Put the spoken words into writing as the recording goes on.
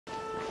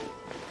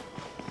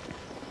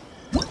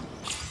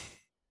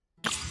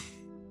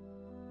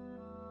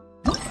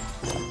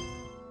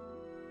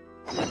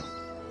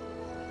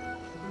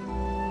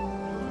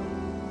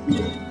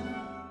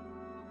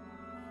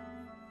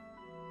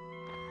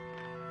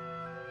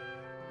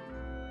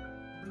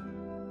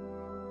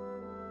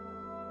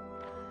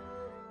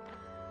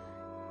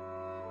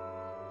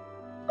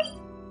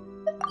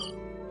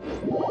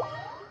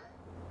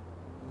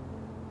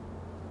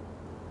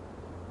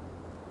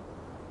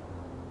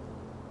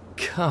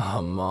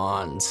Come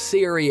on,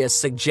 serious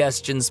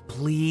suggestions,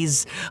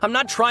 please. I'm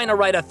not trying to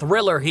write a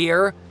thriller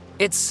here.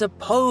 It's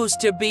supposed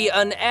to be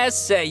an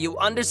essay, you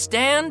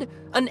understand?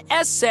 An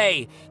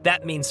essay.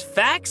 That means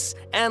facts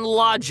and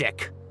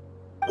logic.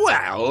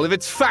 Well, if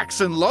it's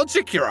facts and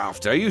logic you're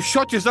after, you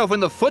shot yourself in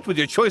the foot with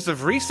your choice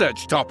of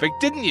research topic,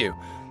 didn't you?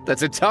 The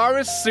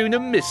Tatara Suna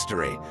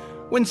mystery.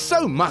 When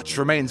so much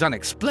remains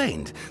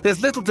unexplained,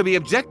 there's little to be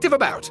objective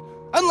about.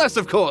 Unless,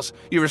 of course,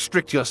 you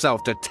restrict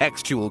yourself to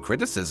textual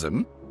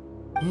criticism.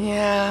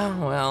 Yeah,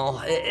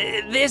 well,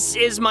 this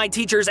is my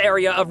teacher's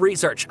area of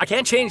research. I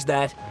can't change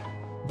that.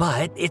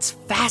 But it's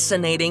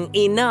fascinating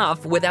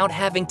enough without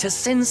having to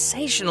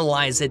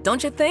sensationalize it,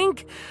 don't you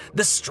think?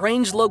 The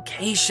strange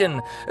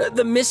location,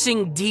 the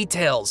missing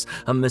details,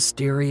 a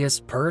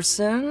mysterious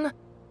person.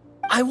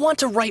 I want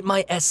to write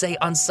my essay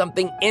on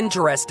something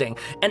interesting,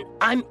 and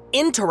I'm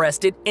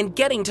interested in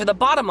getting to the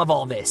bottom of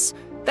all this.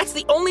 That's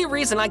the only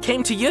reason I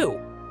came to you.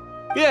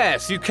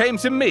 Yes, you came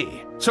to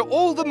me, so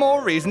all the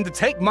more reason to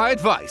take my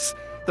advice.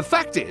 The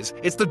fact is,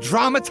 it's the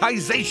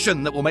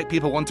dramatization that will make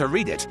people want to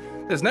read it.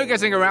 There's no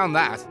getting around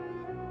that.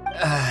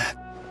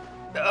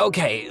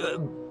 Okay,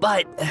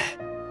 but...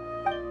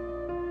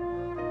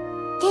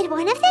 Did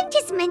one of them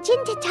just mention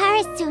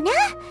Tatara Suna?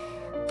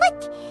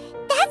 But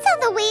that's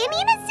all the way in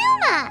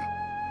Inazuma!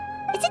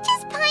 Is it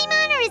just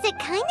Paimon, or is it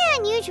kinda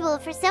unusual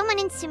for someone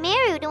in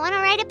Sumeru to want to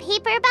write a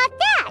paper about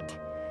that?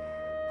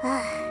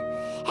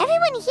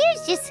 Everyone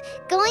here's just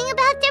going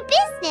about their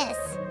business.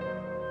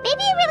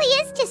 Maybe it really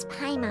is just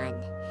Paimon.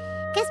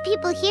 Guess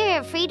people here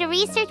are free to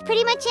research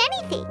pretty much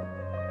anything.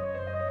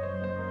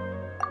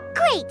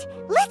 Great!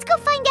 Let's go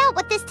find out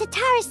what this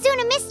Tatara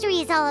Suna mystery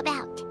is all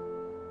about.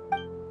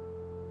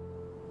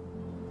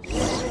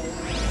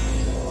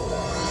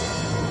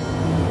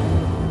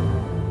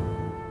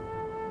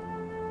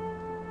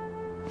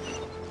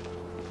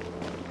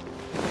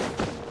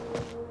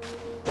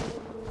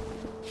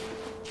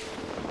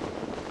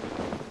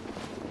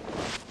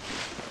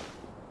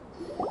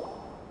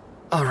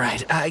 All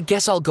right, I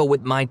guess I'll go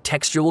with my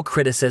textual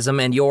criticism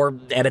and your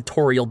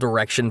editorial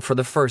direction for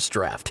the first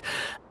draft.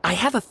 I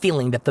have a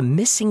feeling that the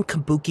missing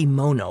Kabuki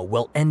Mono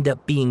will end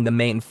up being the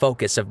main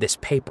focus of this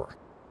paper.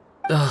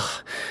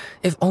 Ugh,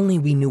 if only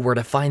we knew where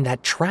to find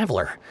that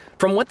traveler.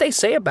 From what they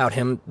say about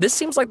him, this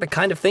seems like the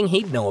kind of thing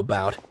he'd know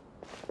about.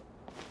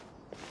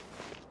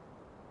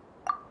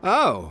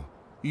 Oh,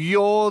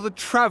 you're the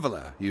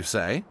traveler, you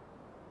say?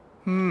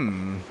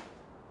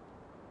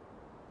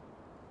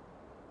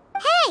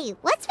 Hey,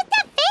 what's with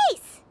that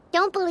face?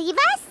 Don't believe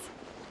us?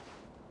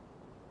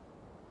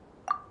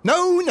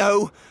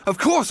 No, of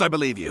course I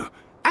believe you.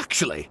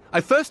 Actually,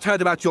 I first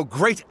heard about your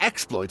great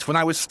exploits when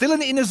I was still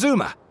in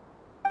Inazuma.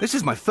 This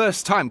is my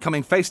first time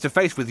coming face to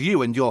face with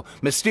you and your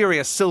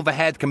mysterious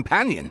silver-haired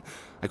companion.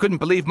 I couldn't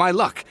believe my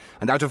luck,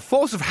 and out of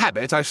force of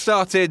habit, I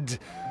started,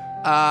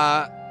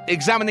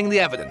 examining the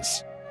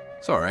evidence.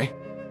 Sorry.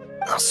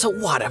 Oh,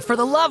 Sawada, for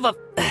the love of...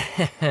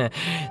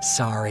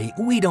 Sorry,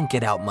 we don't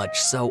get out much,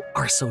 so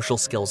our social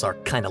skills are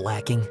kinda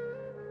lacking.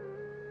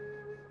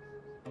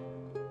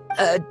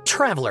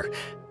 Traveler,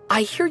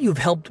 I hear you've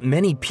helped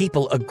many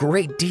people a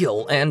great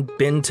deal and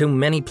been to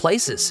many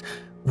places.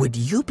 Would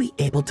you be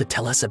able to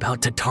tell us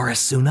about Tatara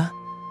Suna?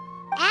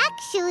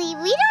 Actually,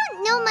 we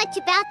don't know much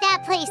about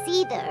that place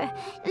either.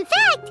 In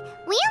fact,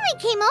 we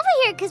only came over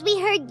here because we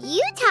heard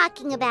you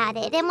talking about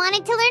it and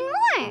wanted to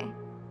learn more.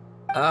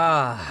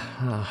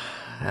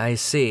 I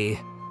see.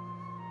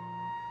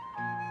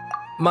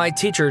 My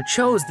teacher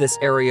chose this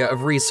area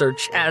of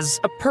research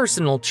as a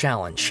personal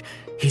challenge.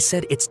 He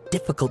said it's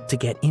difficult to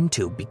get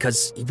into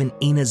because even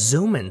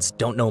Inazumans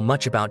don't know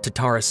much about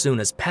Tatara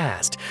Suna's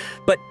past.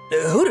 But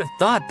who'd have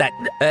thought that...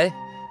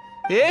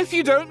 If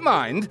you don't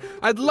mind,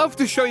 I'd love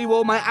to show you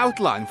all my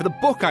outline for the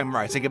book I'm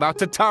writing about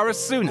Tatara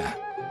Suna.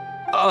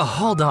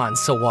 Hold on,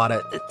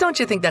 Sawada. Don't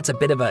you think that's a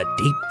bit of a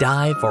deep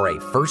dive for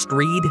a first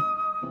read?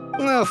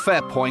 Well,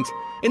 fair point.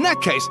 In that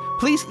case,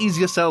 please ease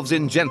yourselves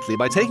in gently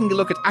by taking a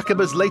look at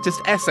Akaba's latest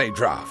essay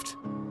draft.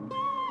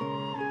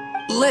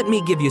 Let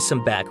me give you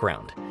some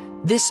background.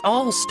 This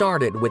all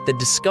started with the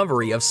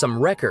discovery of some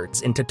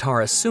records in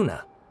Tatara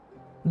Suna.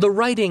 The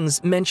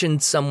writings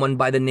mentioned someone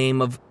by the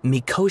name of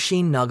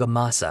Mikoshi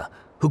Nagamasa,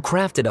 who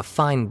crafted a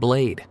fine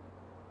blade.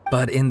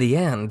 But in the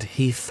end,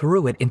 he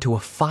threw it into a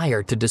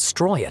fire to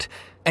destroy it,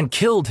 and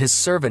killed his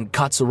servant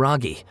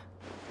Katsuragi.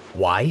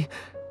 Why?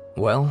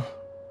 Well,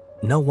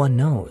 no one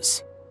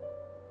knows.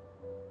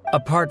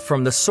 Apart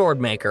from the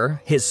swordmaker,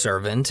 his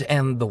servant,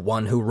 and the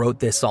one who wrote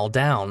this all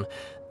down,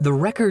 the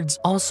records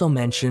also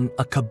mention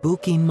a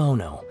kabuki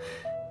mono.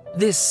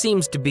 This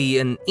seems to be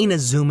an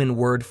Inazuman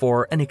word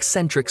for an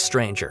eccentric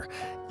stranger,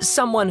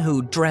 someone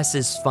who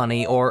dresses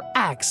funny or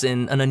acts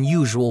in an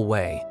unusual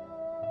way.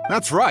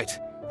 That's right.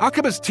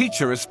 Akaba's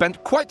teacher has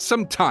spent quite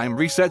some time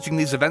researching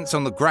these events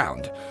on the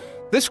ground.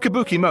 This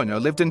kabuki mono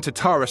lived in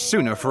Tatara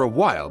Suna for a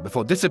while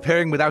before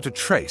disappearing without a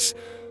trace.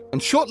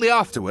 And shortly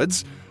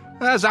afterwards,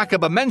 as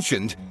Akaba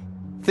mentioned,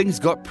 things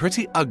got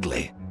pretty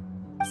ugly.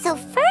 So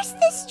first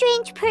this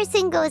strange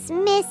person goes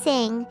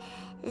missing,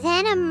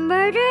 then a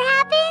murder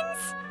happens?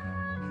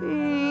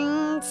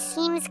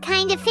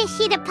 fish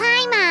you to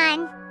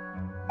Paimon.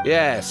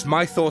 Yes,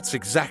 my thoughts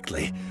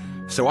exactly.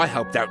 So I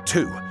helped out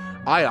too.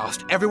 I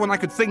asked everyone I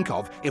could think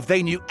of if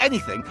they knew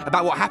anything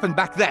about what happened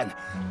back then.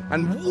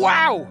 And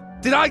wow!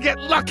 Did I get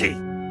lucky!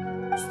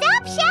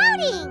 Stop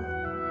shouting!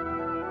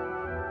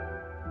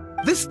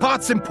 This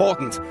part's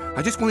important.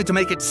 I just wanted to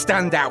make it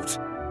stand out.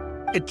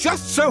 It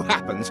just so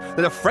happens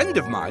that a friend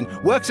of mine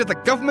works at the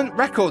Government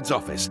Records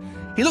Office.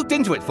 He looked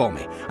into it for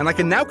me, and I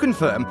can now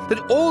confirm that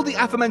all the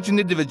aforementioned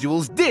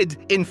individuals did,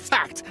 in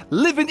fact,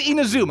 live in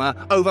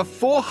Inazuma over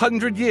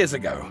 400 years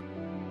ago.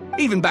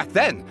 Even back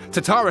then,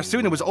 Tatara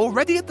Suna was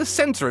already at the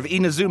center of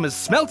Inazuma's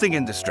smelting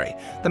industry.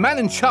 The man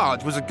in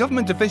charge was a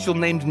government official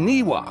named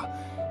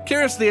Niwa.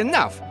 Curiously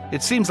enough,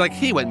 it seems like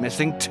he went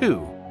missing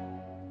too.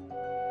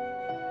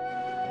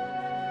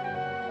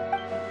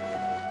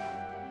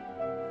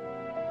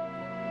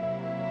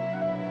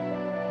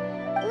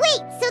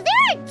 Wait, so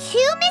there are 2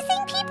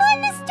 missing people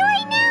in this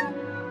story now?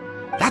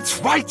 That's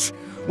right!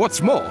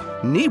 What's more,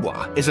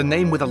 Niwa is a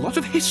name with a lot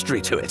of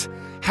history to it.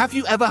 Have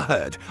you ever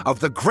heard of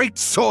the great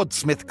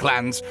swordsmith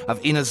clans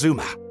of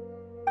Inazuma?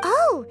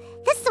 Oh,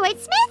 the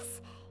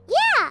swordsmiths?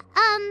 Yeah,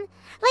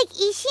 like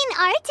Ishin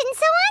art and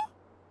so on?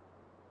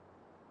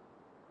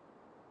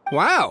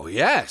 Wow,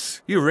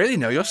 yes. You really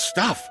know your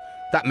stuff.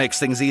 That makes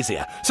things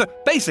easier. So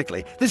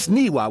basically, this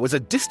Niwa was a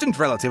distant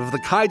relative of the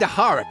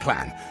Kaidahara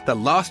clan, the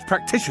last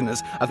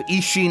practitioners of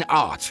Ishin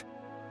art.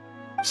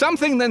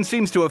 Something then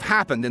seems to have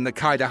happened in the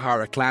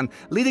Kaidahara clan,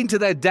 leading to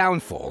their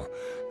downfall.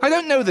 I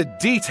don't know the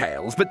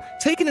details, but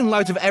taken in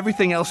light of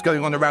everything else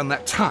going on around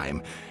that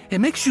time, it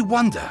makes you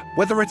wonder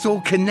whether it's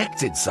all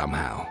connected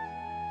somehow.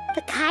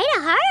 The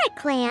Kaidahara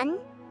clan?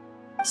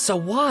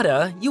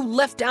 Sawada, you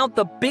left out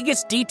the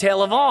biggest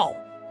detail of all.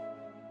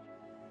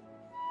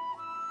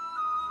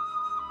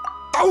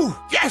 Oh,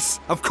 yes,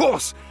 of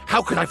course.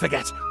 How could I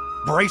forget?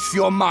 Brace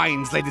your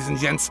minds, ladies and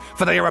gents,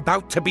 for they are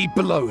about to be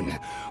blown.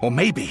 Or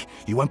maybe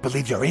you won't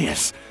believe your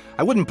ears.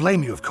 I wouldn't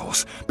blame you, of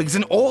course, because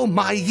in all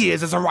my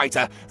years as a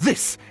writer,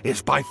 this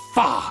is by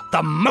far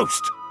the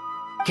most.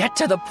 Get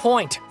to the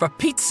point, for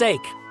Pete's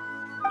sake.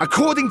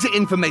 According to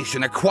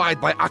information acquired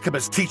by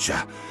Akaba's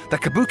teacher, the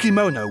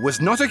Kabukimono was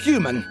not a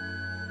human,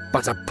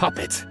 but a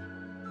puppet.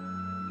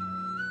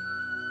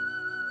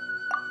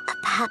 A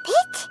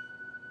puppet?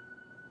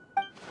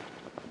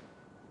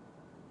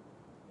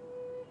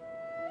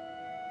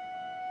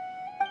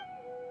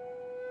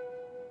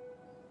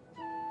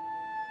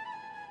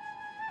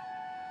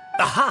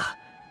 Aha!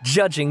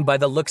 Judging by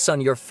the looks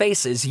on your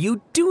faces,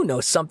 you do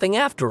know something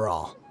after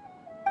all.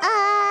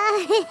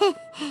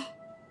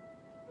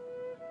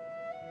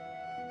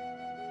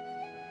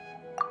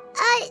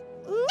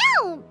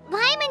 No!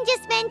 Paimon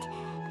just meant,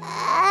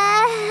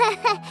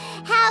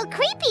 how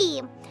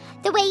creepy.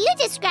 The way you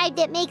described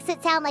it makes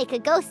it sound like a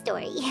ghost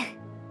story.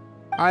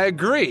 I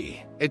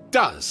agree, it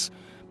does.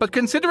 But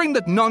considering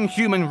that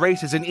non-human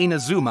races in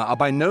Inazuma are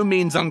by no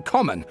means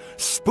uncommon,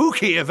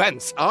 spooky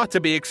events are to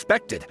be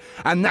expected.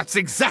 And that's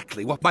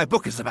exactly what my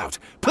book is about.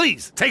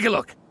 Please, take a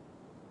look.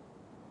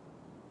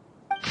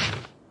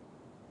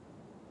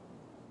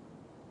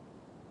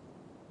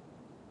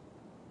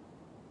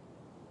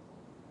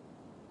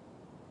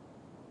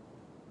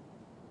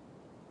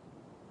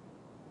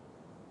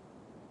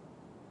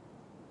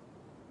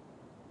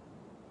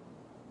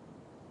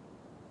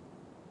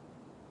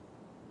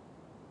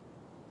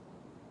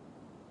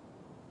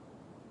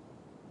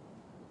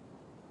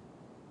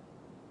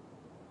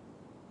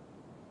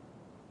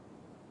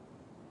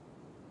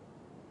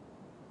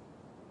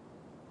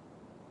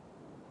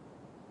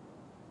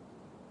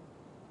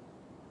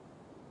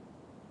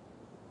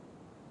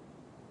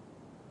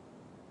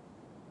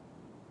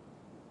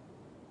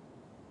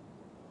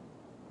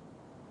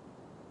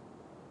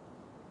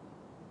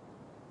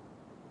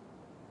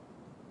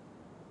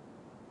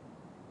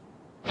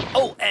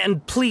 Oh,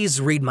 and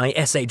please read my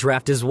essay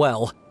draft as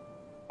well.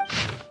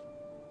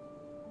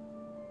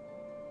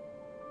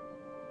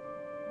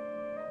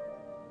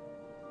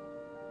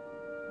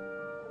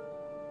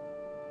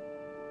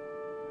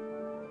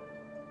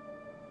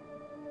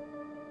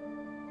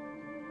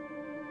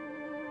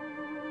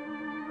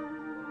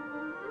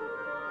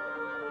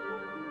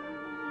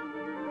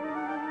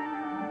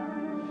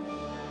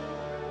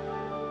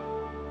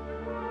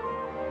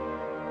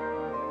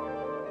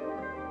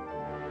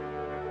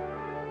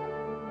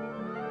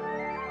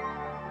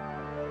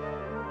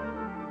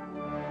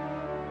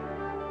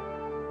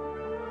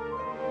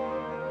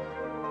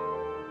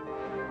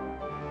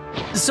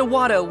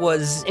 Sawada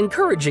was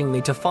encouraging me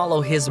to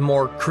follow his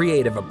more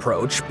creative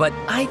approach, but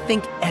I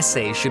think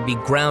essays should be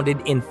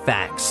grounded in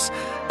facts.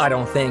 I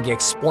don't think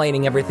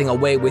explaining everything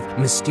away with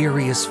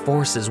mysterious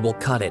forces will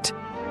cut it.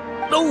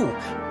 Oh,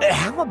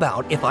 how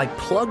about if I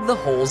plug the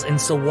holes in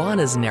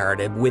Sawada's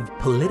narrative with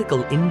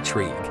political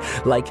intrigue?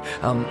 Like,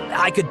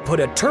 I could put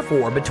a turf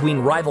war between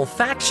rival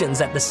factions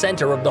at the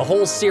center of the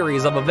whole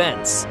series of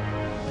events.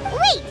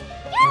 Wait,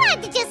 you're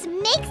allowed to just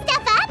make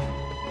stuff up?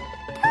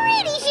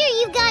 Pretty sure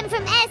you've gone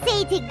from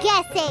essay to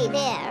guessay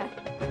there.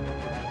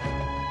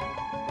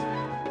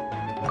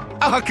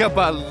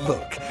 Akaba,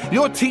 look.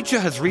 Your teacher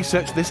has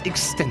researched this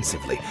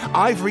extensively.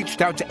 I've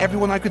reached out to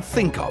everyone I could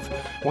think of.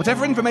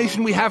 Whatever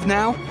information we have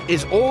now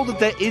is all that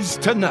there is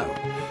to know.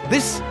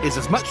 This is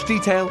as much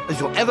detail as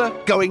you're ever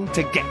going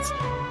to get.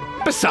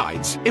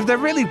 Besides, if there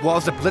really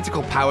was a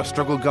political power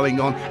struggle going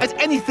on at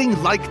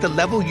anything like the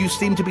level you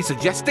seem to be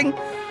suggesting,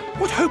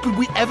 what hope would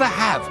we ever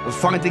have of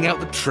finding out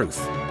the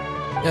truth?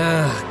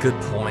 Good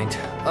point.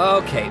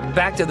 Okay,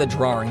 back to the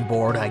drawing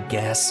board, I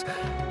guess.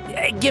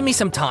 Give me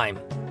some time.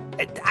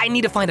 I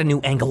need to find a new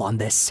angle on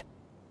this.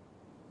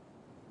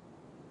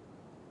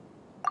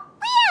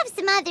 We have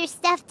some other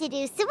stuff to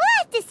do, so we'll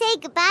have to say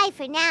goodbye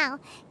for now.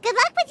 Good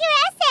luck with your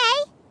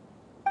essay!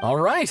 All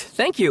right,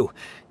 thank you.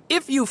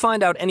 If you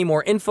find out any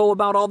more info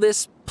about all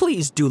this,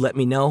 please do let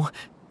me know.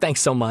 Thanks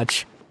so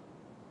much.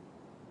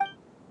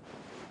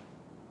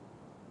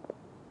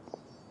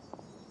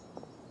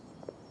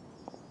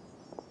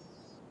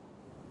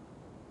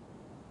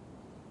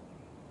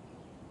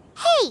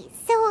 Hey,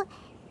 so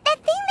that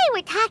thing they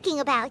were talking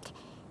about,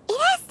 it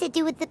has to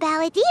do with the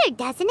balladeer,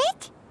 doesn't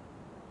it?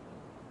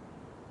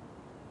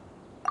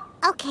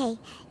 Okay,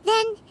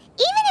 then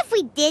even if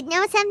we did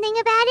know something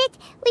about it,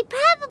 we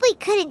probably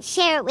couldn't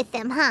share it with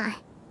them, huh?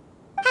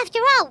 After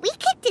all, we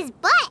kicked his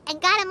butt and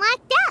got him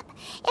locked up.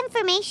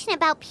 Information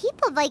about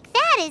people like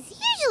that is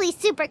usually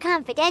super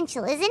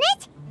confidential, isn't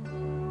it?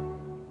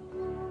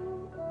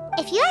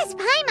 If you ask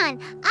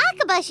Paimon,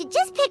 Akaba should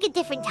just pick a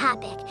different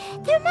topic.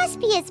 There must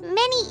be as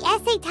many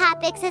essay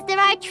topics as there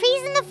are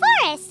trees in the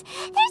forest.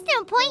 There's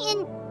no point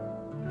in...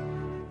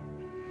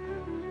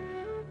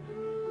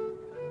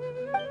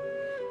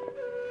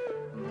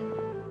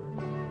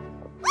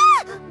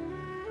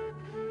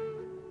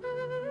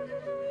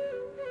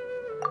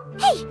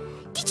 Hey,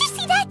 did you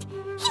see that?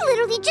 He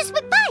literally just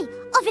went by,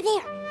 over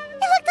there.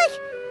 It looked like...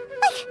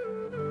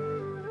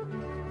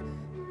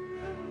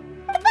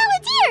 the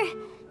balladeer!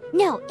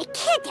 No, it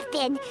can't have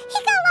been. He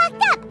got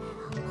locked up.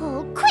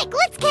 Oh, quick,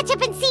 let's catch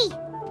up and see.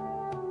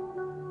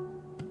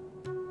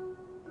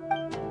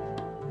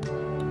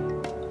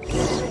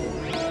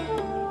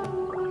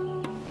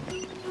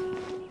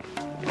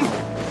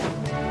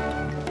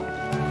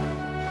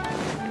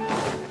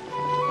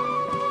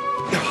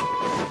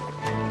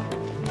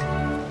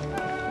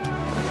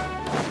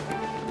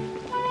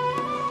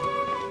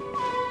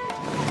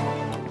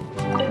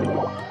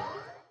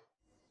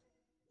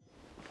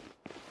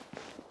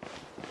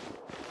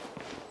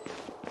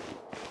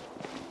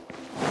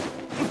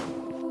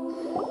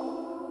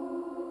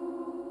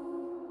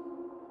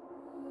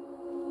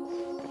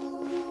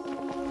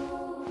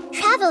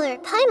 Traveler,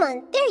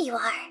 Paimon, there you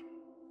are.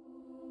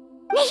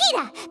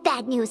 Nahida!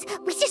 Bad news.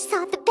 We just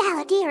saw the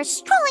balladeer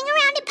strolling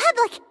around in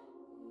public.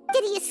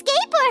 Did he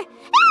escape or...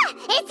 Ah!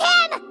 It's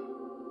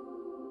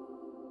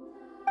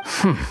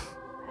him!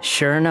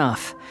 Sure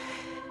enough.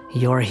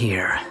 You're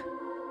here.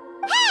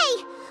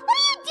 Hey! What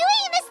are you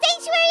doing in the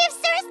sanctuary of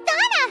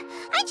Surasthana?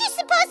 Aren't you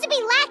supposed to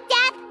be locked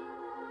up?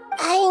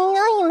 I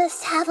know you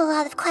must have a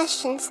lot of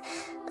questions.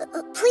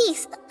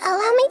 Please,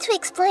 allow me to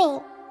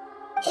explain.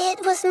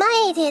 It was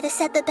my idea to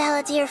set the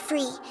balladeer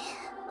free.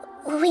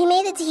 We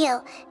made a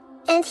deal,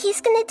 and he's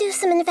gonna do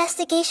some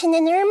investigation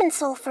in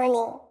Irminsul for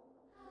me.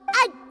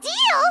 A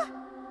deal?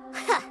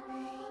 Huh.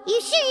 You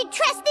sure you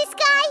trust this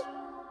guy?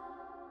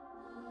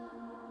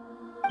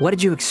 What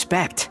did you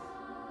expect?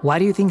 Why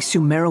do you think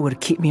Sumeru would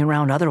keep me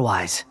around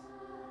otherwise?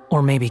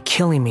 Or maybe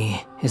killing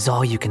me is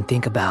all you can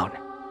think about.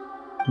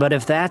 But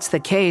if that's the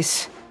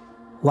case,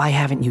 why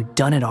haven't you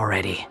done it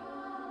already?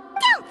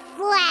 Don't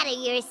flatter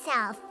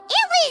yourself.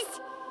 It was...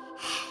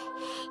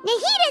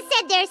 Nahida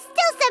said there's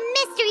still some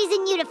mysteries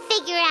in you to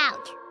figure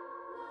out.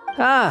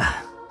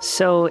 Ah,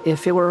 so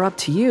if it were up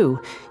to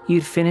you,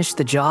 you'd finish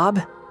the job?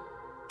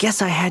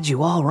 Guess I had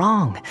you all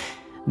wrong.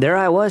 There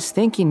I was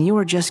thinking you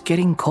were just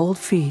getting cold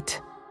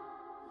feet.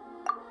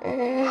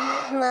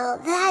 Well,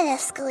 that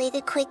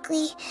escalated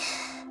quickly.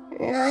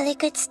 Not a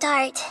good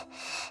start.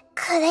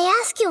 Could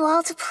I ask you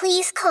all to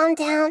please calm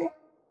down?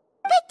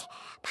 But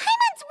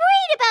Paimon's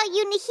worried about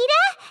you,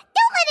 Nahida.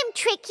 Don't let him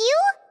trick you.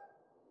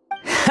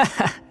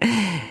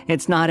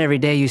 It's not every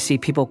day you see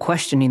people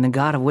questioning the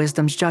God of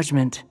Wisdom's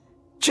judgment.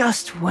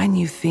 Just when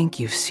you think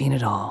you've seen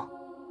it all.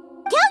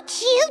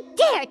 Don't you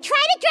dare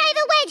try to drive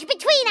a wedge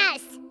between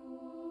us!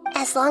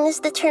 As long as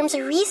the terms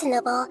are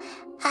reasonable,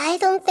 I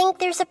don't think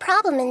there's a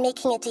problem in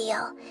making a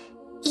deal.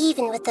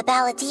 Even with the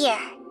balladeer.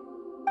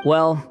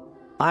 Well,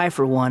 I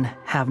for one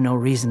have no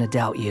reason to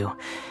doubt you.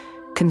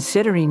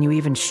 Considering you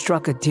even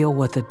struck a deal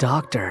with the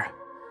doctor.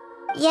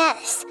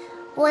 Yes,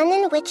 one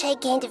in which I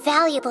gained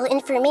valuable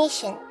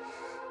information.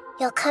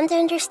 You'll come to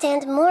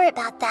understand more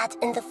about that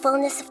in the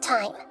fullness of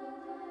time.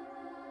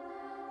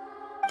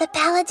 The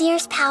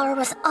balladeer's power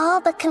was all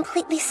but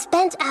completely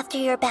spent after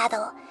your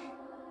battle.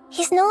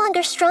 He's no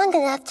longer strong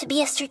enough to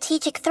be a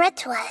strategic threat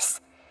to us.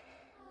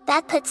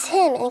 That puts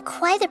him in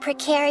quite a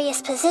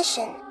precarious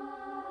position.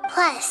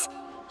 Plus,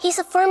 he's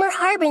a former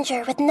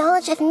harbinger with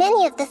knowledge of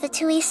many of the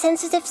Fatui's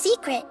sensitive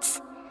secrets.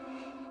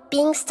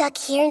 Being stuck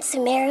here in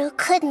Sumeru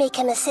could make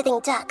him a sitting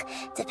duck,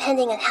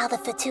 depending on how the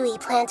Fatui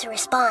plan to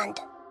respond.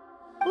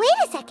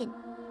 Wait a second.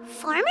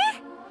 Farmer?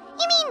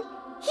 You mean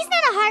he's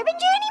not a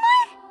Harbinger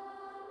anymore?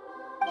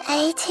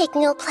 I take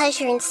no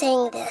pleasure in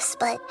saying this,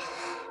 but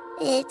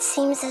it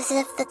seems as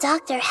if the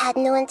doctor had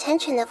no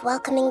intention of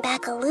welcoming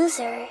back a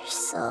loser,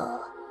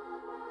 so...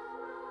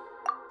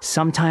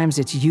 Sometimes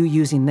it's you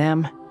using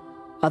them,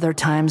 other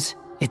times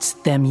it's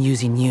them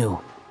using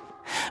you.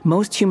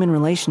 Most human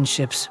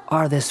relationships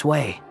are this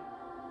way.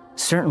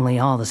 Certainly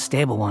all the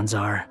stable ones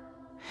are.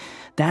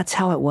 That's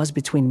how it was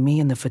between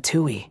me and the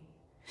Fatui,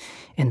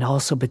 and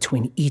also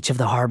between each of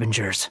the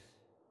Harbingers.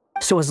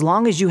 So as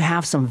long as you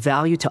have some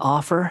value to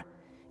offer,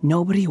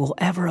 nobody will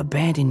ever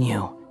abandon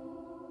you.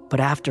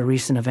 But after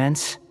recent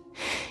events,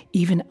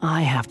 even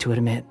I have to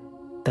admit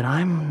that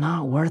I'm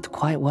not worth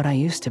quite what I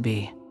used to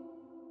be.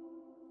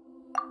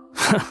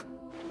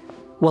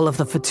 Well, if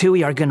the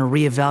Fatui are gonna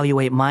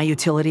reevaluate my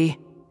utility,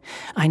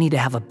 I need to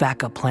have a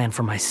backup plan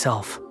for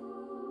myself.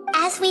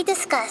 As we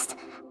discussed,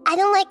 I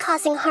don't like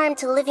causing harm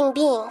to living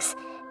beings,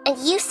 and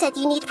you said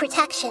you need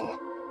protection.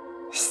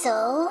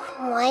 So,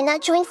 why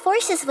not join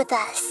forces with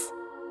us?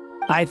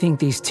 I think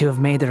these two have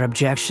made their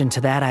objection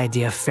to that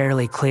idea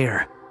fairly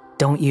clear,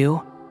 don't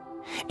you?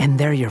 And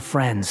they're your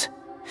friends,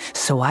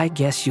 so I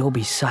guess you'll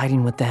be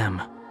siding with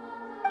them.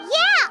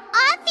 Yeah,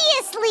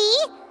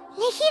 obviously!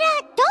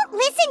 Nahida, don't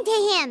listen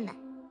to him!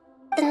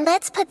 Then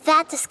let's put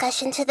that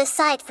discussion to the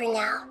side for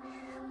now.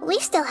 We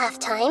still have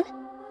time.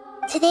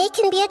 Today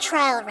can be a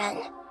trial run.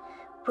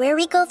 Where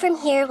we go from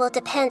here will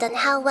depend on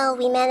how well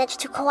we manage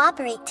to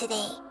cooperate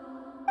today.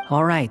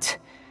 All right,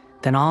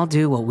 then I'll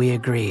do what we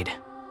agreed.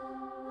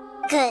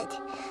 Good.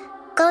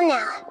 Go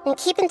now, and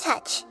keep in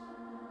touch.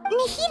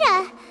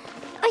 Nahida,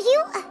 are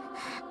you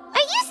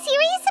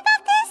serious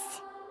about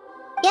this?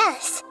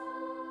 Yes.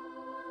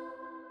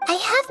 I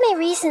have my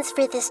reasons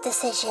for this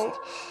decision.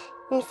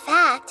 In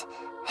fact,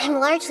 I'm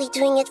largely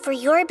doing it for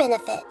your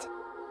benefit.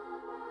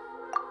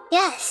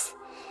 Yes.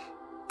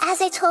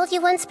 As I told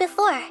you once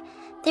before,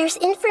 there's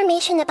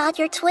information about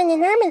your twin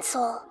in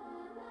Irminsul.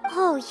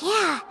 Oh,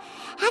 yeah.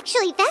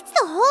 Actually, that's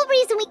the whole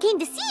reason we came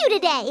to see you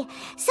today.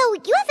 So,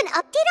 you have an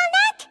update on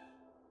that?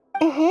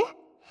 Mm-hmm.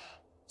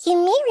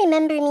 You may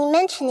remember me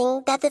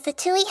mentioning that the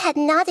Fatui had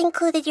not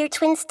included your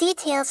twin's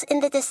details in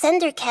the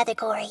Descender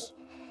category.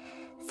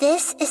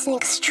 This is an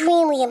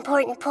extremely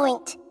important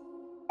point.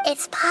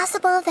 It's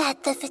possible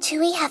that the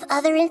Fatui have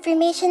other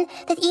information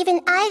that even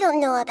I don't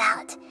know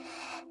about.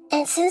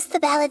 And since the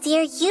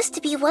Balladeer used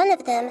to be one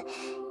of them,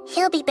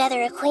 he'll be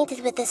better acquainted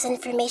with this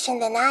information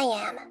than I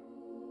am.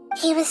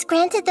 He was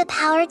granted the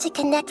power to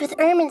connect with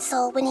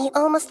Irminsul when he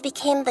almost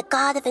became the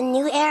god of a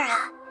new era.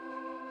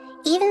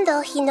 Even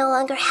though he no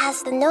longer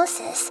has the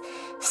Gnosis,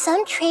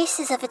 some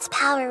traces of its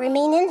power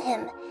remain in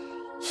him.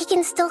 He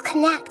can still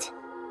connect.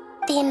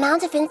 The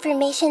amount of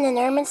information in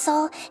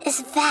Irminsul is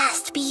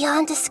vast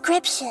beyond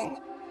description.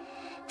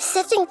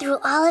 Sifting through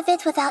all of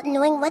it without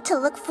knowing what to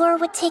look for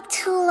would take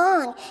too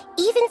long,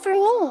 even for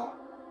me.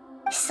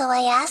 So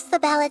I asked the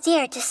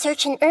Balladeer to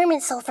search in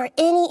Irminsul for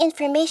any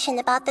information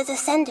about the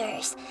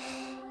Descenders.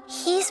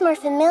 He's more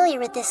familiar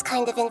with this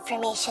kind of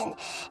information,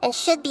 and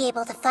should be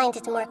able to find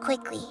it more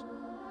quickly.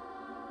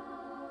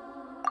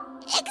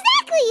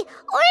 Exactly!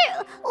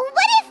 Or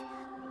what if...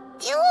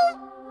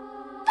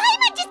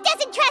 Paimon just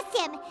doesn't trust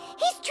him!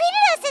 He's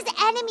treated us as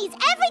enemies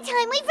every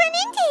time we've run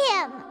into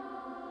him!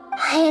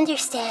 I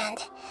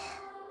understand.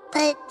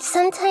 But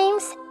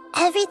sometimes,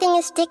 everything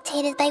is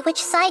dictated by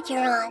which side you're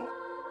on.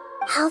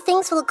 How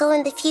things will go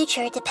in the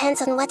future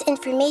depends on what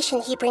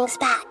information he brings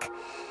back.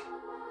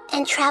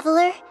 And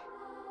Traveler,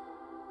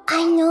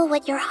 I know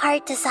what your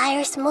heart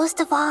desires most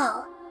of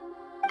all.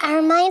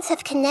 Our minds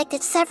have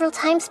connected several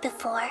times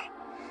before.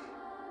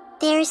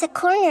 There is a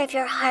corner of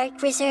your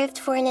heart reserved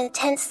for an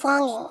intense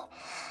longing.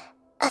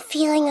 A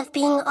feeling of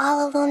being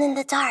all alone in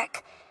the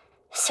dark,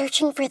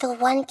 searching for the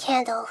one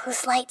candle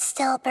whose light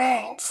still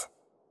burns.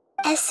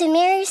 As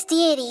Sumeru's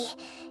deity,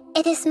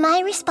 it is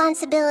my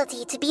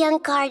responsibility to be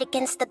on guard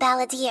against the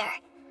Balladeer.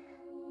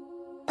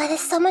 But as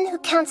someone who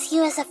counts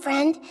you as a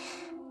friend,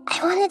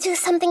 I want to do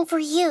something for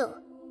you.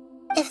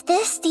 If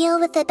this deal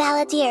with the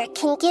Balladeer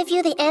can give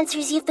you the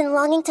answers you've been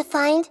longing to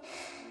find,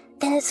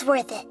 then it's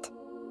worth it.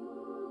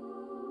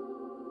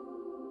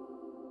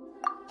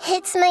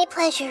 It's my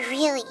pleasure,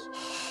 really.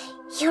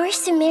 You're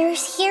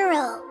Sumeru's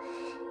hero.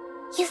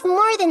 You've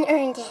more than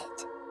earned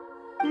it.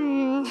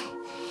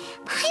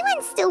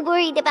 Paimon's still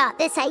worried about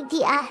this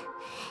idea.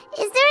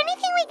 Is there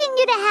anything we can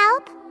do to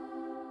help?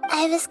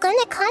 I was going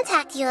to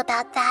contact you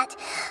about that,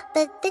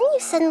 but then you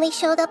suddenly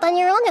showed up on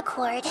your own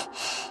accord.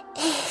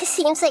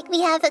 Seems like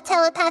we have a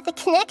telepathic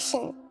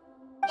connection.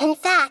 In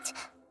fact,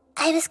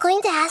 I was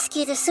going to ask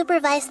you to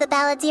supervise the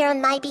Balladeer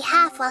on my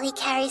behalf while he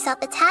carries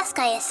out the task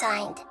I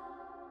assigned.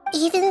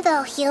 Even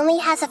though he only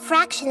has a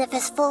fraction of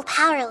his full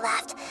power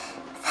left,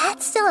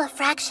 that's still a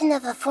fraction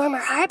of a former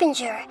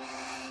Harbinger.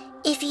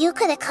 If you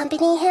could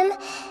accompany him,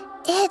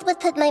 it would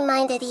put my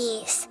mind at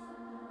ease.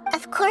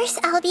 Of course,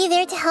 I'll be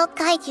there to help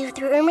guide you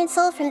through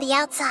Irminsul from the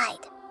outside.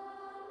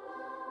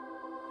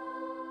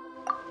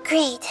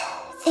 Great,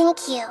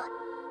 thank you.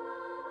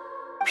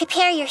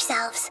 Prepare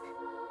yourselves.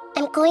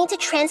 I'm going to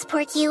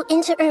transport you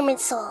into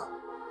Irminsul.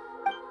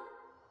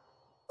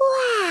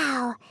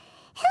 Wow,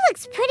 it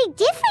looks pretty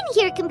different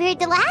here compared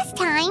to last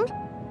time.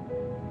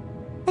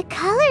 The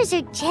colors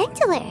are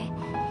gentler.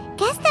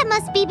 Guess that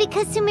must be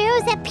because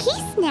Sumeru's at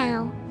peace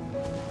now.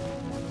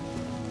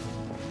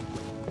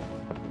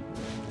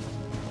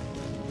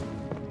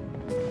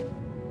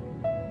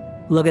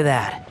 Look at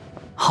that.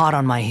 Hot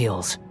on my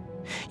heels.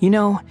 You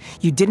know,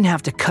 you didn't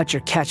have to cut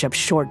your catch-up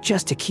short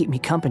just to keep me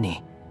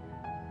company.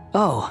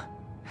 Oh,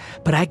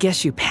 but I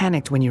guess you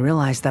panicked when you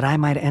realized that I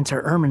might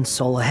enter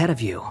Irminsul ahead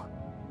of you.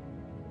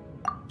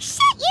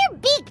 Shut your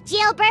beak,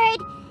 jailbird!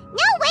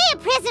 No way a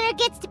prisoner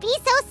gets to be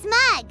so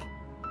smug!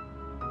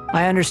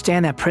 I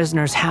understand that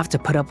prisoners have to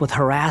put up with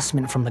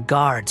harassment from the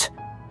guards,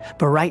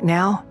 but right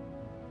now,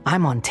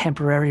 I'm on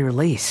temporary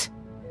release,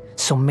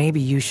 so maybe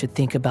you should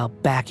think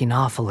about backing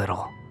off a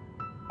little.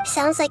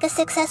 Sounds like a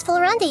successful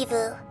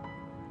rendezvous.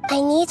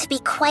 I need to be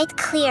quite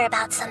clear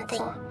about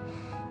something.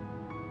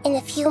 In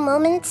a few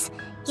moments,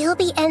 you'll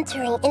be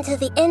entering into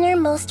the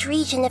innermost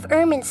region of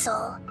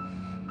Irminsul.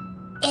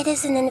 It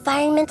is an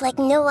environment like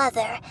no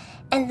other,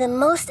 and the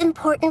most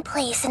important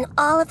place in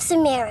all of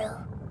Sumeru.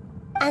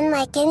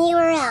 Unlike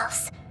anywhere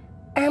else,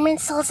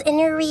 Irminsul's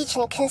inner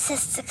region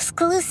consists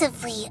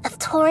exclusively of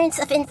torrents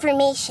of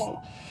information.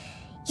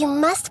 You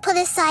must put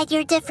aside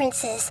your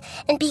differences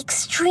and be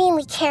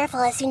extremely careful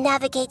as you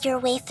navigate your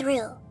way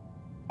through.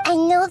 I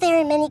know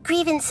there are many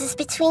grievances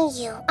between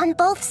you on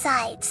both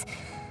sides,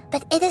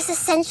 but it is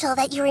essential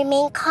that you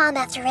remain calm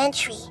after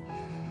entry.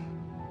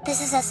 This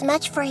is as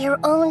much for your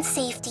own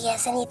safety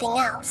as anything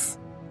else.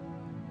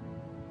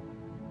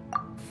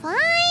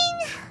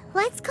 Fine,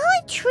 let's call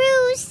it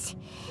truce.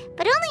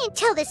 But only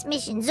until this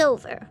mission's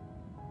over.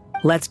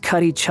 Let's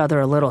cut each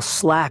other a little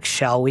slack,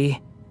 shall we?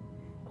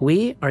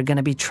 We are going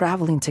to be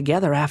traveling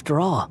together after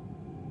all.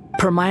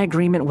 Per my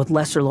agreement with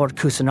Lesser Lord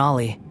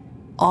Kusanali,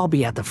 I'll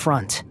be at the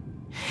front.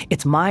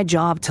 It's my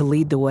job to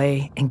lead the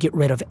way and get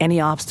rid of any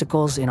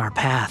obstacles in our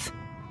path.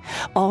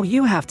 All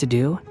you have to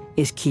do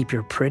is keep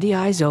your pretty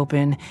eyes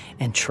open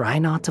and try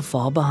not to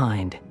fall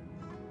behind.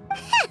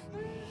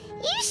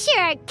 You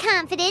sure are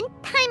confident.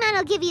 Paimon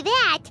will give you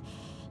that.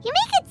 You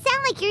make it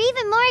sound like you're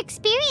even more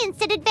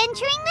experienced at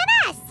adventuring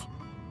than us.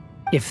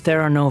 If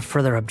there are no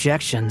further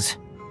objections,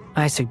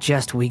 I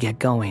suggest we get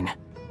going.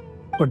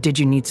 Or did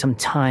you need some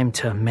time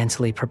to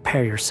mentally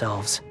prepare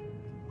yourselves?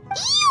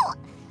 Ew!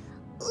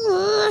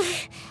 Ugh,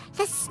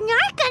 the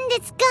snark on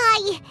this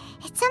guy,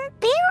 it's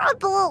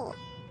unbearable.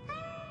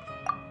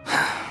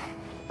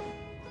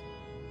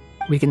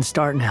 We can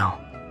start now.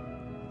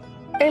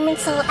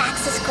 Irminsul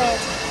access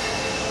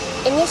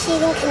granted.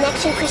 Initiating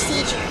connection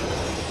procedure.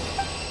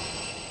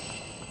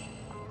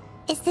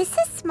 Is this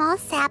a small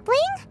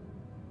sapling?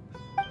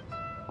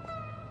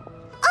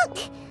 Oh,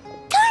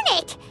 darn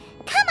it!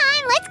 Come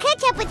on, let's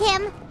catch up with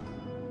him.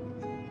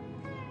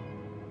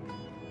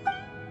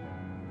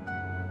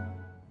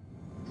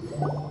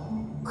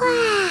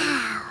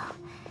 Wow!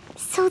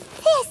 So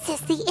this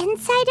is the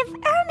inside of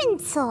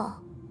Irminsul.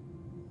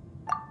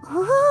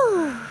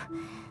 Ooh!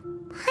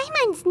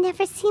 Paimon's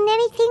never seen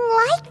anything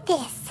like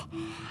this.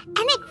 And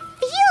it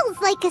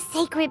feels like a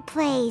sacred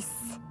place.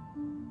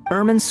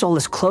 Irminsul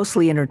is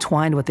closely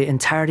intertwined with the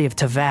entirety of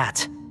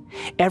Teyvat.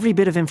 Every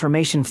bit of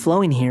information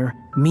flowing here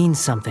means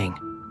something.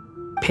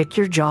 Pick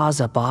your jaws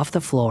up off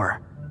the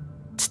floor.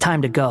 It's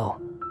time to go.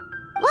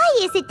 Why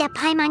is it that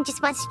Paimon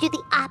just wants to do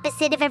the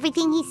opposite of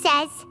everything he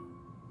says?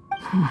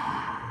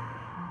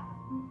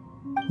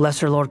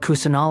 Lesser Lord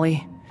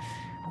Kusanali,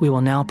 we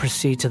will now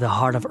proceed to the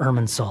heart of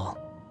Irminsul.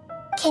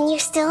 Can you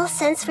still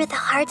sense where the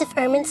heart of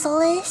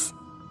Irminsul is?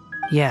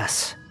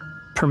 Yes.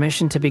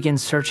 Permission to begin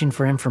searching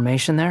for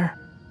information there?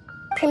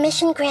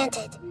 Permission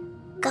granted.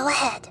 Go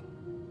ahead.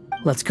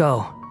 Let's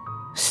go.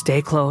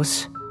 Stay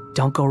close.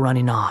 Don't go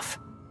running off.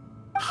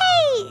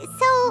 Hey,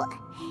 so,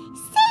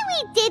 say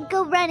we did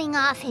go running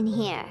off in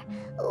here.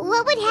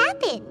 What would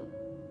happen?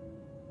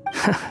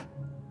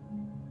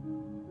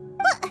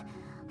 What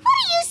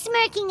are you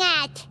smirking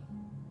at?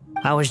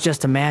 I was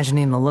just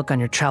imagining the look on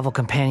your travel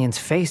companion's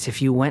face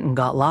if you went and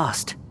got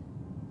lost.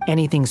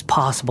 Anything's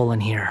possible in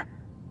here.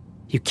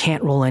 You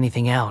can't rule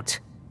anything out.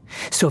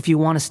 So if you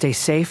want to stay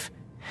safe,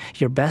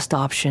 your best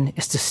option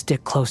is to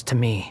stick close to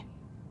me.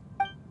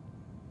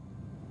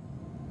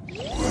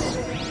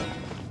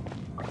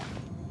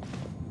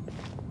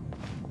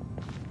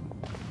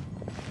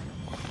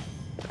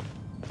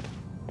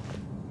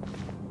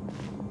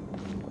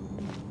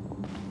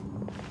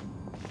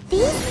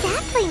 These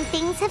sapling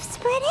things have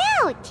spread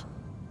out.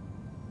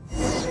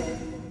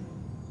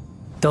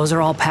 Those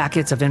are all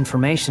packets of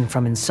information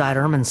from inside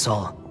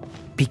Irminsul.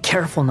 Be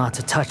careful not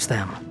to touch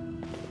them.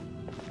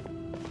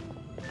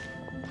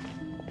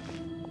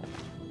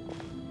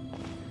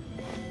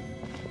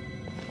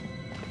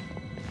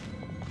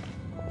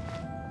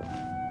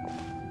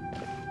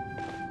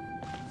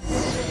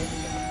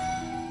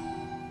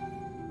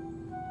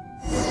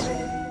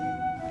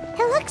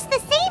 It looks the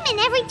same in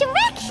every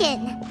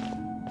direction.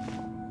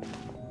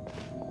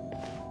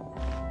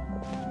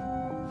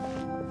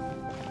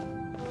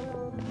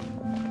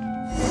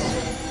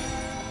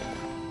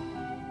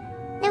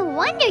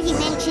 wonder he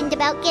mentioned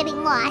about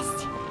getting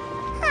lost.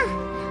 Huh.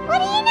 What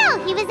do you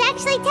know? He was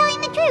actually telling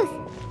the truth.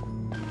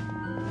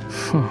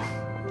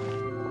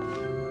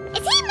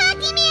 Is he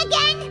mocking me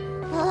again?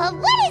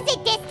 What is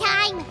it this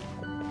time?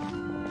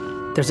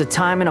 There's a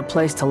time and a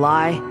place to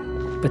lie,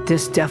 but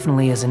this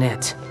definitely isn't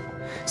it.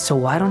 So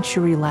why don't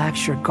you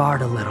relax your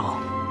guard a little?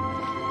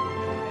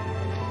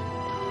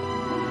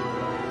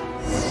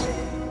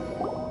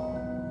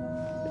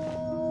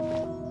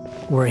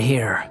 We're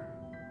here.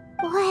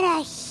 What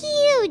a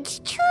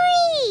huge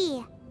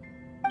tree!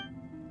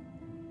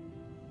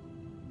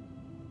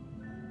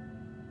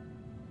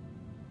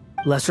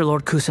 Lesser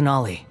Lord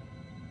Kusanali.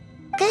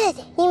 Good,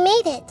 you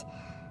made it.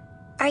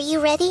 Are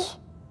you ready?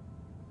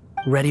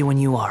 Ready when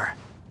you are.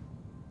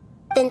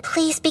 Then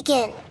please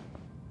begin.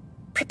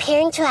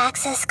 Preparing to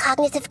access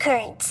cognitive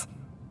currents.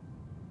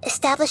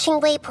 Establishing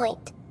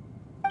waypoint.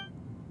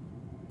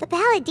 The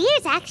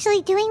Balladier's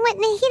actually doing what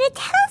Nahida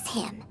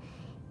tells him.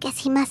 Guess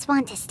he must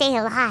want to stay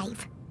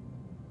alive.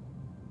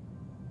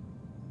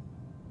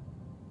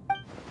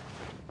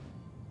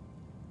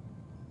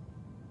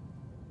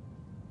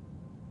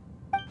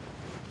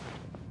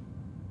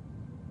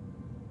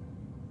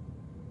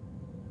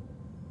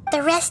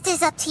 The rest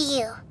is up to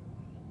you.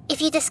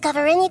 If you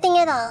discover anything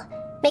at all,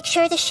 make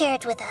sure to share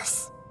it with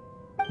us.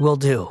 Will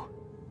do.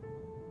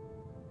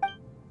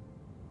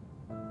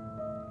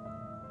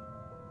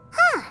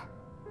 Huh.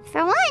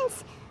 For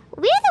once,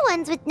 we're the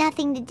ones with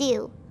nothing to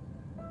do.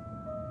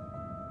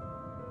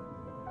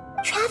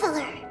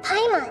 Traveler,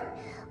 Paimon,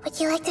 would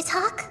you like to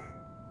talk?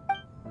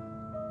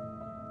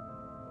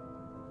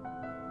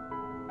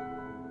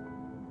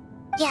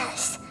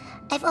 Yes,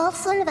 I've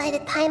also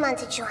invited Paimon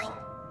to join.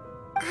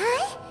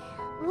 Huh?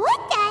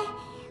 What the?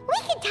 We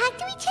can talk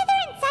to each other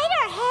inside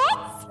our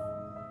heads?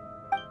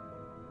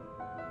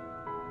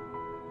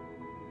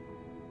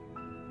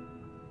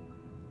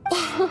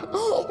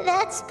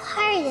 That's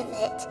part of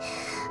it.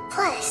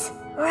 Plus,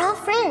 we're all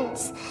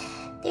friends.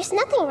 There's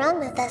nothing wrong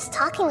with us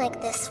talking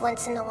like this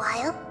once in a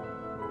while.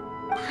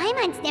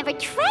 Paimon's never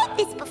tried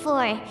this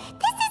before.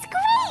 This is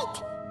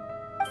great!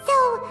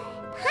 So,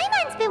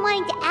 Paimon's been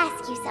wanting to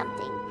ask you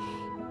something.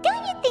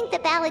 Don't you think the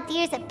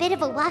Balladier's a bit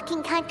of a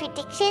walking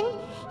contradiction?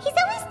 He's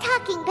always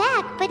talking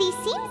back, but he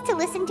seems to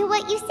listen to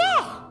what you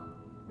say.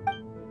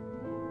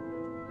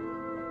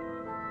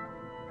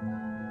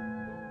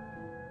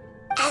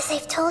 As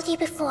I've told you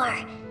before,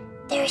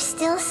 there are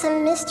still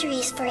some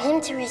mysteries for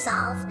him to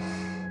resolve.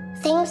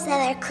 Things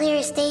that are clear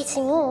as day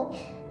to me,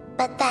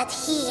 but that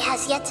he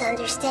has yet to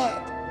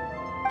understand.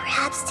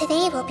 Perhaps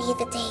today will be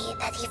the day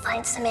that he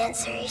finds some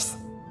answers.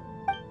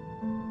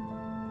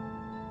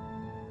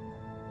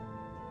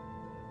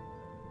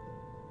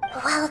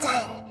 Well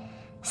done.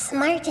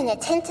 Smart and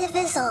attentive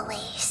as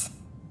always.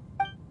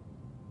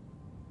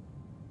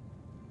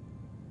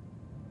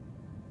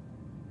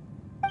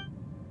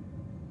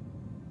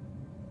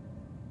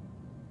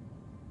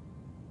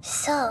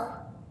 So,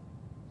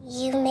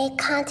 you made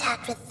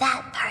contact with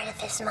that part of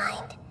his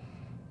mind.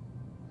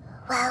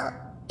 Well,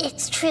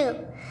 it's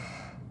true.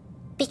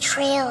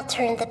 Betrayal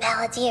turned the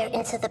Balladier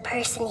into the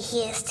person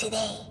he is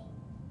today.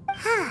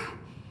 Huh.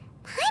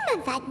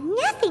 Paimon thought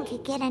nothing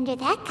could get under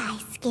that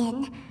guy's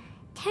skin.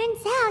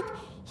 Turns out,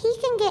 he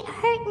can get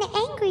hurt and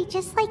angry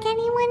just like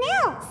anyone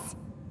else.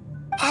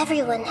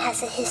 Everyone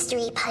has a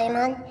history,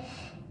 Paimon.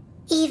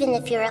 Even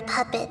if you're a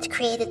puppet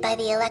created by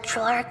the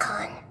Electro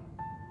Archon.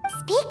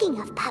 Speaking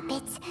of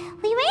puppets,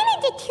 we ran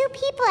into two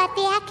people at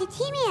the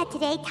Academia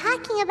today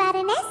talking about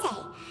an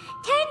essay.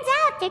 Turns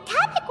out their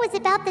topic was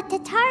about the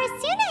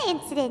Tatarasuna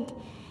incident.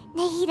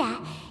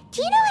 Nahida,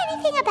 do you know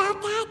anything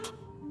about that?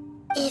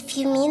 If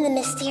you mean the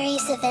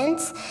mysterious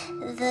events,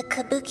 the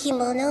Kabuki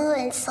Mono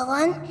and so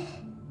on,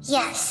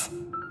 yes.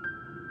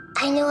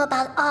 I know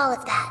about all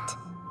of that.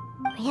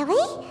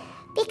 Really?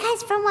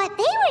 Because from what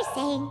they were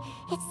saying,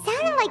 it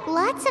sounded like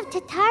lots of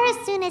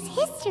Tatarasuna's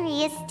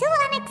history is still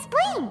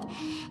unexplained.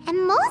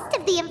 And most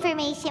of the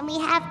information we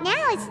have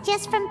now is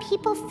just from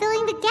people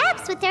filling the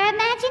gaps with their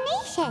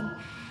imagination.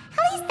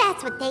 At least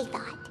that's what they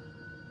thought.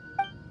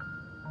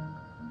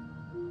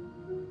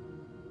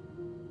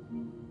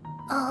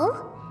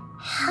 Oh?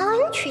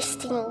 How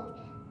interesting.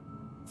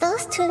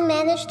 Those two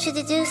managed to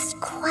deduce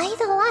quite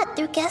a lot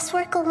through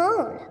guesswork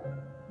alone.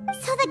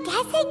 So the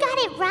Gesse got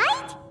it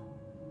right?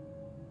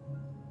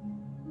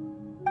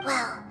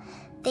 Well,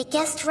 they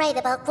guessed right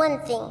about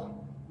one thing.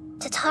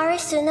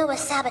 Tatarasuna was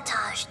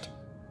sabotaged.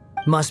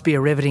 Must be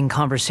a riveting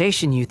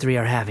conversation you three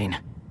are having.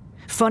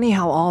 Funny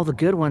how all the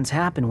good ones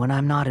happen when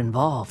I'm not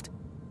involved.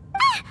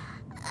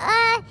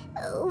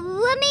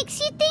 What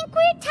makes you think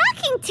we're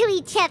talking to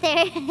each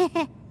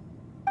other?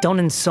 Don't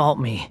insult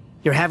me.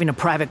 You're having a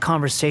private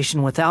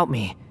conversation without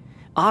me.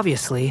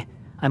 Obviously,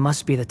 I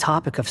must be the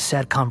topic of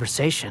said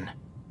conversation.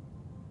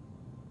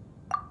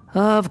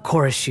 Of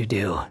course you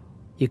do.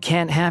 You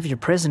can't have your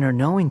prisoner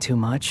knowing too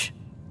much.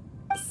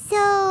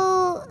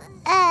 So,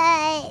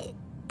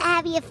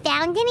 have you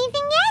found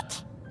anything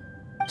yet?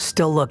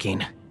 Still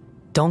looking.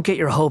 Don't get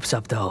your hopes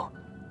up, though.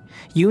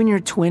 You and your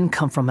twin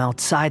come from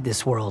outside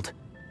this world.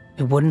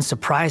 It wouldn't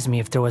surprise me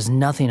if there was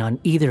nothing on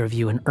either of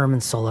you in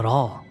Irminsul at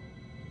all.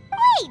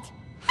 Wait!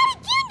 How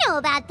did you know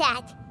about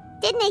that?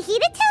 Did Nahida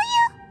tell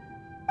you?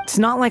 It's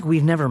not like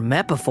we've never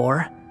met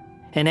before.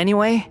 And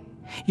anyway,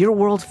 you're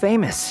world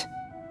famous.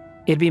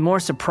 It'd be more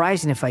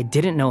surprising if I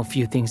didn't know a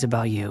few things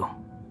about you.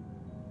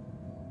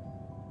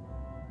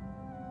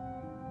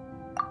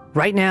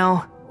 Right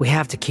now, we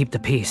have to keep the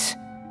peace.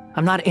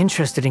 I'm not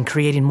interested in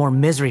creating more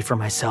misery for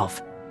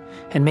myself,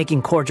 and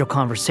making cordial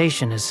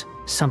conversation is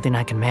something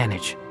I can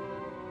manage.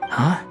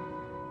 Huh?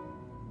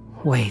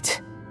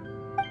 Wait.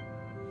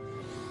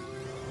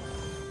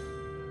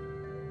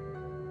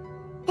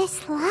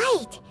 This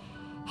light,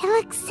 it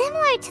looks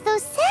similar to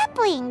those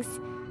saplings.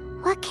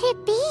 What could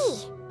it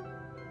be?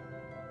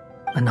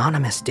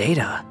 Anonymous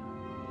data.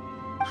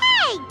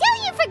 Hey,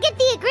 don't you forget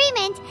the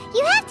agreement!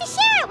 You have to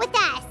share it with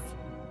us!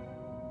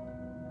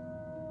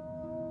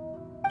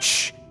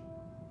 Shh.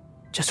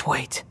 Just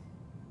wait.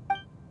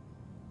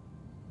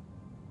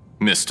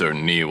 Mr.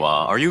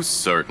 Niwa, are you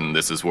certain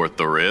this is worth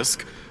the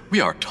risk?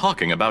 We are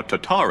talking about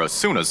Tatara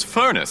Suna's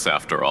furnace,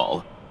 after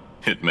all.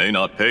 It may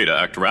not pay to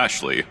act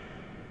rashly.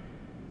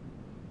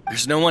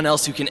 There's no one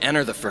else who can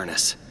enter the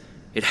furnace.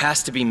 It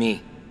has to be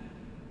me.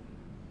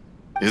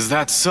 Is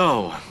that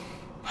so?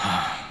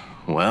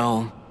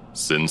 Well,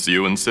 since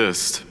you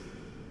insist.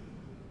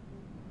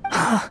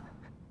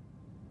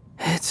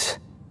 It's...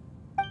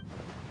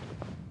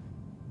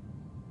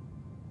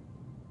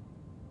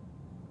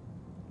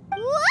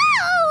 Whoa!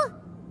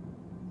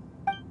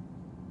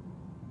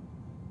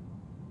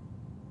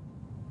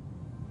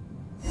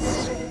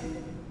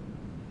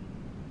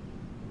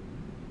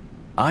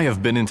 I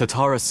have been in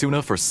Tatara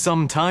Suna for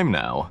some time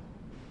now.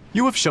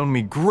 You have shown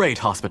me great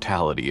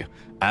hospitality,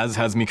 as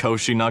has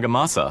Mikoshi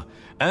Nagamasa,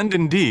 and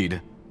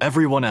indeed,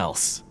 everyone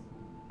else.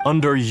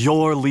 Under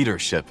your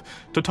leadership,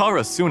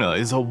 Tatara Suna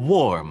is a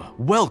warm,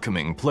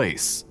 welcoming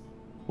place,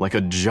 like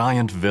a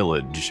giant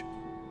village.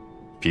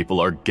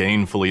 People are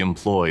gainfully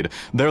employed,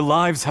 their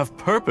lives have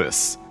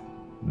purpose.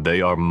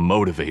 They are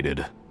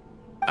motivated.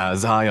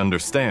 As I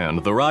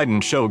understand, the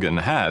Raiden Shogun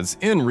has,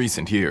 in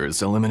recent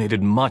years,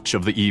 eliminated much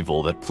of the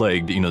evil that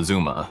plagued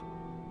Inazuma.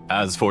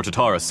 As for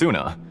Tatara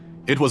Suna,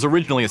 it was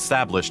originally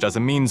established as a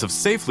means of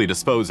safely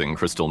disposing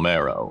crystal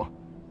marrow.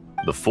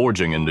 The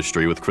forging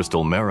industry with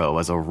crystal marrow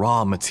as a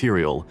raw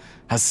material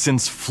has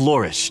since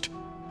flourished,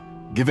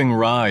 giving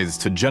rise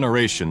to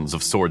generations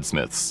of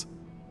swordsmiths.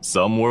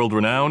 Some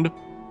world-renowned,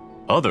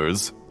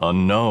 others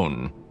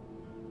unknown,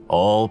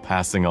 all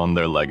passing on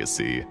their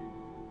legacy.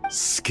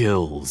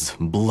 Skills,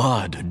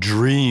 blood,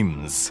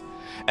 dreams.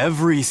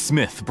 Every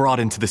smith brought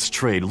into this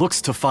trade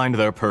looks to find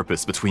their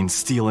purpose between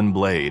steel and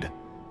blade.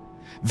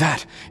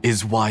 That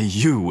is why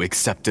you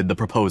accepted the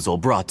proposal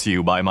brought to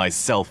you by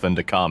myself and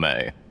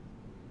Akame.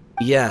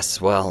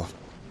 Yes, well,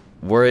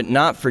 were it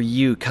not for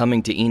you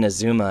coming to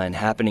Inazuma and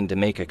happening to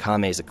make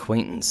Akame's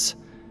acquaintance,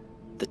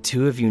 the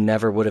two of you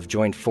never would have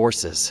joined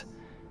forces.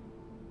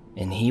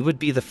 And he would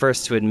be the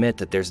first to admit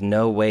that there's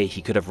no way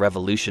he could have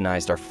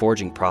revolutionized our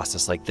forging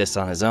process like this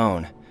on his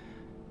own.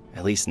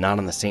 At least not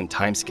on the same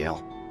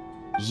timescale.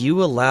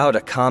 You allowed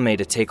Akame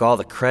to take all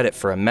the credit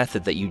for a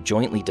method that you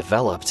jointly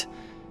developed.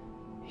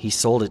 He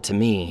sold it to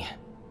me,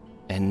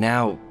 and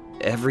now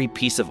every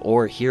piece of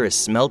ore here is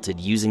smelted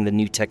using the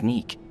new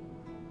technique.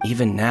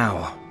 Even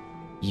now,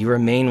 you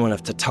remain one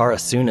of Tatara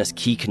Suna's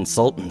key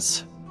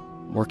consultants,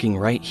 working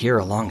right here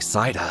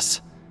alongside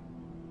us.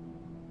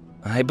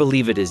 I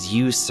believe it is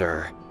you,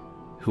 sir,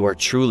 who are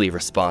truly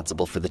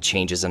responsible for the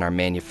changes in our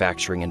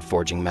manufacturing and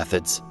forging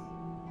methods.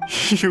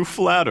 You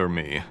flatter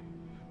me.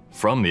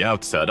 From the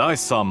outset, I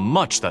saw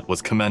much that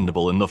was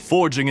commendable in the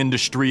forging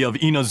industry of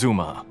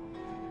Inazuma,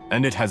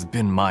 and it has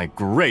been my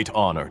great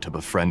honor to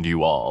befriend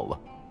you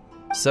all.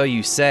 So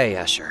you say,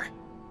 Escher.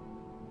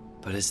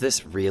 But is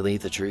this really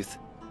the truth?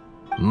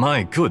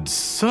 My good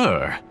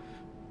sir,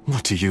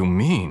 what do you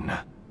mean?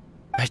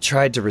 I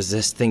tried to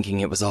resist thinking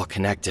it was all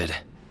connected,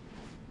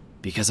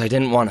 because I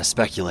didn't want to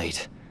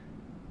speculate,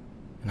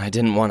 and I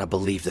didn't want to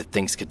believe that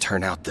things could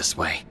turn out this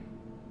way.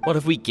 What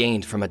have we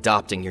gained from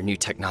adopting your new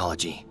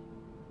technology?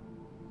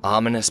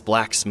 Ominous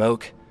black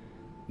smoke?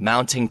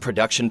 Mounting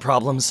production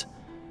problems?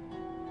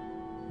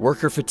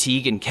 Worker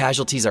fatigue and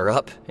casualties are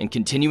up and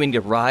continuing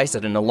to rise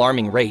at an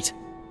alarming rate.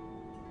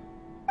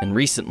 And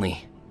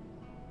recently,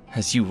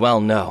 as you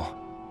well know,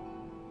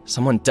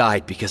 someone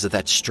died because of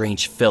that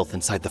strange filth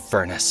inside the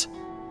furnace.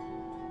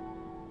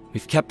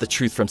 We've kept the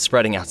truth from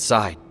spreading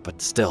outside,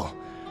 but still,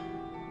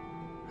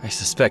 I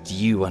suspect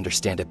you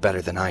understand it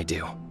better than I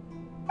do.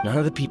 None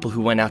of the people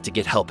who went out to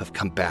get help have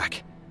come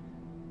back.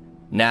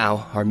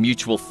 Now, our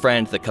mutual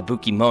friend, the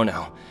Kabuki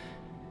Mono,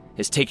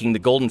 is taking the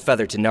Golden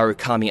Feather to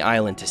Narukami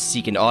Island to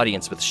seek an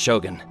audience with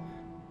Shogun.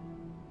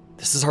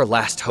 This is our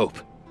last hope.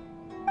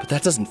 But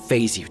that doesn't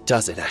faze you,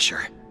 does it,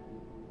 Escher?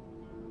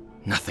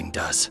 Nothing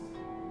does.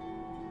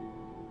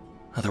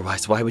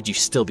 Otherwise, why would you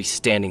still be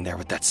standing there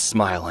with that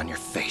smile on your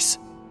face?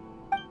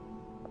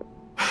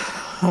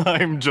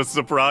 I'm just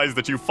surprised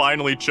that you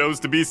finally chose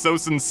to be so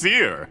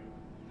sincere.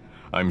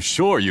 I'm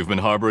sure you've been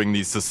harboring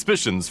these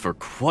suspicions for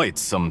quite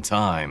some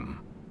time.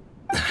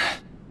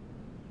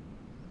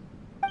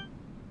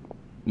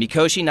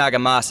 Mikoshi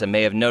Nagamasa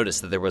may have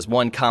noticed that there was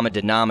one common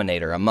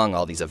denominator among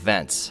all these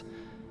events.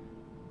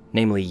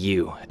 Namely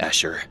you,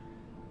 Escher.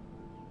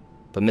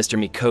 But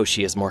Mr.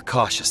 Mikoshi is more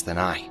cautious than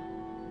I.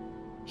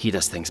 He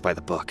does things by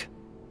the book.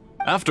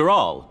 After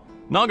all,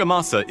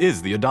 Nagamasa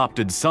is the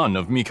adopted son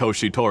of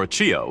Mikoshi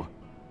Torichio,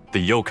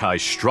 the yokai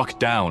struck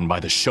down by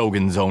the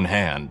Shogun's own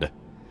hand.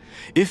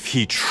 If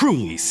he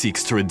truly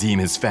seeks to redeem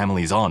his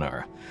family's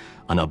honor,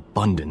 an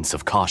abundance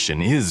of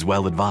caution is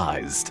well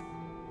advised.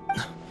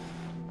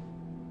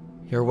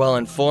 You're well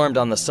informed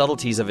on the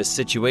subtleties of his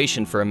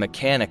situation for a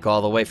mechanic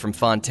all the way from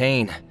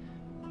Fontaine.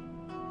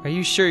 Are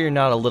you sure you're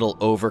not a little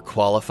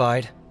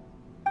overqualified?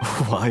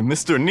 Why,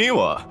 Mr.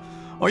 Niwa,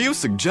 are you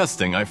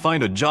suggesting I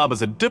find a job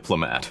as a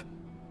diplomat?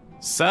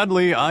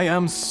 Sadly, I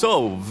am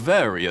so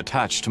very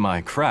attached to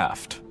my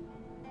craft.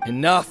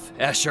 Enough,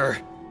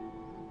 Escher.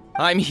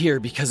 I'm here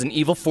because an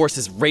evil force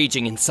is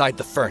raging inside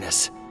the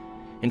furnace.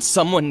 And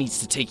someone needs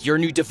to take your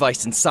new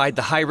device inside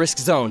the high-risk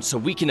zone so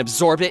we can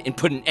absorb it and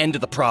put an end to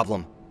the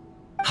problem.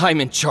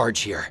 I'm in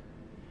charge here.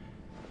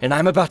 And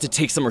I'm about to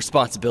take some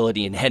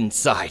responsibility and head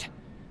inside.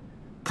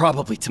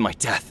 Probably to my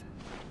death.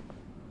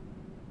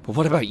 But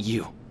what about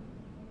you?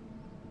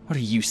 What are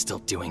you still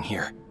doing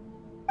here?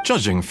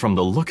 Judging from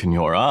the look in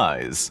your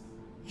eyes,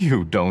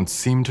 you don't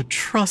seem to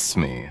trust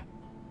me.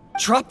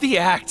 Drop the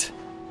act!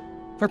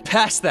 We're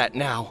past that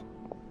now.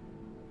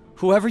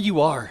 Whoever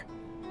you are,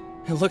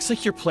 it looks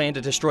like your plan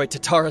to destroy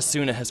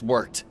Tatarasuna has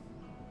worked.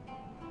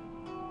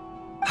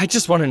 I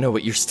just want to know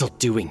what you're still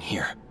doing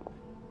here.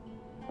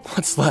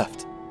 What's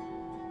left?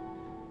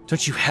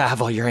 Don't you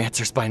have all your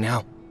answers by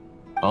now?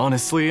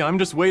 Honestly, I'm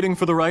just waiting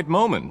for the right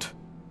moment.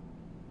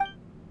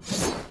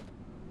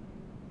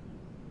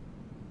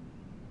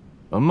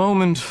 A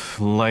moment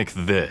like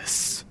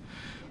this,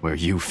 where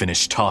you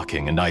finish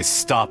talking and I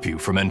stop you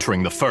from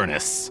entering the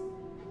furnace.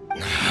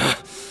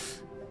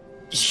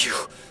 You...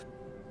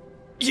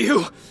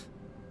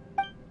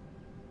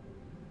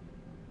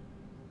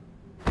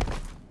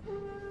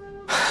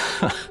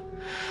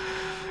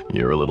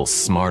 You're a little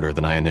smarter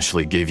than I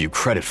initially gave you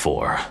credit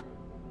for.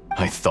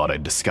 I thought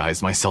I'd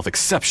disguised myself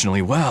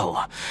exceptionally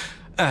well,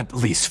 at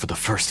least for the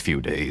first few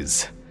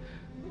days.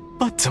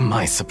 But to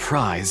my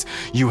surprise,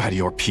 you had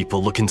your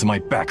people look into my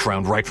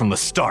background right from the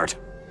start.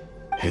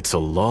 It's a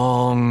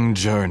long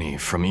journey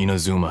from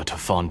Inazuma to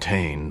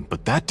Fontaine,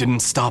 but that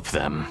didn't stop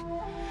them.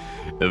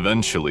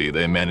 Eventually,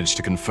 they managed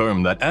to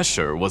confirm that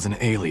Escher was an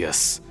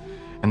alias,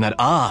 and that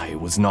I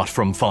was not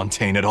from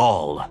Fontaine at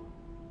all.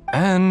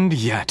 And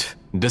yet,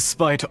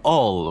 despite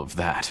all of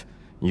that,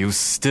 you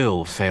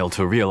still fail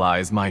to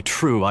realize my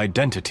true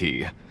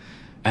identity,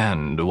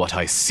 and what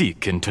I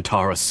seek in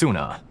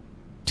Tatarasuna.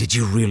 Did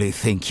you really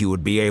think you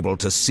would be able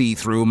to see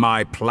through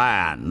my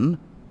plan?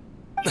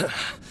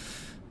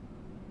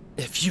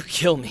 If you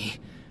kill me,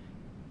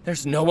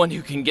 there's no one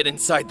who can get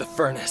inside the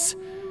furnace.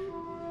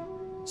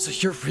 So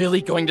you're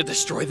really going to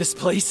destroy this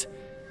place?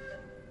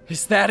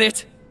 Is that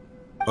it?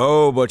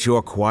 Oh, but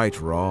you're quite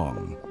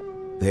wrong.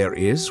 There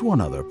is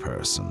one other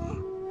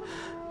person.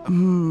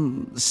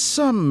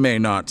 Some may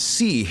not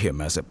see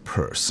him as a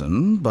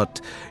person, but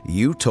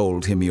you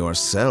told him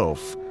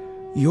yourself.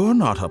 You're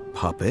not a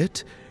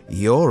puppet.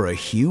 You're a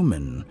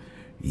human.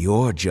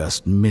 You're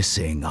just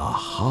missing a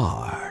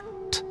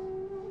heart.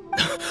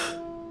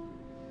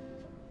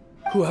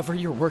 Whoever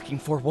you're working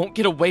for won't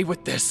get away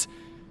with this.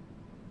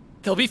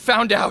 They'll be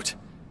found out.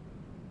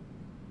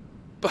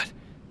 But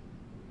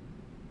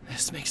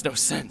this makes no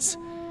sense.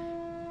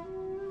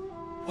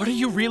 What are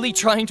you really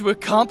trying to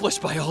accomplish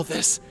by all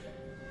this?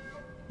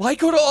 Why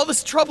go to all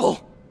this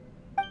trouble?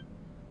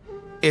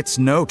 It's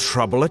no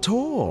trouble at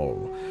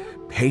all.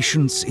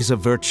 Patience is a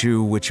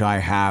virtue which I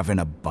have in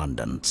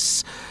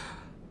abundance.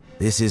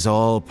 This is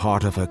all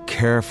part of a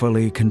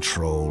carefully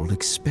controlled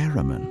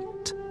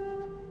experiment.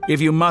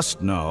 If you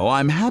must know,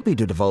 I'm happy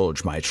to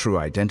divulge my true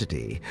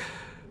identity.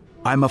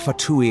 I'm a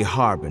Fatui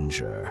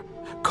Harbinger.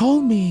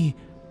 Call me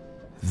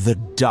the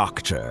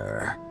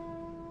Doctor.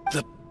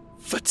 The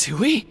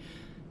Fatui?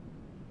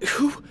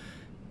 Who?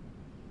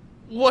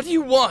 What do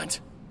you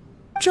want?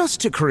 Just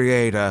to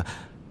create a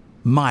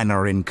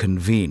minor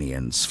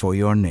inconvenience for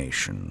your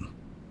nation.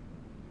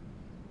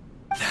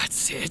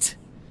 That's it?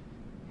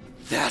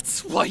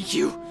 That's why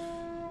you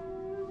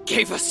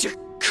gave us your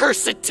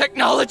cursed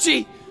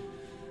technology?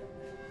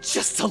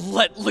 Just to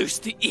let loose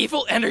the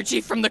evil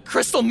energy from the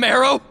crystal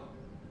marrow?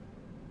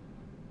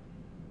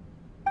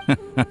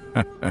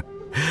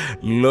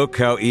 Look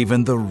how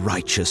even the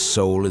righteous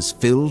soul is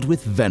filled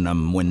with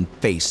venom when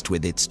faced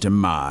with its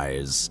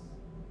demise.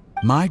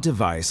 My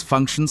device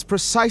functions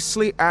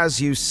precisely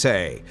as you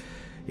say.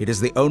 It is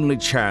the only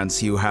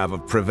chance you have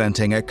of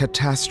preventing a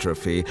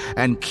catastrophe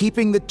and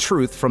keeping the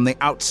truth from the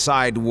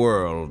outside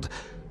world.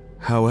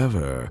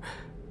 However,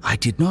 I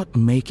did not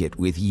make it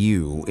with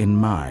you in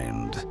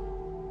mind.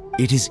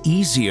 It is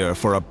easier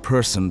for a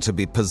person to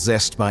be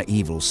possessed by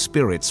evil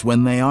spirits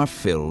when they are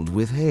filled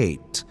with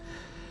hate.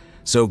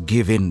 so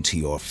give in to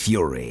your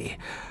fury.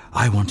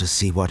 I want to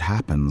see what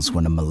happens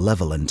when a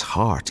malevolent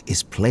heart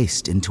is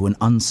placed into an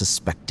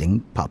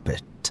unsuspecting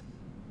puppet.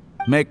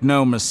 Make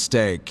no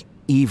mistake,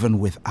 even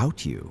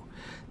without you,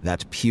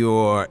 that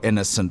pure,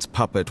 innocent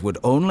puppet would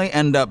only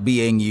end up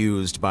being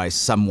used by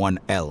someone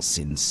else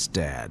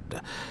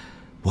instead.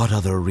 What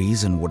other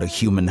reason would a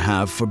human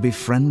have for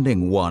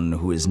befriending one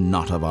who is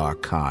not of our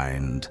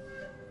kind?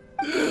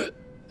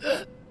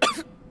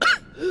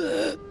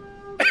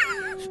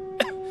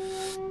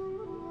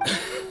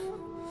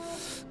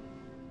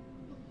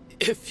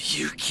 If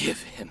you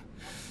give him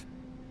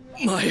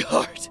my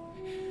heart,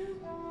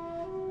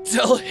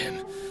 tell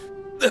him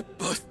that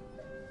both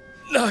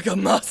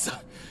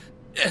Nagamasa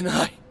and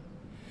I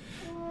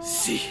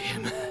see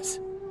him as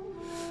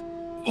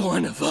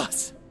one of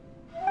us.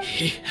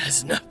 He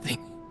has nothing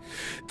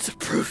to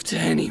prove to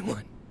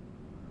anyone.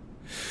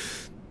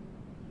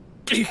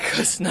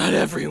 Because not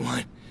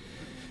everyone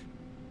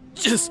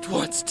just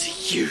wants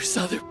to use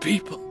other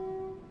people.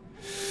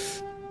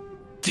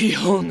 The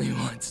only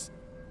ones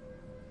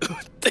who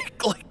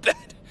think like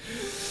that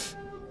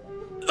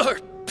are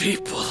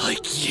people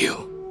like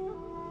you.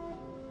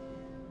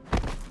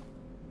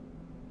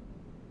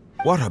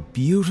 What a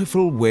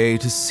beautiful way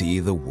to see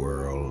the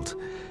world.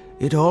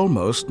 It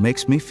almost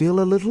makes me feel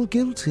a little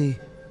guilty.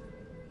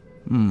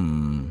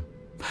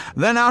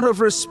 Then out of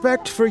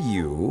respect for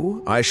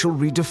you, I shall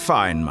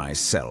redefine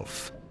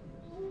myself.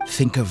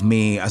 Think of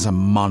me as a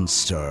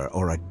monster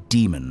or a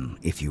demon,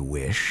 if you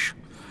wish.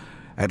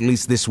 At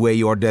least this way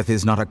your death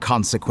is not a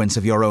consequence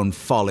of your own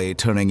folly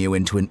turning you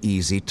into an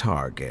easy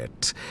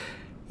target.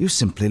 You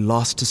simply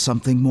lost to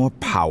something more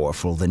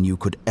powerful than you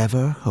could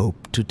ever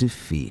hope to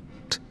defeat.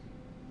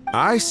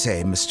 I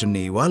say, Mr.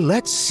 Niwa,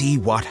 let's see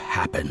what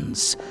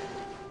happens.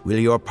 Will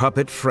your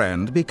puppet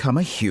friend become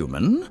a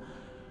human?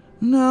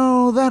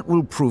 No, that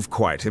will prove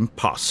quite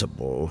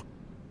impossible.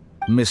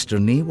 Mr.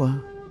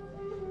 Niwa?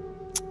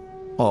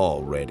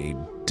 Already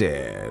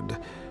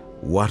dead.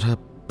 What a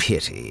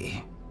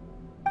pity.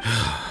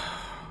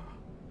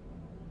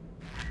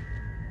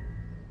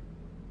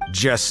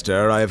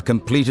 Jester, I have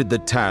completed the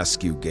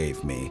task you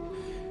gave me,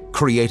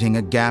 creating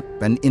a gap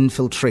and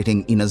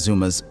infiltrating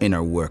Inazuma's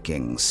inner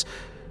workings.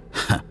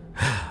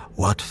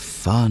 What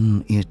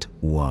fun it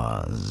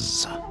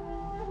was.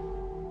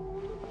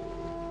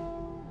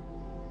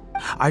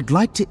 I'd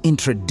like to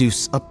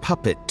introduce a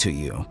puppet to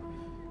you.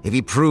 If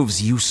he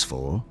proves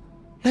useful,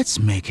 let's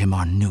make him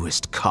our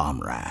newest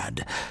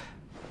comrade.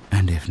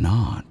 And if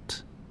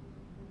not,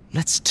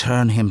 let's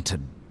turn him to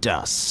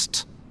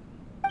dust.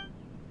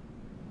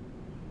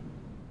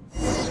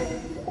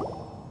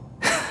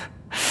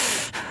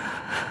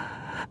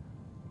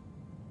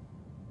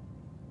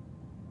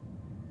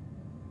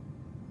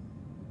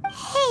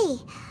 Hey,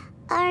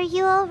 are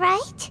you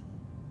alright?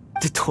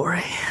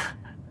 Dottore.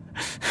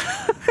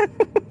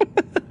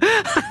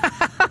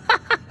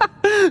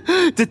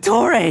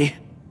 Dottore!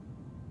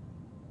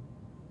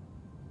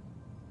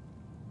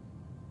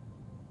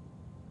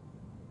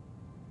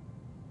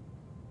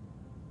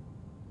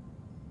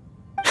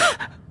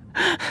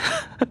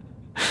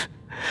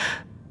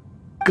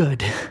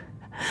 Good.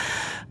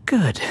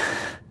 Good.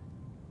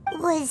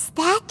 Was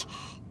that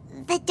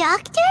the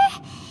doctor?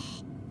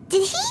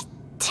 Did he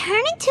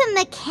turn into a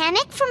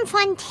mechanic from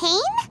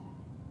Fontaine?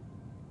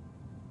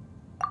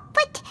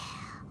 But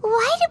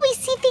why did we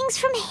see things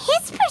from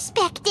his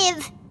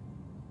perspective?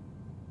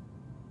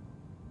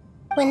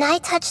 When I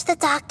touched the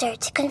doctor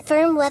to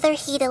confirm whether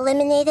he'd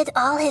eliminated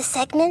all his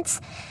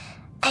segments,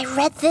 I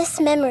read this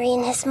memory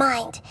in his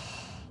mind.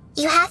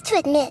 You have to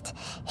admit,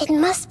 it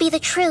must be the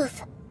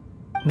truth.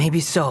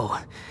 Maybe so,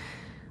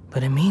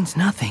 but it means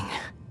nothing.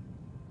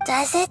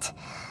 Does it?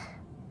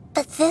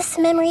 But this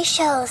memory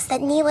shows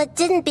that Niwa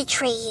didn't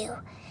betray you.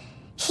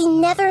 He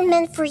never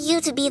meant for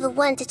you to be the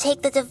one to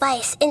take the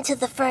device into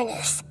the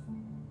furnace.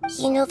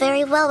 You know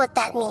very well what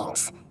that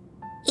means.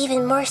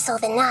 Even more so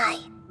than I.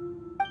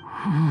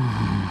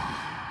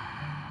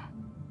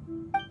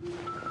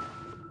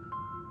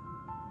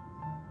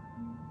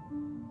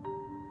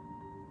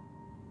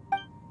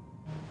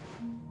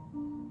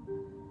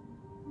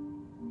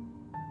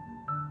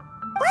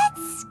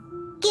 Let's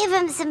give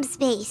him some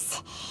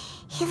space.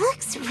 He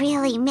looks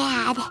really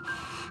mad.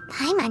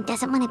 Paimon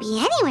doesn't want to be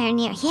anywhere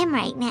near him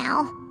right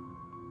now.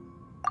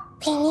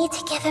 We need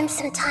to give him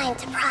some time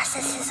to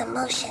process his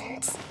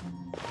emotions.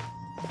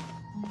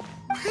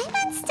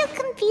 Paimon's still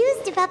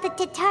confused about the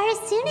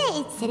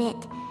Tatarasuna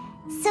incident.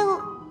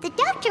 So, the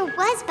doctor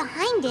was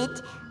behind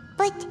it,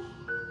 but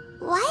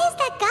why has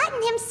that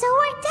gotten him so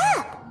worked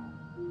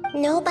up?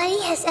 Nobody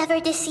has ever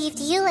deceived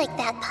you like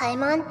that,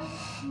 Paimon.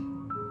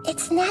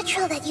 It's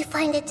natural that you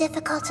find it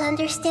difficult to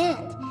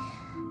understand.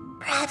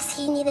 Perhaps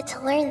he needed to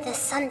learn this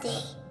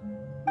someday.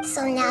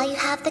 So now you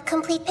have the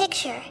complete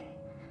picture.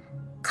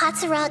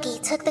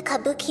 Katsuragi took the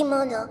kabuki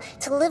mono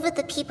to live with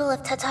the people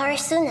of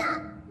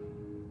Tatarasuna.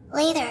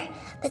 Later,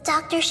 the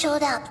doctor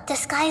showed up,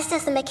 disguised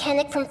as the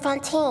mechanic from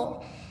Fontaine.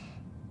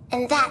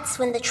 And that's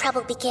when the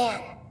trouble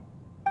began.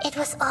 It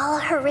was all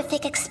a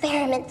horrific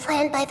experiment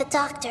planned by the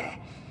doctor.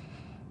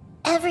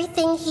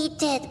 Everything he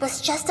did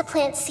was just to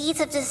plant seeds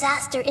of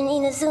disaster in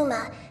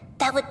Inazuma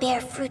that would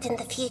bear fruit in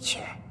the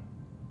future.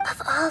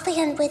 Of all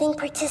the unwitting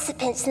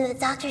participants in the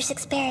doctor's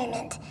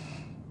experiment,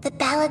 the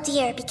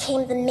balladeer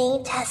became the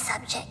main test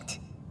subject.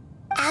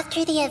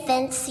 After the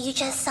events you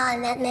just saw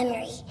in that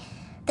memory,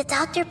 the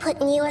doctor put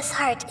Niwa's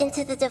heart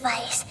into the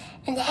device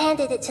and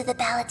handed it to the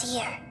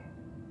balladeer.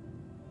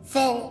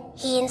 Then,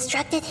 he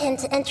instructed him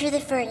to enter the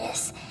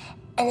furnace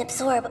and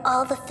absorb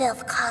all the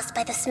filth caused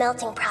by the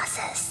smelting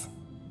process.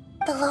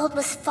 The load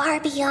was far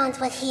beyond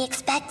what he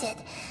expected,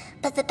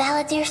 but the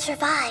balladeer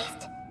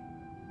survived.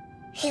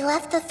 He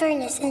left the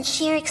furnace in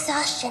sheer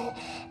exhaustion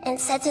and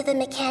said to the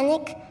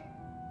mechanic,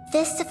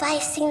 "This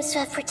device seems to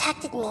have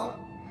protected me.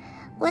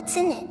 What's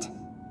in it?"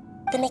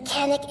 The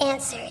mechanic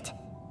answered,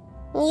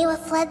 "Niwa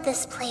fled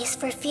this place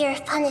for fear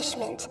of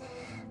punishment,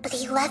 but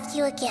he left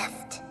you a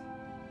gift.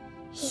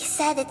 He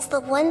said it's the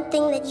one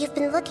thing that you've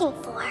been looking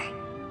for."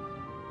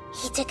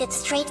 He took it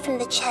straight from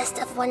the chest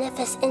of one of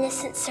his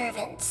innocent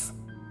servants.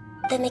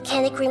 The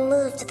mechanic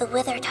removed the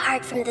withered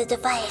heart from the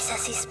device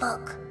as he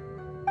spoke.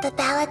 The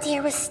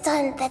balladeer was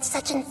stunned that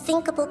such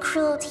unthinkable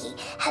cruelty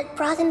had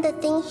brought him the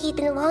thing he'd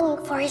been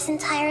longing for his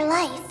entire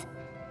life.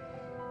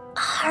 A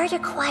heart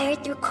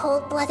acquired through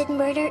cold-blooded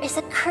murder is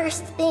a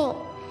cursed thing,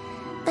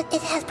 but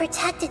it had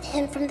protected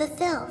him from the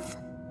filth.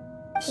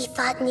 He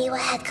thought Niwa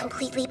had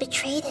completely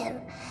betrayed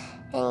him,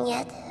 and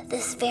yet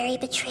this very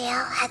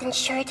betrayal had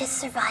ensured his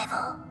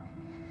survival.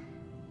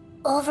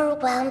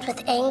 Overwhelmed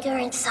with anger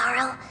and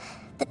sorrow,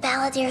 the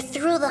balladeer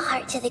threw the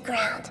heart to the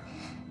ground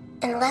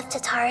and left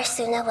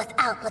Tatarasuna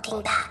without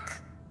looking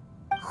back.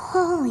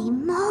 Holy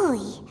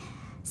moly.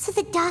 So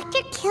the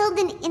doctor killed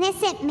an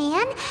innocent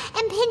man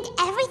and pinned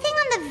everything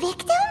on the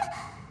victim?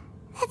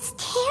 That's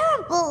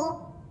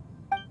terrible.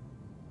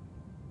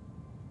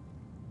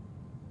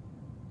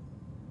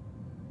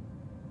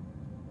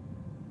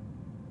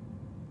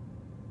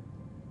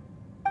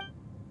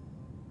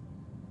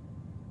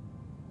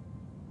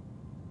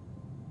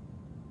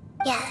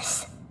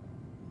 Yes.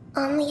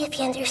 Only if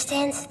he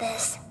understands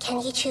this can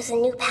he choose a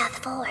new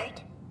path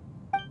forward.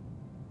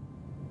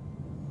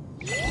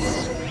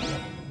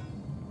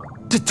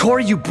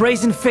 Dotori, you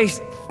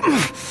brazen-faced...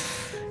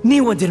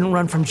 Niwa didn't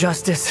run from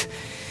justice.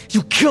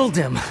 You killed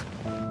him.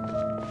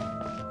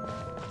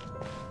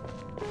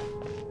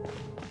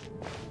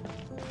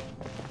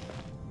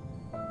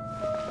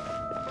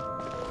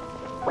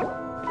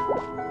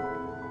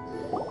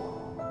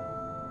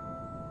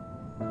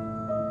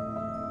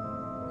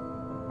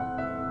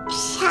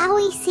 Shall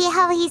we see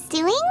how he's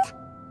doing?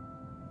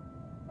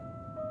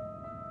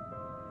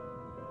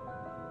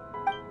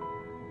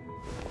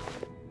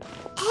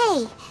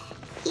 Hey,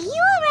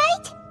 you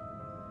alright?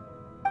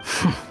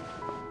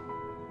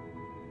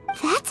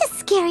 That's a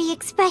scary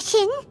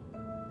expression.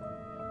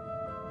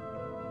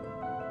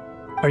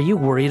 Are you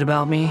worried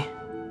about me?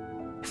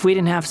 If we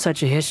didn't have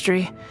such a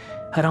history,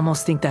 I'd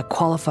almost think that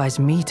qualifies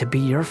me to be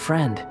your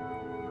friend.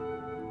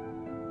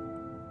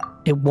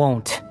 It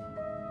won't.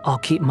 I'll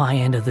keep my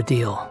end of the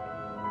deal.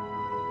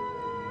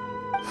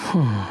 Hey,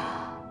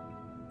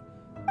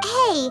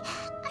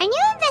 are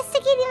you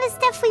investigating the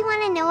stuff we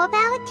want to know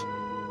about?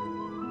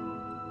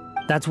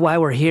 That's why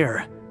we're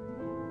here.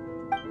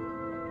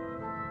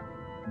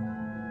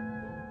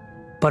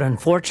 But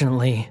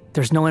unfortunately,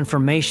 there's no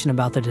information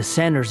about the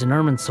Descenders in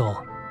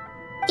Irminsul.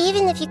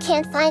 Even if you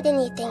can't find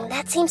anything,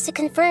 that seems to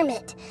confirm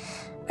it.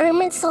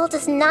 Irminsul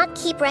does not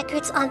keep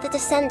records on the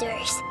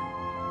Descenders.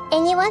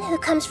 Anyone who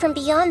comes from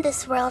beyond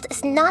this world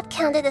is not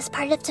counted as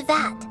part of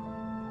Teyvat.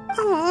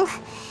 Oh,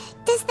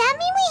 does that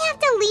mean we have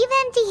to leave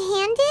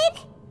empty-handed?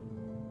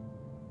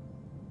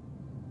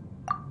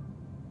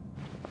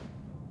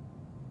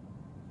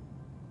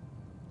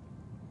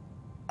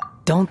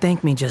 Don't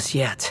thank me just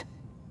yet.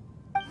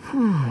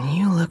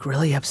 You look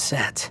really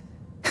upset.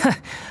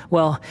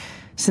 Well,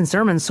 since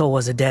Irminsul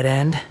was a dead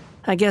end,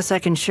 I guess I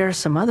can share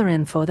some other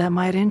info that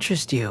might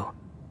interest you.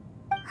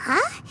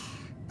 Huh?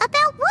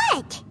 About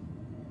what?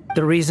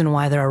 The reason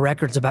why there are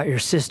records about your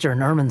sister in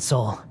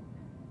Irminsul.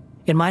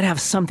 It might have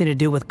something to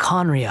do with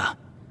Conria.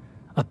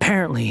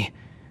 Apparently,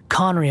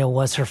 Conria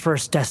was her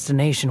first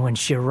destination when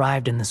she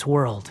arrived in this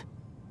world.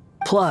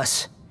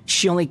 Plus,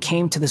 she only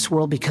came to this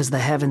world because the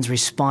heavens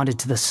responded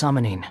to the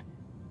summoning.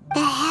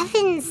 The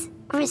heavens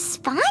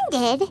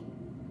responded?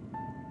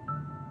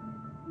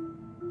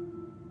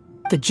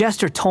 The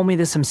Jester told me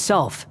this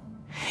himself.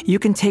 You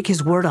can take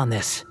his word on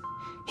this.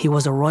 He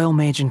was a royal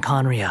mage in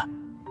Conria,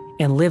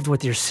 and lived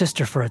with your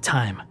sister for a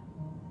time.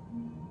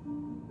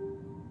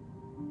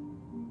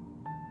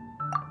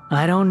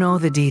 I don't know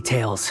the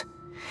details.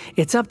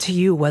 It's up to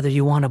you whether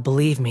you want to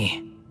believe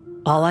me.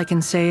 All I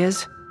can say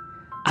is,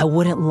 I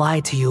wouldn't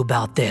lie to you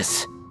about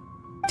this.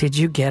 Did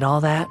you get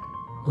all that,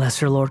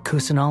 Lesser Lord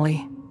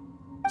Kusanali?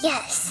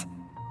 Yes.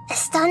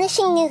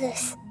 Astonishing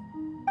news.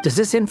 Does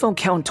this info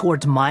count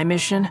towards my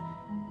mission?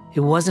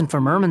 It wasn't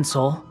from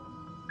Irminsul,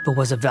 but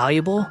was it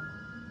valuable?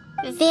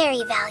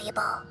 Very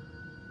valuable.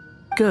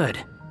 Good.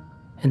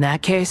 In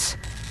that case,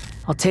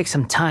 I'll take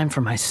some time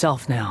for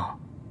myself now.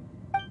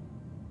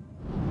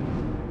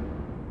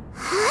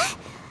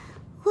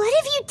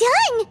 you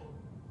done?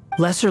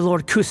 Lesser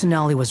Lord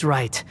Kusanali was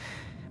right.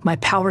 My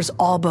power's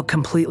all but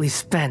completely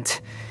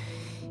spent.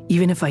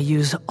 Even if I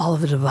use all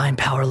of the divine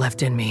power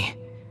left in me,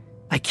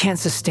 I can't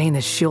sustain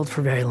this shield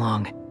for very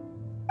long.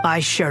 I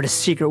shared a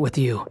secret with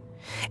you,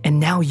 and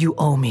now you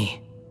owe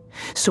me.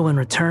 So in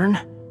return,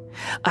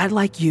 I'd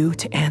like you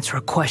to answer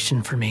a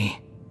question for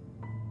me.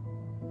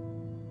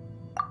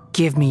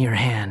 Give me your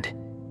hand.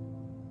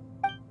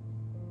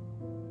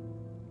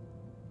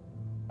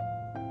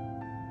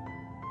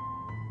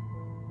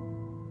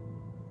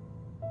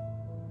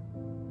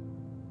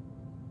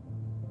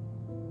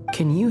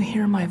 Can you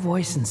hear my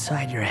voice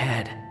inside your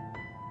head?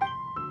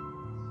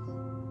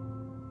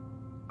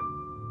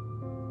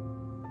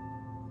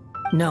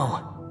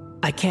 No,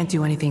 I can't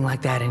do anything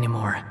like that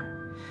anymore.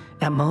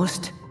 At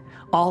most,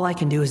 all I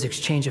can do is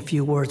exchange a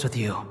few words with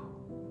you.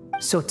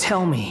 So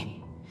tell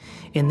me,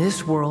 in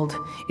this world,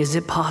 is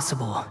it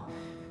possible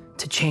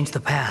to change the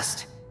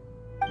past?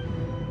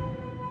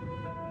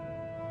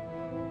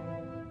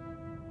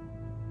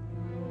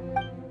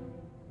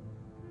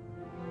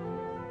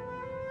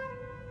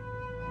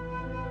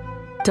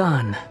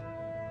 Done.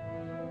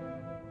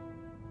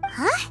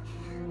 Huh?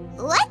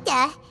 What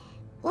the?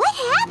 What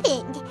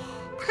happened?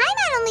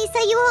 Paimon only saw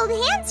you hold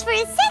hands for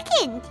a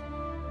second.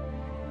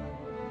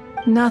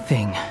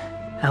 Nothing.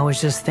 I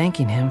was just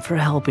thanking him for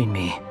helping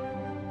me.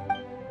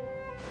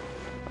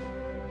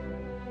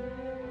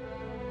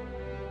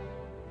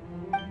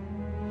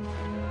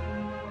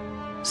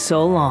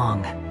 So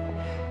long.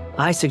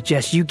 I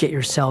suggest you get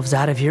yourselves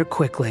out of here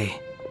quickly.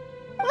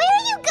 Where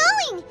are you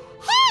going?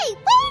 Hey,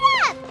 wait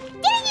up!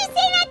 Didn't you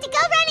say not to go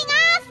running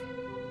off?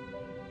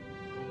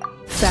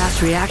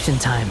 Fast reaction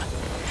time.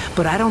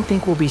 But I don't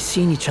think we'll be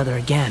seeing each other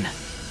again.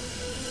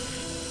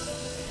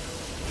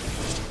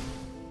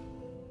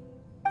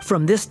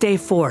 From this day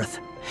forth,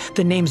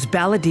 the names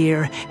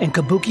Balladeer and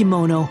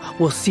Kabukimono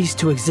will cease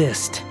to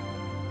exist.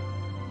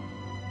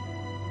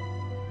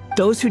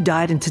 Those who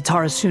died in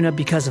Tatarasuna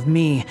because of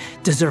me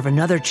deserve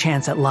another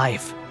chance at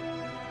life.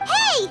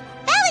 Hey,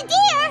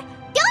 Balladeer!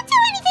 Don't do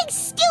anything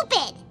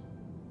stupid!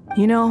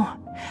 You know,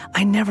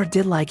 I never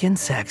did like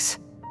insects.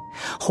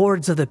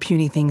 Hordes of the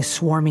puny things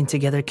swarming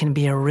together can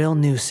be a real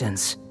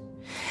nuisance.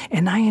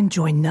 And I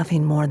enjoy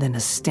nothing more than to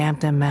stamp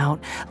them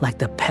out like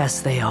the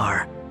pests they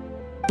are.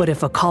 But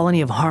if a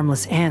colony of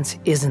harmless ants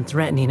isn't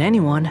threatening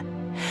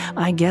anyone,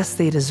 I guess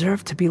they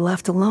deserve to be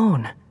left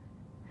alone.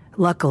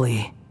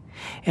 Luckily,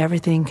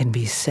 everything can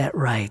be set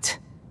right.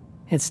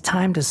 It's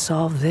time to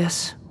solve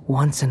this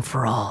once and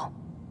for all.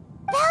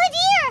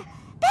 Balladeer!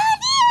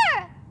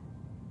 Balladeer!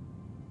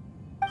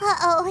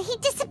 Uh-oh, he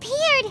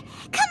disappeared.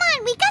 Come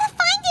on, we gotta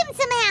find him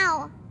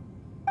somehow.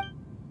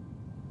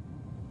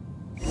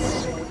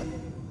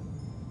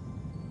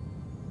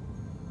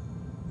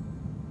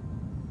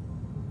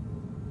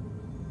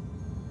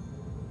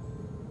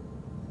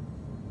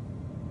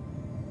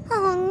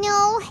 Oh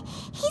no,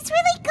 he's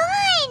really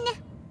gone!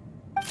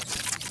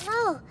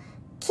 Oh,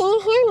 can you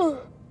hear me?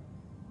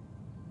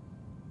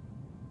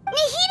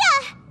 Nahida!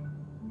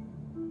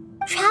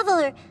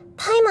 Traveler,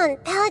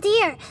 Paimon,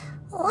 Balladeer,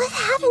 what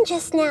happened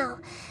just now?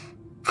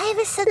 I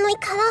was suddenly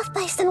cut off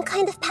by some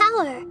kind of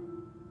power.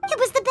 It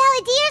was the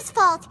Balladeer's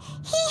fault.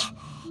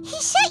 He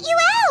shut you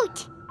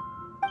out!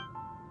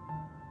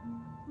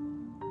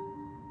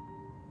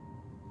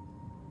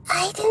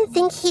 I didn't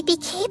think he'd be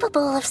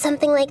capable of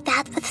something like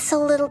that with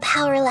so little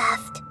power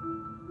left.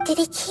 Did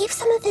he keep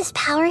some of his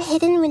power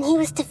hidden when he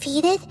was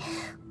defeated?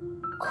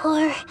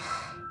 Or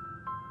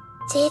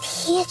did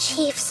he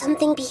achieve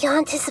something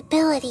beyond his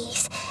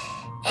abilities,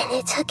 and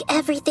it took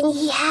everything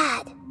he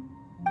had?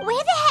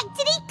 Where the heck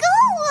did he go?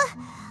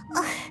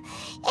 Ugh,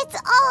 it's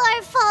all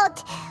our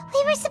fault.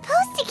 We were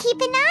supposed to keep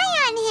an eye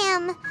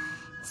on him.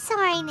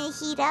 Sorry,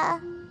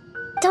 Nahida.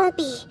 Don't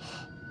be.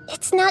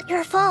 It's not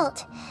your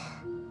fault.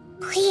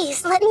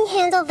 Please, let me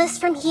handle this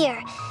from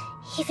here,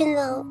 even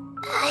though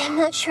I'm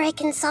not sure I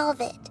can solve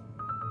it.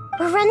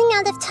 We're running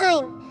out of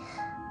time.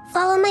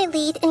 Follow my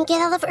lead and get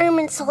out of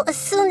Irminsul as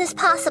soon as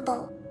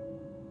possible.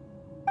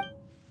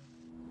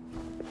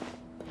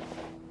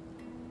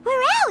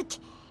 We're out!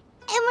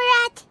 And we're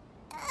at,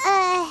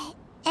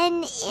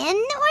 an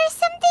inn or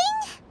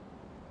something?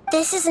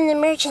 This is an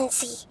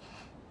emergency.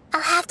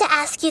 I'll have to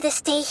ask you to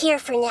stay here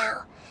for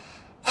now.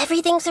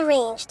 Everything's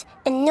arranged,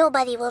 and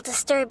nobody will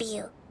disturb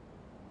you.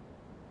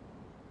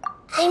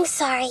 I'm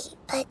sorry,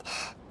 but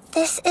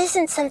this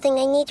isn't something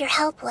I need your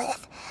help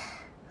with.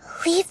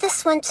 Leave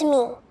this one to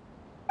me.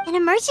 An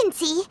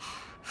emergency?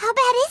 How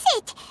bad is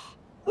it?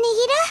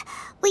 Nahida,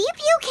 will you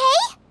be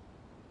okay?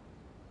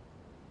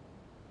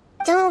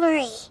 Don't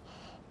worry.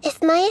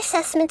 If my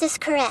assessment is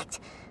correct,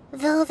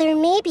 though there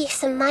may be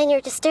some minor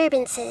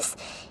disturbances,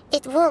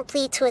 it won't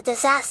lead to a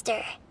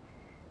disaster.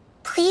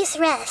 Please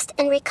rest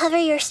and recover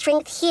your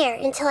strength here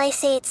until I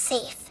say it's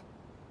safe.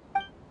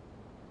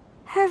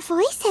 Her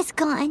voice has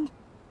gone.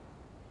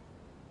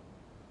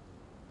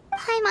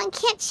 Paimon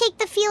can't shake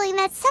the feeling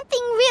that something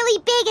really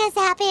big has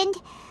happened.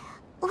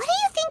 What do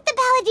you think the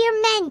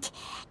Balladeer meant?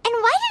 And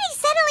why did he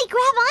suddenly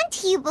grab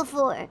onto you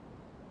before?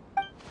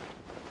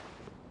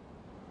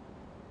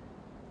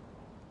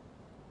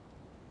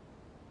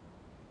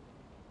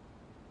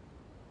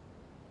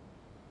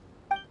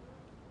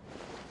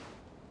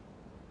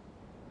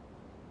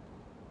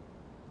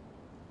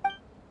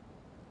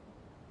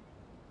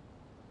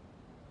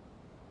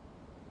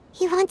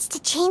 He wants to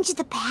change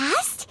the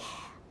past?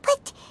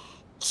 But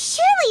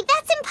surely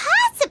that's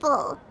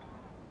impossible!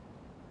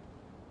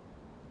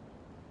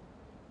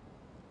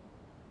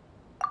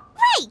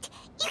 Right!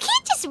 You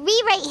can't just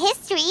rewrite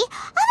history!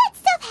 All that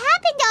stuff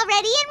happened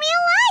already in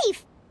real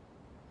life!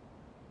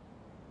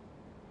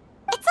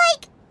 It's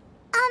like,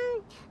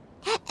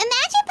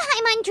 imagine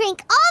Paimon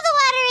drank all the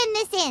water in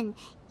this inn.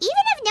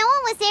 Even if no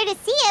one was there to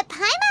see it,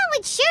 Paimon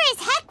would sure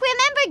as heck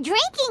remember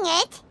drinking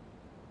it.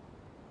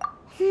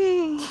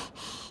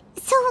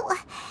 So,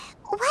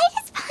 why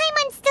does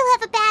Paimon still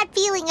have a bad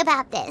feeling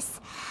about this?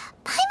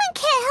 Paimon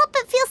can't help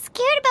but feel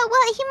scared about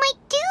what he might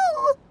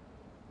do.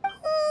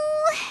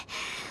 Oh,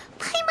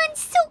 Paimon's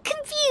so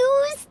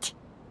confused.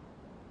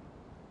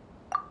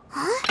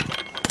 Huh?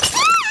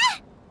 Ah!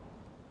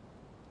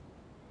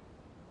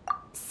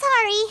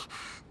 Sorry,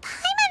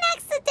 Paimon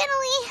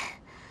accidentally...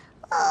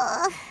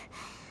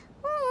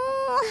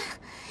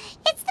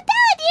 It's the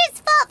Balladier's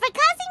fault for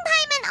causing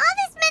Paimon all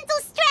this mental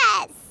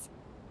stress.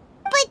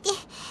 But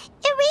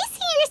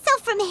erasing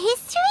yourself from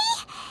history?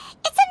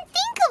 It's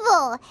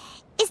unthinkable.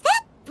 Is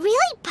that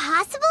really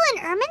possible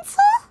in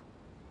Irminsul?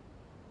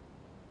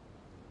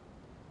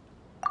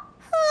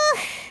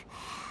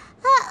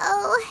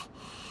 Uh-oh.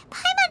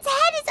 Paimon's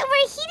head is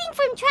overheating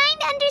from trying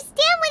to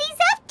understand what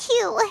he's up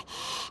to.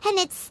 And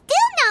it's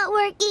still not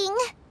working.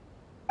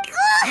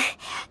 Ugh.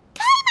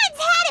 Paimon's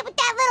had it with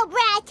that little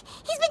brat.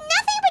 He's been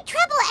nothing but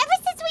trouble ever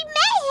since we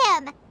met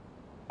him.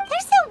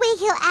 There's no way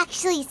he'll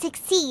actually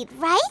succeed,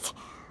 right?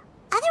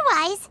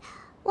 Otherwise,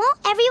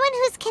 won't everyone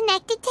who's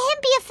connected to him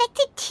be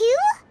affected too?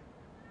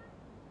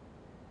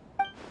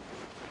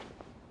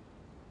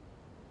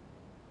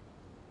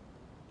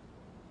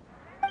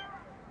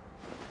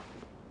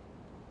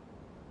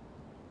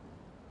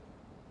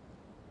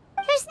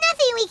 There's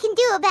nothing we can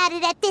do about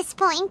it at this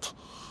point.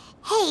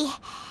 Hey,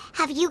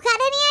 have you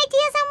got any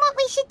ideas on what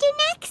we should do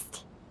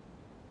next?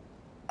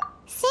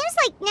 Seems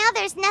like now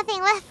there's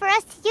nothing left for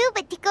us to do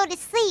but to go to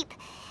sleep.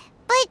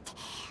 But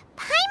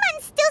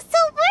Paimon's still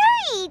so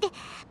worried.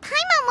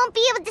 Paimon won't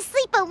be able to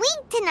sleep a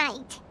wink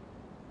tonight.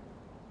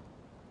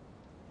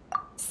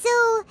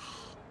 So,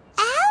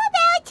 how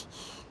about,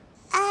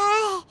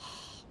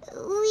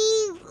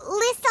 we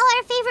list all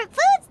our favorite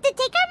foods to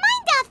take our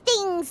mind off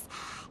things?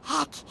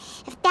 Heck,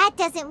 if that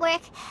doesn't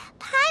work,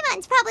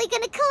 Paimon's probably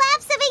gonna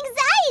collapse of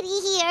anxiety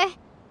here.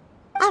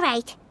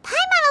 Alright,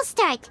 Paimon will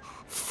start.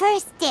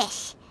 First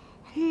dish.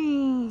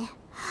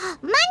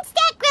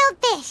 Munstack grilled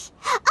fish.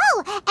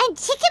 Oh, and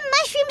chicken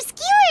mushroom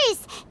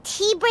skewers.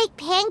 Tea break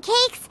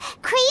pancakes,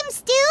 cream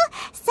stew,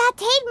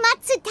 sauteed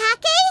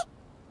matsutake,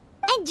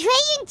 and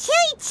Dragon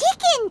chili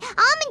chicken,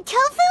 almond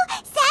tofu,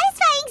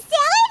 satisfying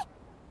salad.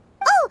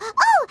 Oh,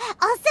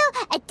 also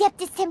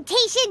Adeptus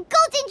Temptation,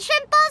 golden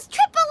shrimp balls,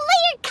 triple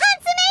layered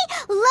consomme,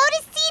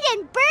 lotus seed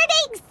and bird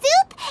egg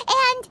soup,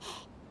 and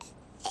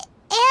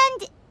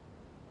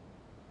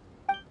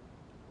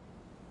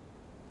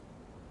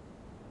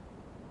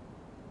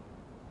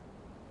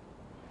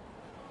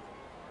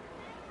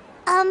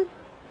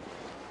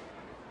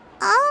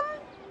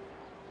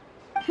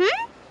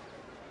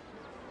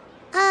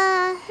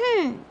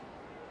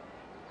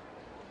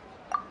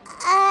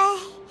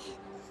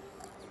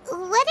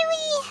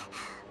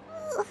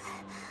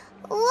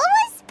what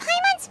was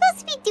Paimon supposed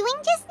to be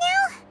doing just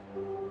now?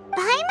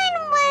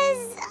 Paimon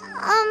was,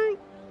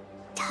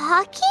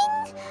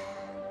 talking?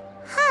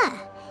 Huh.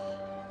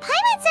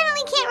 Paimon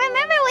suddenly can't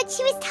remember what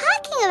she was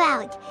talking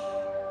about.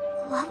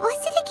 What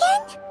was it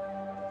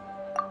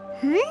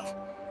again?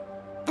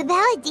 The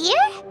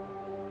Balladeer?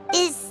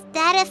 Is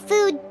that a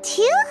food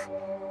too?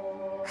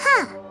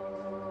 Huh.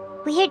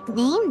 Weird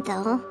name,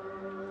 though.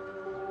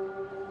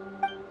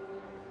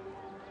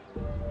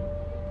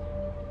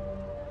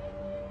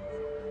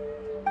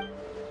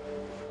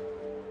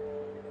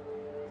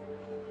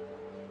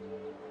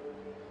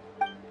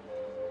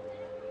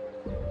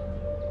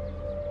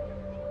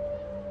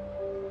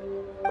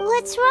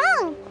 What's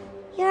wrong?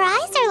 Your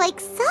eyes are like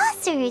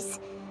saucers.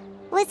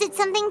 Was it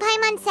something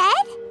Paimon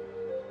said?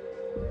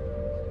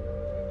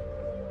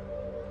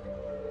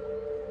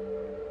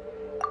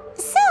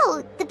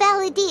 So, the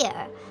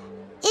Balladeer.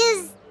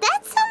 Is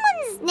that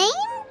someone's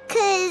name?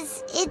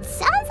 'Cause it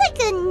sounds like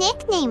a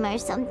nickname or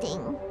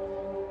something.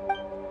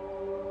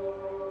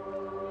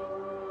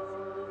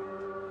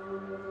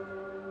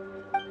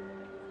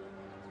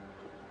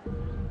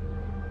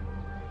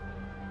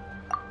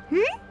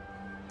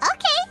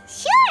 Okay,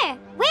 sure.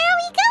 Where are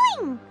we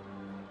going?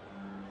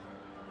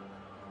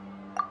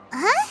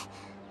 Huh?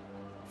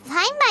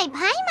 Fine by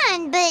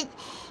Paimon, but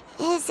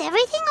is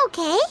everything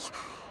okay?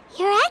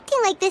 You're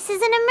acting like this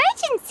is an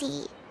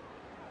emergency.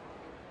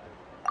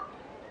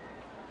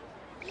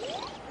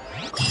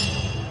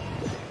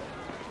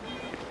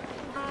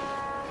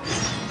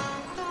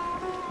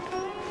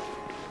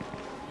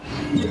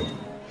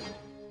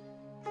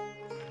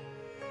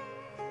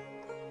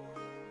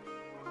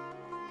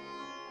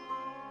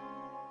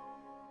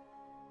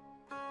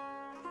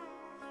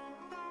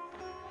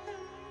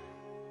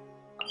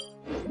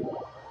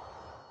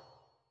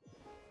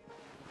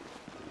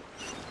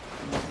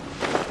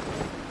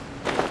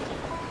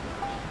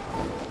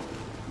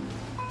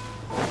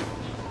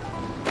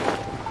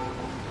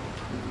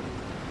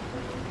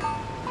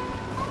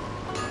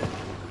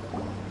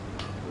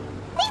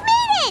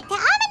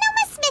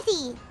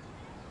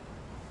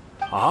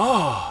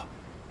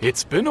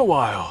 It's been a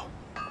while.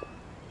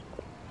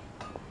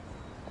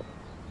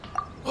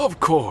 Of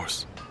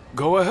course.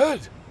 Go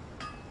ahead.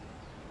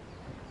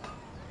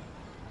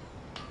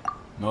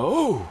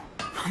 Oh.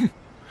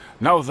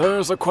 Now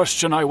there's a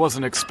question I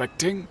wasn't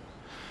expecting.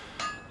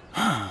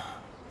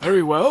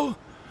 Very well.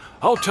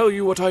 I'll tell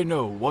you what I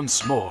know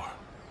once more.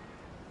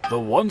 The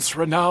once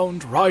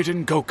renowned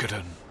Raiden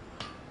Gokuden,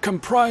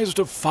 comprised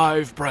of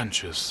 5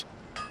 branches.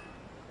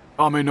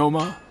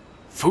 Amenoma,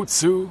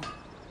 Futsu,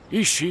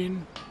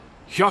 Ishin,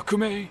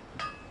 Hyakume,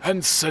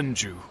 and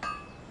Senju.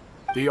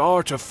 The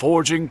art of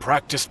forging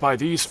practiced by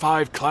these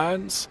 5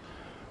 clans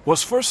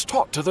was first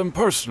taught to them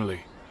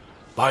personally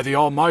by the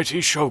almighty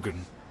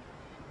Shogun.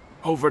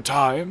 Over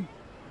time,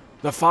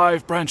 the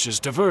 5 branches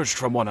diverged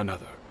from one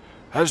another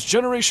as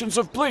generations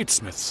of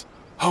bladesmiths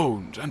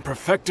honed and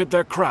perfected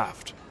their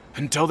craft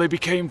until they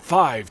became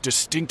 5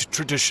 distinct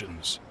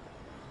traditions.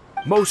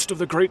 Most of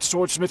the great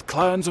swordsmith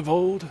clans of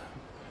old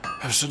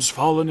have since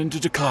fallen into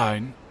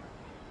decline,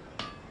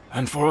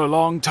 and for a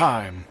long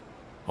time,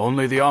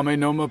 only the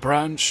Amenoma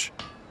branch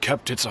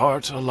kept its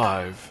art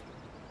alive.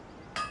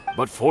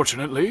 But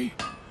fortunately,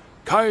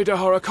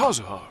 Kaedehara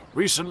Kazuha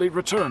recently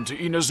returned to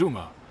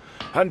Inazuma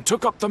and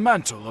took up the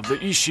mantle of the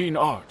Ishin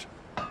art.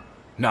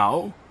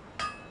 Now,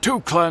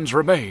 2 clans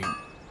remain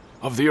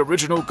of the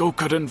original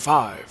Gokuden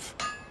 5.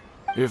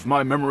 If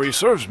my memory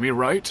serves me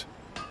right,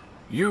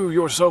 you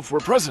yourself were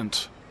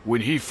present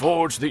when he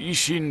forged the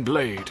Ishin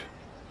blade.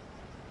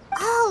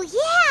 Oh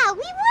yeah, we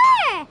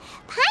were!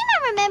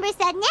 Paimon remembers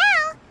that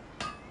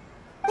now.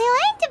 We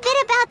learned a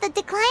bit about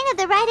the decline of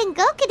the Raiden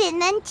Gokuden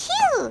then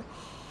too.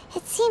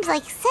 It seems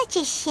like such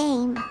a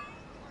shame.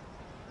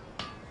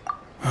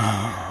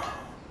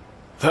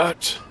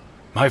 That,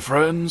 my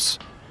friends,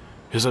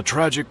 is a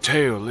tragic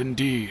tale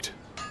indeed.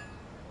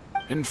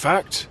 In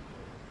fact,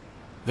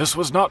 this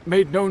was not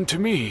made known to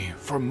me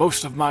for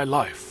most of my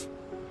life.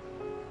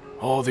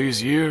 All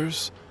these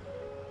years,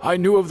 I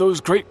knew of those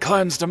great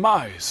clans'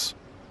 demise,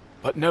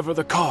 but never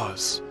the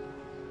cause.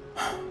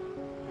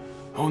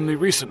 Only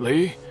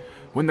recently,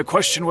 when the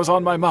question was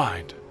on my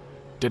mind,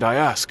 did I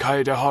ask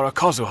Kaedehara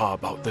Kazuha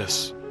about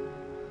this.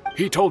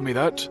 He told me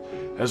that,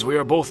 as we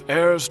are both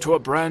heirs to a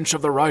branch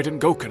of the Raiden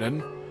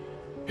Gokuden,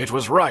 it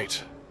was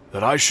right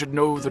that I should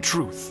know the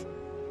truth.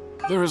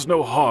 There is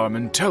no harm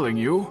in telling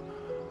you,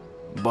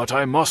 but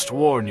I must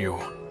warn you.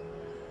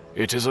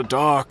 It is a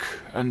dark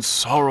and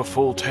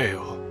sorrowful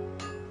tale.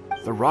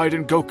 The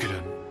Raiden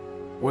Gokuden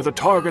were the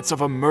targets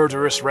of a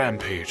murderous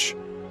rampage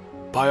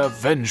by a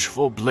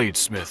vengeful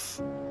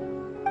bladesmith.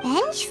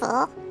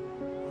 Vengeful?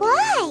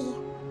 Why?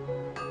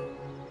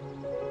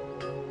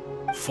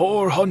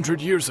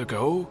 400 years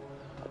ago,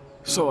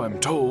 so I'm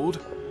told,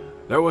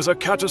 there was a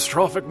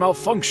catastrophic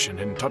malfunction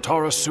in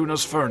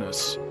Tatarasuna's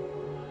furnace.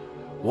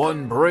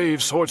 One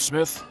brave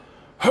swordsmith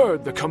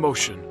heard the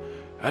commotion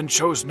and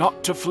chose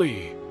not to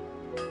flee,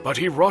 but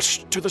he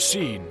rushed to the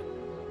scene,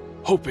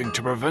 hoping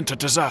to prevent a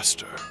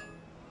disaster.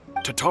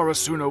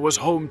 Tatarasuna was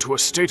home to a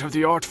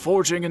state-of-the-art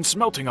forging and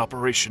smelting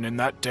operation in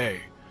that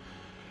day,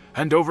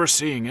 and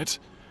overseeing it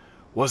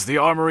was the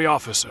armory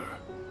officer.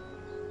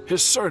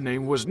 His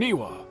surname was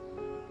Niwa,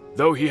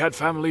 though he had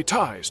family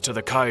ties to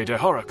the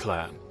Kaedehara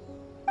clan.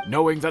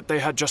 Knowing that they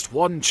had just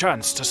one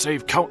chance to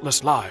save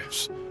countless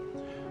lives,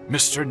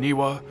 Mr.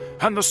 Niwa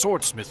and the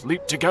swordsmith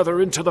leaped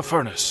together into the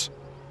furnace.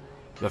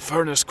 The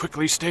furnace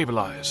quickly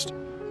stabilized,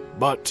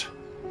 but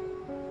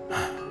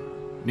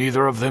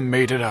neither of them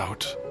made it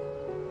out.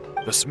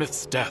 The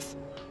smith's death,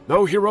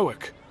 though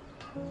heroic,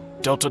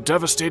 dealt a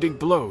devastating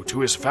blow to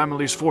his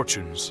family's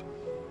fortunes.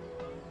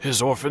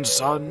 His orphaned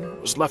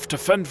son was left to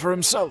fend for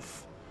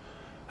himself,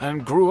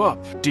 and grew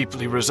up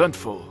deeply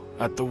resentful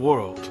at the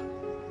world.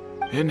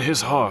 In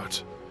his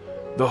heart,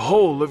 the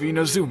whole of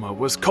Inazuma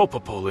was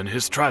culpable in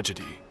his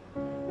tragedy.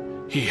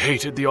 He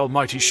hated the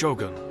almighty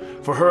Shogun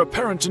for her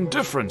apparent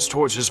indifference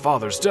towards his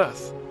father's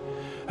death,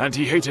 and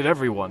he hated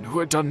everyone who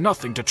had done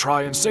nothing to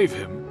try and save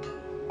him.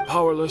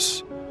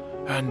 Powerless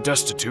and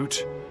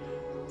destitute,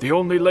 the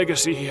only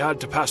legacy he had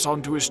to pass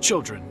on to his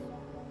children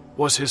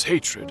was his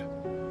hatred.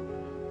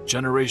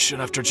 Generation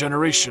after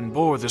generation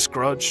bore this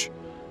grudge,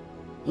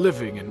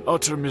 living in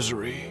utter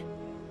misery.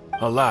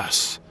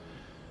 Alas,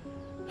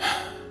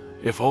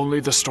 if only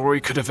the story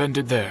could have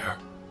ended there.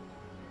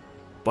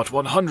 But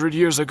 100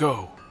 years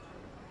ago,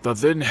 the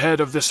then head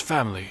of this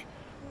family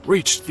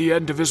reached the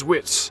end of his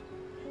wits.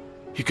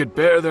 He could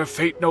bear their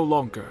fate no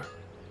longer,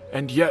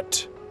 and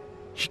yet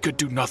he could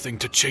do nothing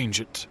to change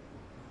it.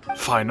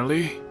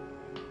 Finally,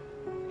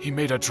 he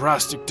made a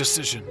drastic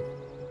decision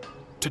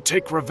to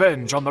take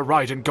revenge on the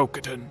Raiden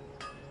Gokuden.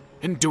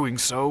 In doing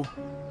so,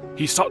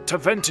 he sought to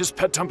vent his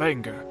pent up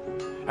anger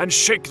and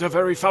shake the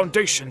very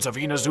foundations of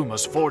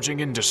Inazuma's forging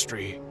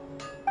industry.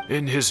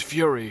 In his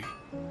fury,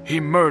 he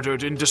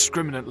murdered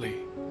indiscriminately,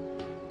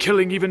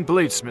 killing even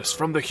bladesmiths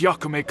from the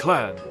Hyakume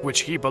clan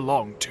which he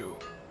belonged to.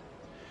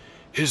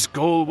 His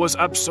goal was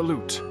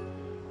absolute,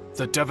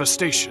 the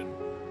devastation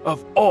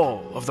of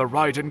all of the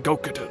Raiden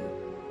Gokuden.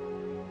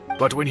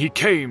 But when he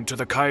came to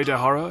the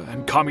Kaedehara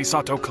and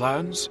Kamisato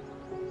clans,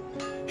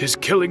 His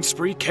killing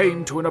spree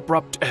came to an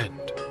abrupt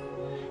end.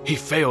 He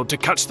failed to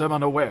catch them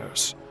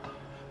unawares.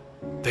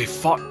 They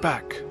fought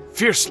back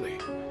fiercely,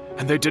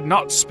 and they did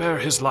not spare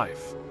his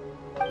life.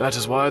 That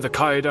is why the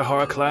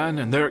Kaedahara clan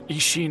and their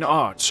Ishin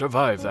art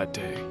survived that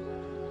day.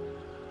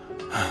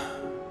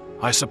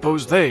 I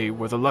suppose they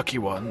were the lucky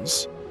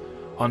ones,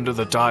 under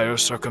the dire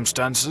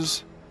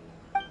circumstances.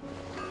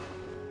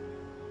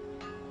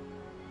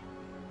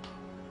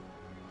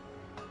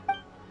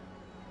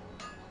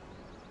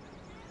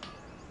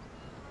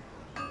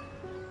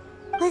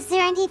 Was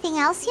there anything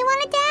else you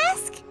wanted to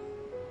ask?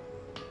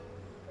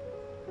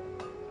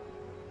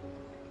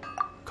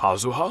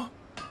 Kazuha?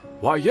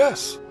 Why,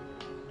 yes.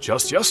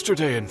 Just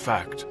yesterday, in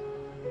fact.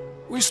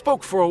 We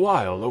spoke for a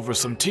while over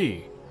some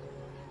tea.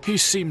 He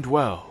seemed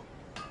well.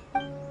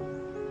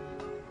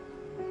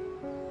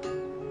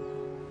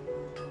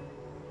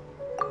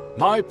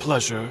 My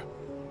pleasure.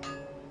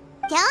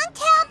 Don't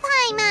tell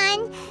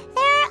Paimon.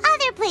 There are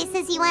other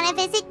places you want to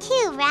visit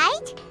too,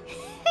 right?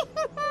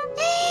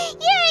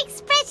 Your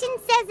expression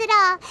says it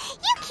all.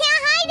 You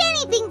can't hide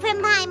anything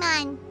from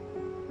Paimon.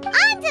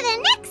 On to the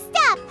next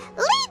stop.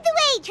 Lead the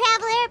way,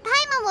 traveler.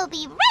 Paimon will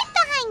be right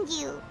behind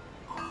you.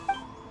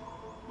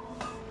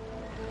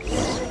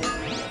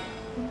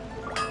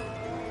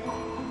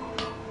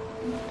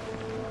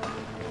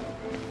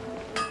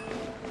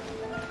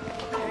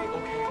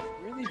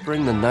 Really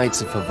bring the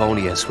Knights of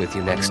Favonius with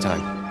you next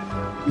time.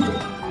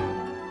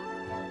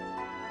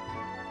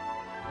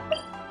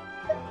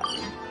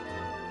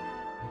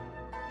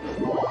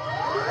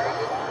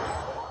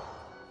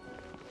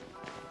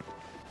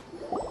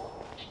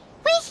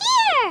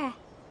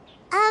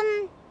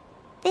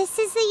 This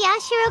is the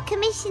Yashiro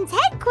Commission's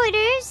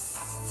headquarters,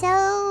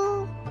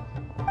 so...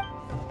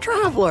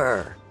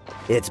 Traveler!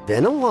 It's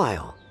been a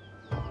while.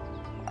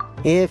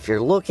 If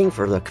you're looking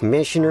for the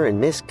Commissioner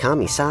and Miss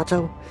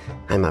Kamisato,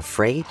 I'm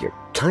afraid your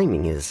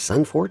timing is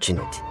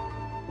unfortunate.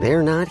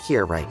 They're not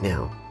here right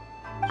now.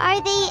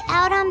 Are they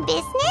out on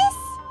business?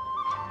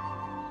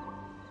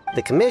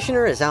 The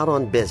Commissioner is out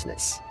on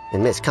business,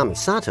 and Miss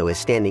Kamisato is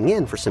standing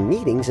in for some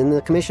meetings in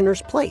the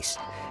Commissioner's place.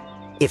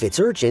 If it's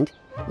urgent,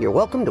 you're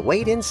welcome to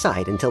wait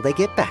inside until they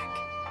get back.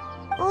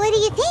 What do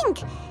you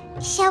think?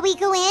 Shall we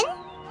go in?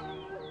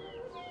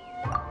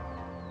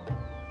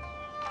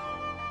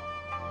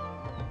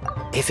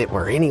 If it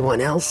were anyone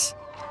else,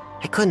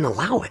 I couldn't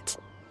allow it.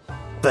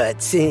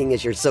 But seeing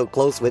as you're so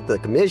close with the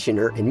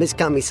Commissioner and Miss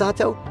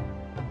Kamisato,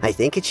 I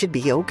think it should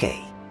be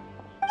okay.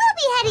 We'll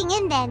be heading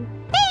in then.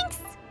 Thanks!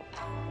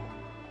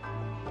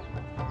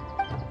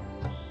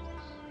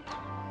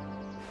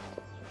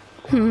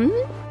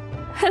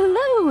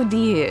 Hello,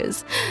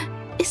 dears.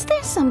 Is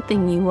there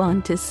something you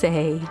want to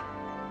say?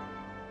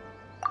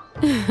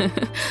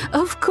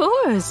 Of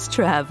course,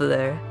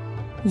 traveler.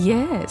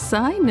 Yes,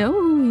 I know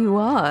who you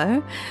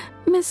are.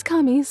 Miss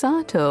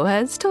Kamisato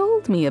has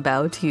told me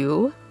about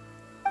you.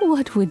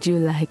 What would you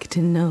like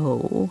to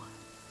know?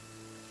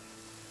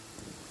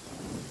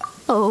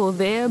 Oh,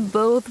 they're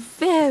both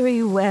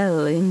very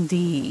well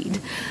indeed.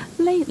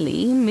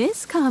 Lately,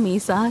 Miss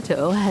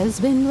Kamisato has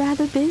been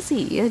rather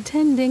busy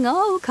attending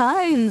all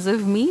kinds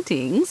of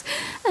meetings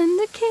and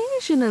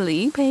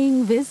occasionally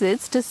paying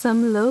visits to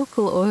some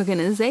local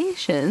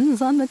organizations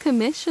on the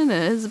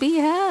Commissioner's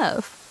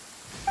behalf.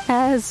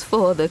 As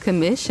for the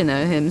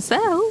Commissioner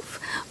himself,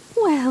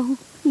 well,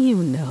 you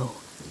know,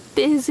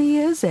 busy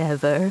as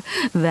ever.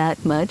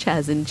 That much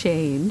hasn't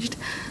changed.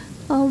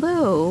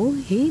 Although,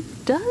 he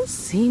does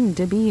seem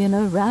to be in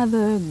a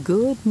rather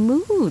good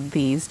mood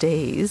these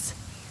days.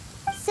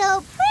 So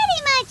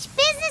pretty much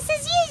business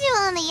as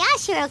usual in the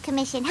Yashiro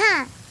Commission,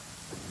 huh?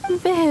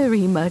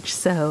 Very much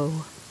so.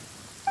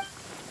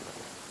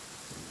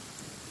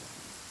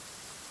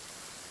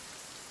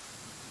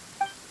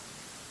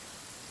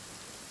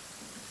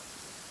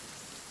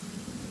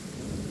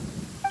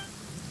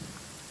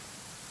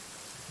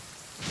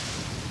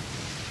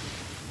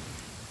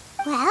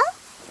 Well,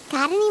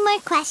 got any more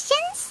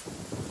questions?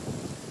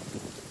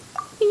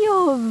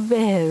 You're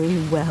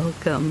very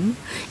welcome.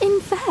 In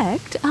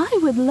fact, I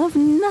would love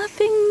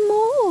nothing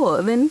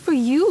more than for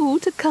you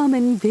to come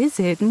and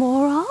visit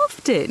more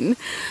often.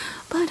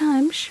 But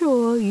I'm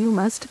sure you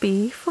must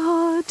be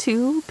far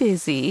too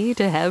busy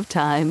to have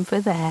time for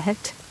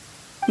that.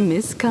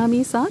 Miss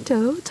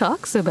Kamisato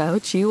talks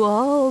about you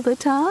all the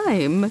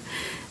time.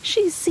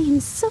 She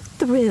seems so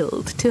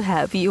thrilled to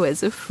have you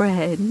as a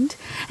friend,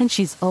 and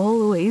she's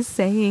always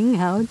saying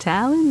how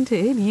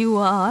talented you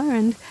are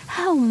and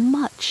how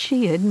much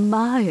she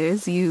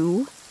admires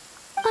you.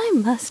 I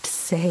must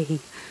say,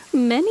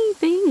 many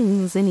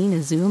things in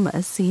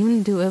Inazuma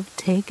seem to have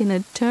taken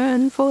a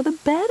turn for the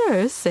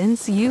better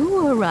since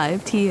you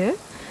arrived here.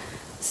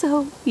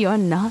 So you're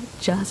not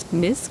just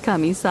Miss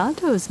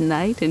Kamisato's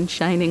knight in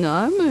shining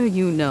armor,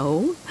 you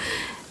know.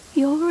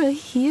 You're a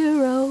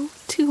hero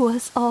to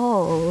us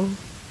all.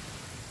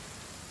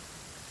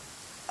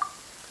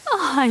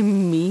 I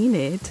mean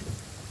it.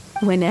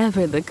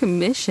 Whenever the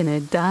Commissioner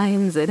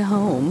dines at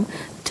home,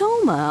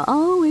 Toma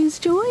always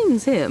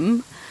joins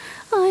him.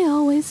 I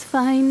always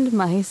find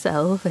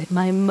myself at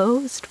my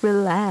most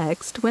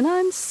relaxed when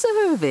I'm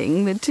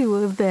serving the two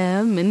of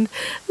them and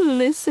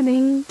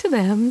listening to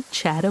them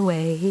chat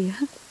away.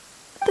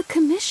 The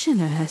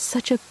commissioner has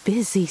such a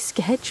busy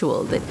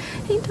schedule that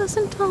he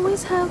doesn't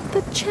always have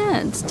the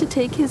chance to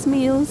take his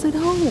meals at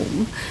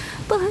home,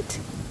 but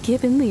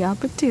given the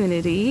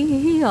opportunity,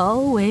 he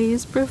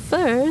always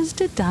prefers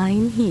to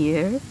dine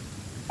here.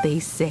 They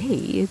say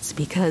it's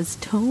because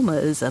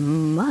Toma's a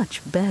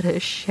much better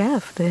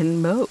chef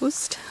than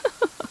most.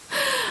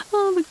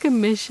 Oh, the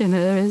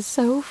commissioner is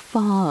so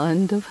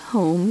fond of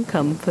home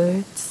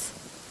comforts.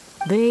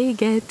 They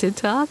get to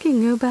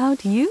talking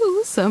about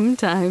you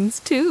sometimes,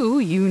 too,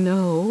 you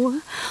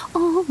know.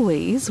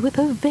 Always with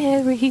a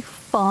very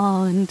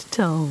fond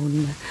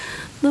tone.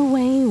 The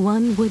way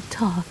one would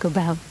talk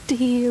about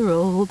dear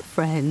old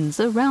friends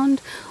around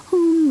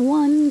whom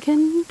one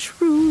can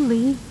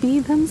truly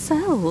be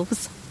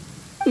themselves.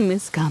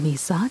 Miss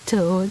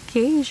Kamisato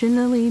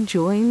occasionally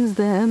joins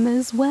them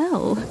as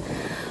well.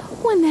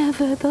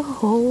 Whenever the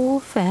whole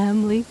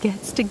family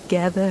gets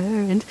together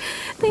and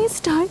they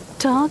start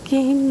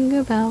talking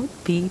about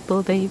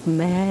people they've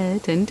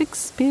met and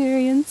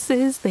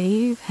experiences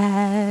they've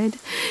had,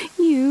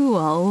 you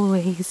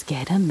always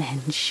get a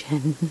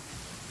mention.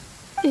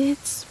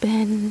 It's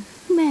been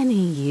many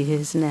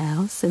years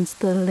now since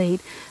the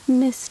late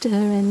Mr.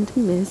 and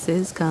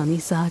Mrs.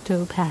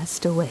 Kamisato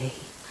passed away.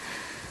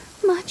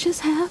 Much has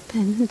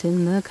happened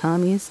in the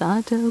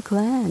Kamisato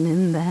clan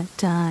in that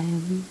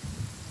time.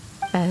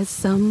 As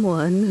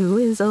someone who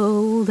is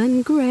old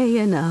and gray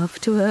enough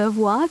to have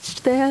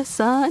watched their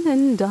son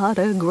and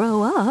daughter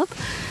grow up,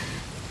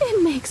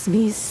 it makes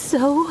me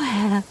so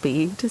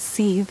happy to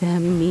see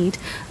them meet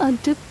a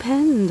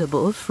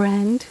dependable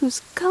friend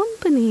whose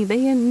company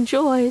they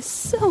enjoy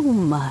so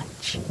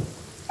much.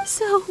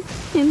 So,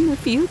 in the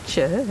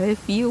future,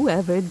 if you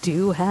ever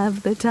do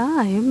have the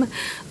time,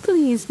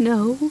 please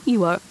know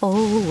you are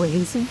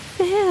always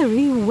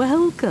very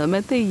welcome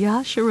at the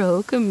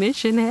Yashiro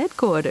Commission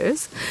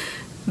headquarters.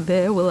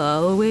 There will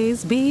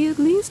always be at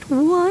least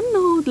one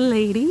old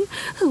lady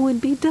who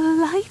would be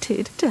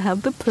delighted to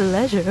have the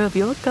pleasure of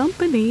your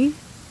company.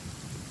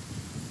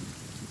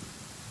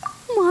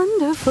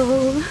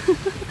 Wonderful.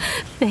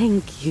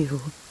 Thank you.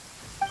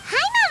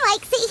 Paimon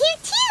likes it here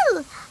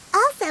too.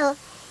 Also,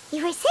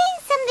 you were saying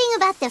something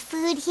about the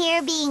food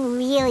here being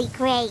really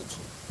great.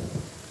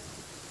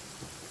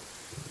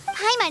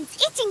 Paimon's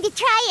itching to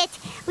try it.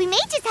 We may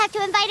just have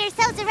to invite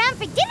ourselves around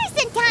for dinner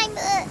sometime.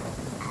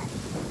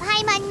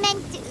 Paimon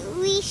meant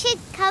we should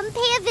come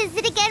pay a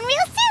visit again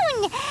real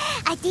soon.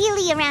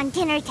 Ideally around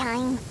dinner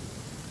time.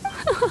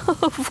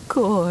 Of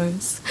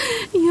course.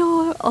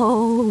 You're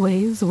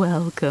always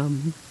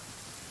welcome.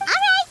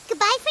 Alright,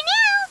 goodbye for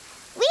now.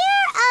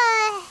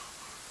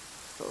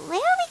 Where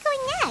are we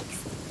going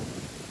next?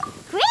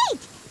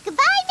 Great!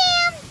 Goodbye,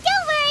 ma'am!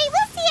 Don't worry,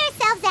 we'll see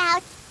ourselves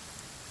out.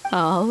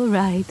 All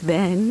right,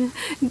 then.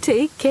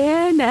 Take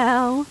care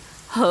now.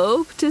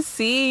 Hope to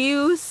see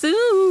you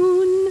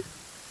soon.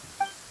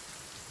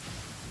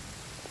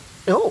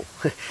 Oh,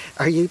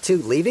 are you two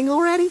leaving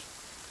already?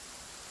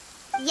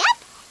 Yep,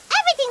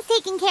 everything's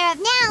taken care of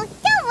now.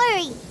 Don't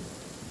worry.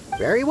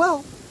 Very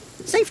well.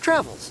 Safe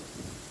travels.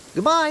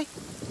 Goodbye.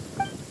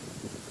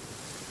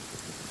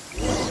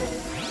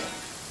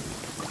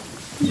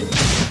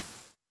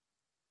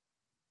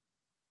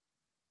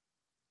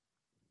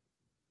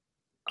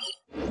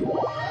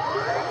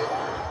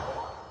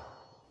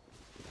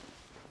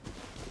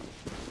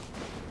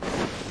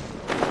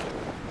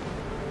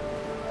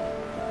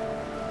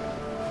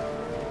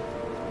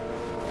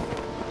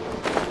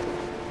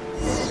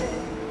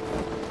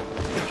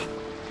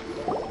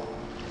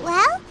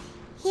 Well,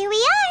 here we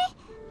are.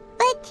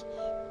 But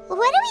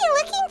what are we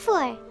looking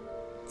for?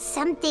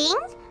 Something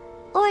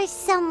or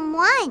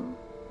someone?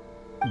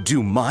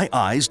 Do my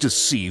eyes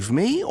deceive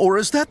me, or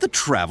is that the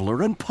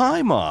Traveler and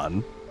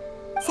Paimon?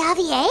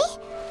 Xavier,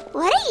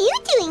 what are you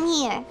doing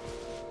here?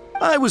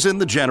 I was in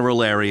the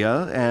general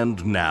area,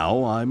 and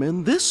now I'm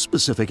in this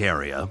specific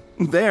area.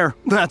 There,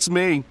 that's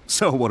me.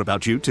 So what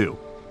about you two?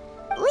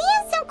 We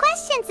have some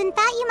questions and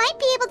thought you might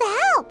be able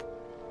to help.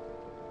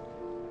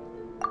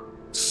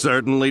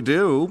 Certainly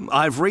do.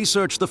 I've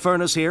researched the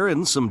furnace here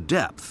in some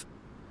depth.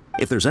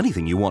 If there's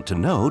anything you want to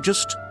know,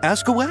 just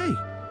ask away.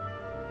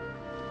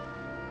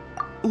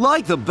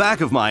 Like the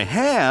back of my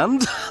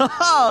hand?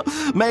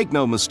 Make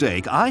no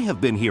mistake, I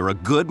have been here a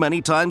good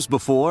many times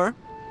before.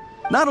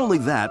 Not only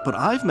that, but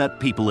I've met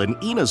people in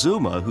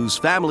Inazuma whose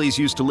families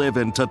used to live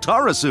in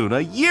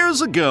Tatarasuna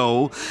years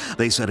ago.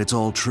 They said it's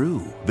all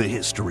true, the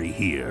history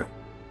here.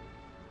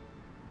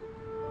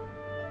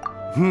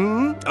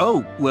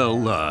 Oh,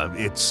 well,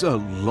 it's a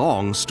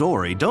long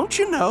story, don't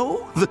you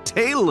know? The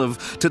tale of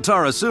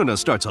Tatarasuna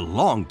starts a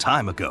long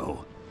time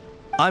ago.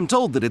 I'm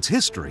told that its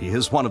history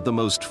is one of the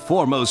most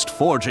foremost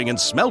forging and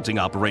smelting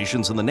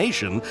operations in the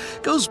nation,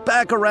 goes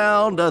back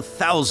around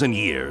 1,000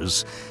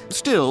 years.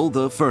 Still,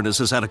 the furnace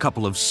has had a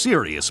couple of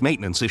serious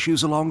maintenance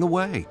issues along the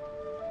way.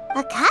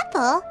 A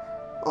couple?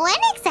 When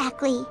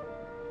exactly?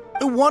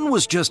 One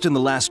was just in the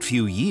last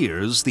few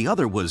years, the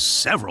other was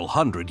several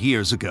hundred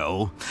years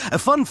ago. A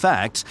fun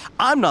fact,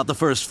 I'm not the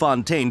first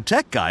Fontaine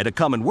tech guy to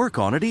come and work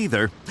on it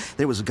either.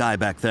 There was a guy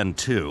back then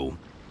too.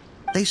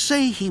 They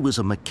say he was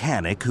a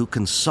mechanic who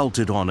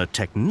consulted on a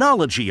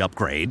technology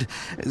upgrade.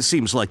 It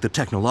seems like the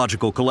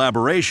technological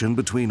collaboration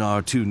between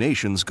our two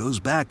nations goes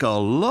back a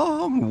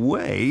long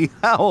way.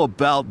 How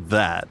about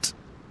that?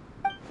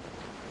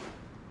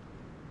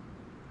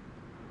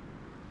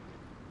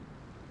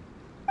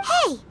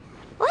 Hey,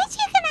 weren't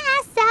you gonna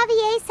ask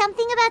Xavier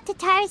something about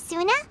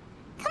Tatarasuna?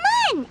 Come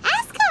on,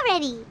 ask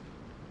already.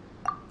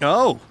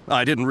 Oh,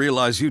 I didn't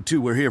realize you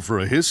two were here for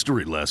a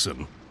history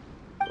lesson.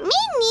 Me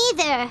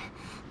neither.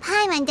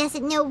 Paimon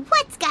doesn't know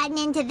what's gotten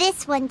into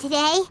this one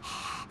today.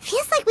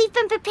 Feels like we've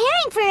been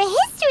preparing for a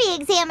history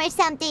exam or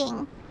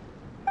something.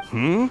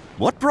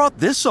 What brought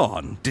this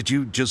on? Did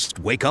you just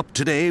wake up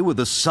today with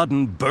a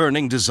sudden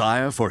burning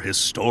desire for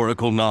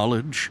historical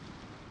knowledge?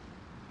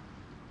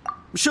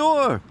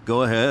 Sure,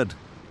 go ahead.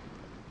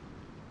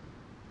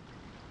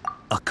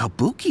 A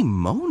kabuki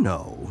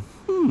mono?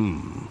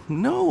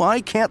 No, I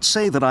can't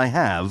say that I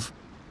have.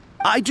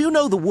 I do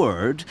know the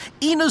word,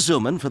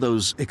 Inazuman for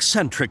those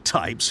eccentric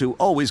types who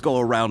always go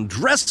around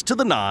dressed to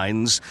the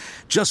nines.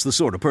 Just the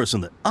sort of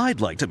person that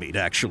I'd like to meet,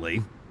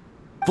 actually.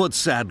 But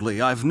sadly,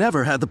 I've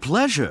never had the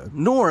pleasure,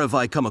 nor have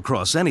I come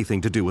across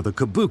anything to do with a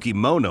kabuki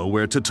mono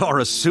where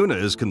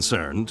Tatarasuna is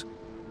concerned.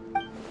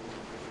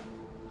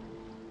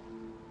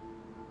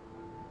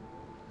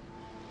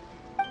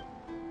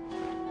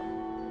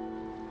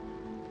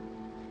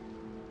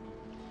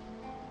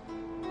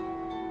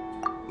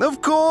 Of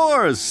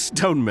course!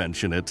 Don't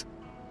mention it.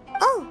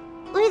 Oh,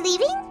 we're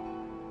leaving?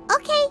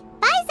 Okay,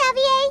 bye,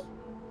 Xavier.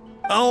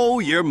 Oh,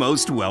 you're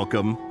most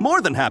welcome.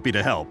 More than happy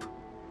to help.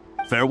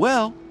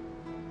 Farewell.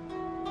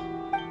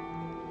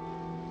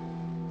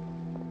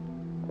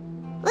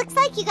 Looks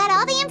like you got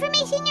all the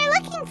information you're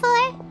looking for.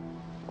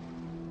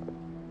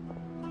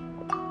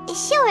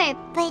 Sure,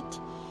 but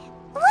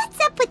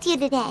what's up with you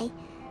today?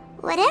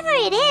 Whatever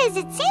it is,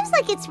 it seems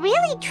like it's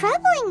really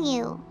troubling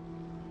you.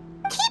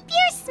 Keep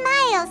your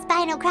smile,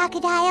 Spinal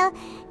Crocodile.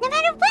 No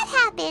matter what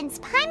happens,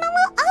 Paimon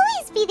will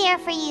always be there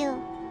for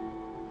you.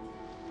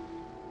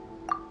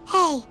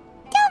 Hey,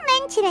 don't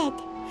mention it.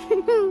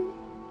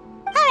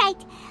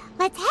 Alright,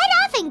 let's head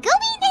off and go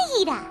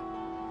meet Nahida.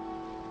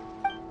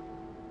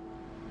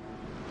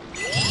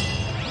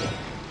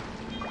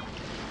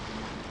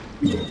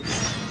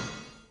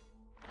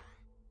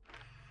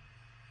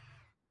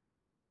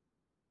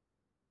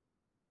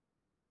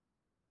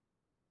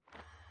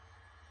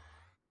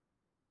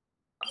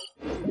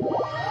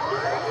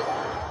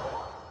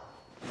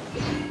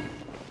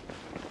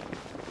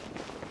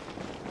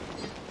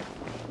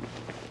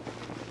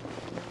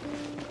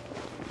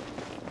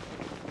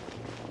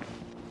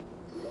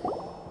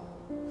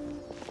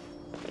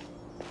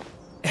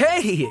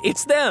 Hey,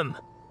 it's them!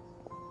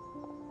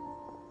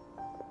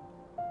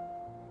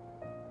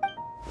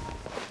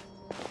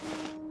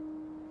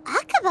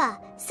 Akaba,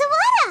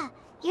 Sawada,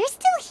 you're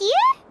still here?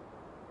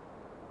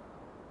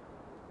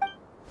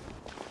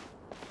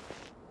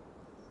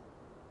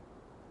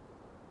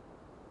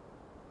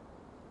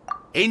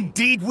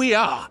 Indeed we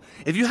are.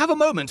 If you have a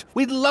moment,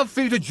 we'd love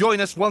for you to join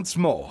us once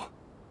more.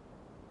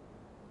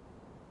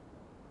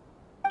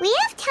 We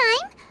have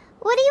time.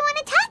 What do you want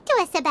to talk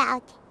to us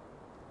about?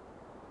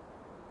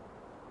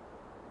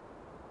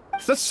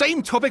 It's the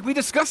same topic we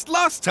discussed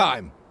last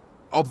time.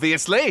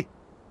 Obviously.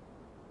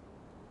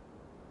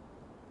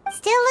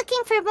 Still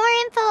looking for more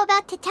info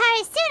about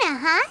Tatarasuna,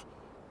 huh?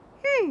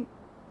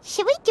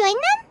 Should we join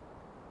them?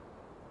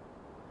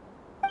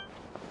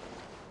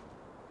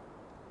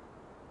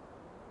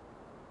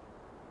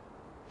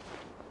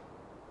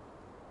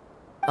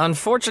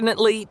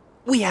 Unfortunately,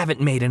 we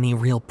haven't made any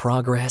real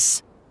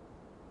progress.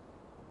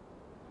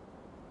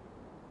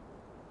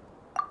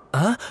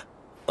 Huh?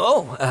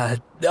 Oh,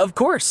 of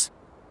course.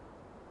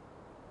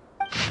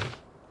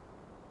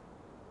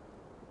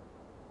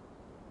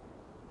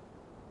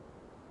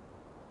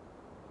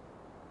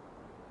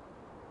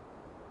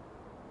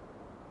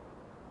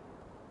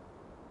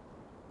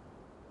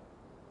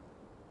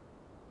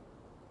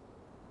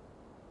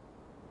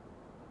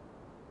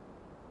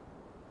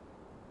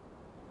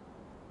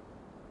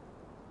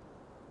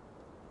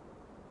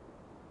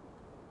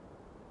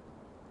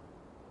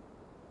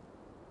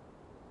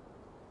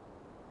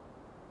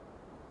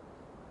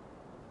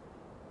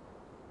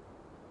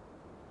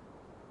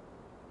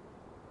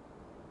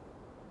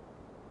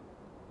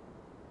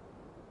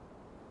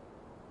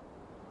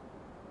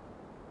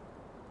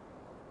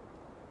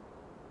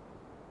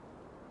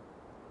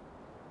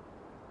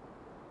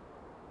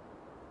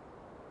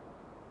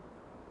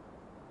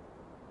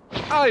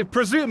 I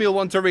presume you'll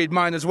want to read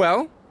mine as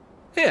well.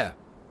 Here.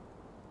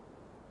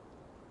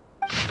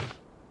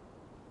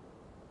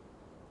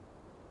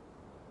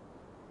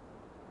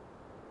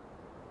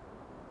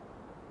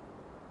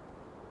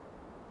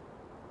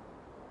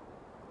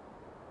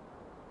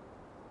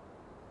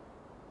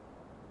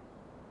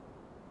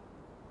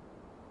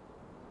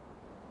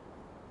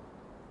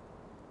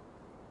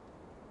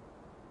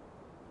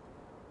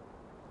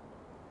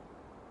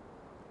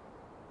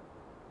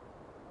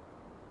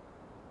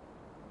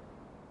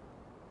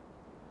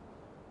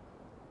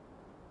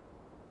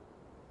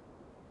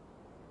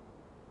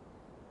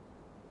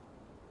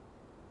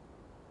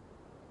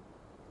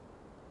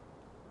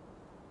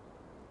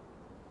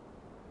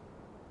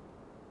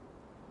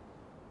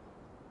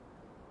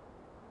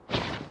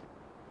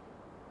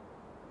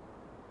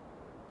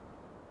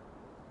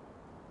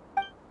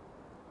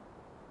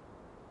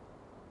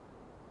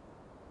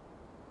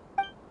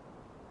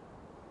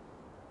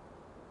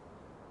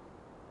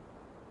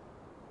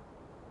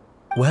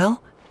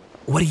 Well,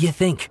 what do you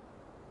think?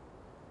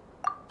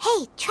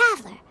 Hey,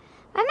 Traveler.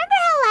 Remember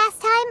how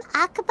last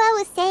time Akaba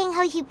was saying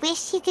how he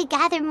wished he could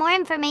gather more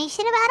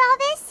information about all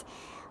this?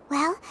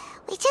 Well,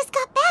 we just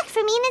got back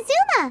from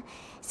Inazuma.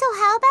 So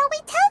how about we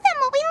tell them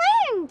what we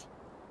learned?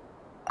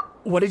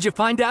 What did you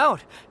find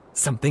out?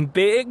 Something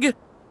big?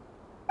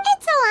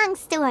 It's a long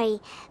story.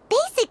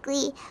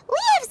 Basically, we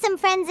have some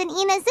friends in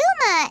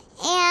Inazuma,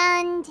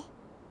 and...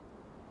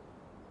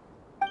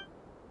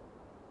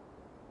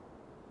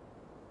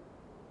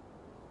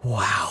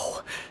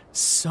 Wow,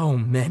 so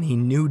many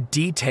new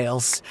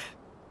details.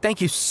 Thank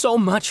you so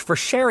much for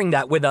sharing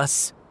that with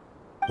us.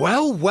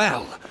 Well,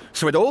 well,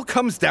 so it all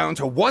comes down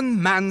to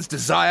one man's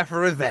desire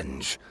for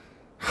revenge.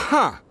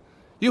 Huh.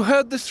 You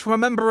heard this from a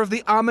member of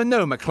the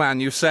Amanoma clan,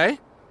 you say?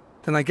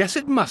 Then I guess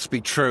it must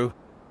be true.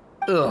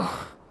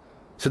 Ugh.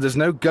 So there's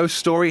no ghost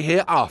story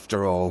here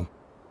after all.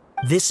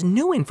 This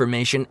new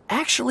information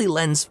actually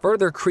lends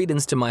further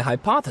credence to my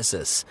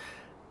hypothesis.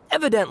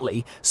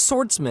 Evidently,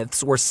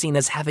 swordsmiths were seen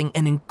as having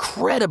an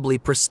incredibly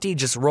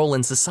prestigious role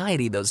in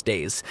society those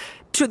days,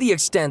 to the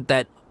extent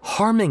that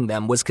harming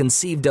them was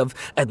conceived of,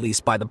 at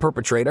least by the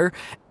perpetrator,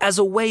 as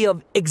a way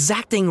of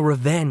exacting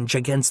revenge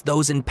against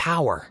those in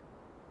power.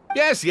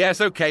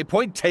 Yes, okay,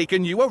 point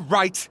taken, you were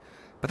right.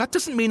 But that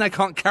doesn't mean I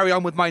can't carry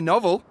on with my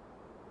novel.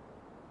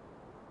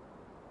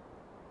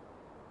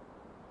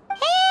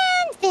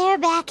 And they're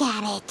back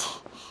at it.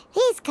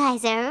 These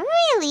guys are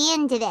really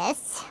into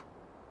this.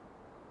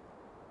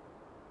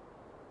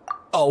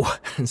 Oh,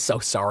 so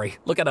sorry.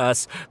 Look at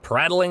us,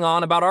 prattling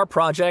on about our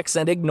projects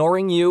and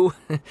ignoring you.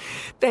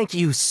 Thank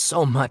you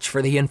so much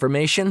for the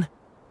information.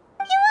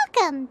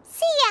 You're welcome.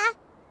 See ya.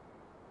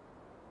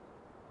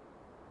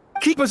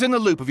 Keep us in the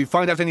loop if you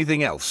find out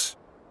anything else.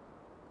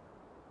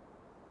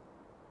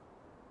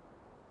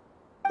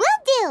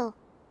 Will do.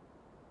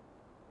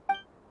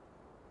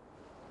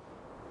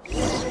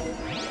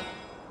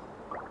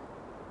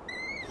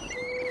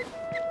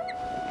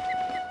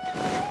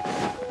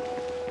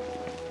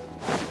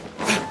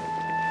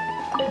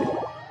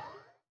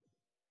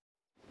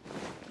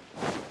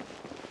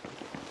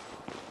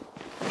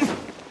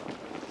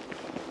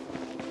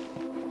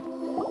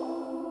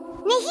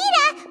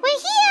 Nahida, we're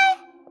here!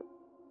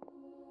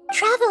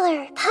 Traveler,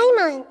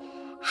 Paimon,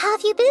 how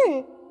have you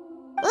been?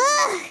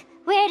 Ugh,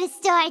 where to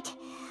start?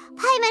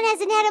 Paimon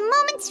hasn't had a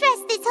moment's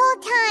rest this whole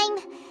time.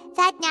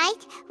 That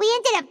night, we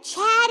ended up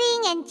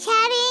chatting and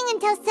chatting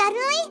until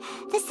suddenly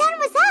the sun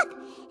was up.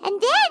 And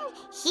then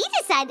he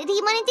decided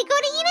he wanted to go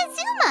to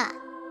Inazuma.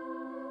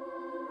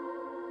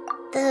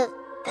 The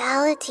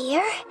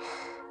Balladeer?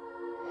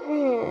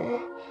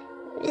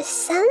 This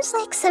sounds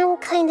like some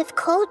kind of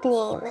code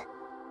name.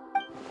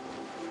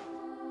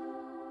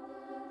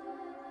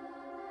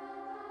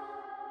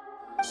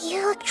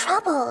 You look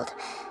troubled.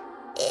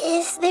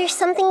 Is there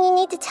something you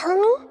need to tell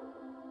me?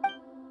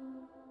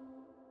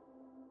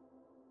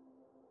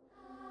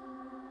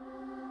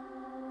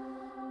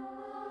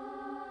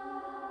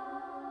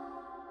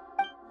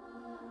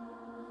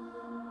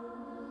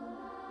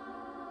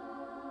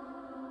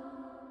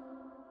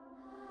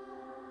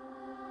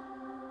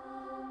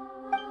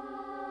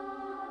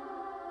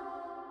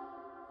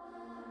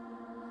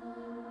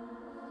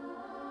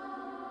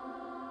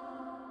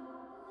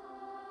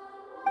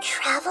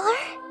 Traveler?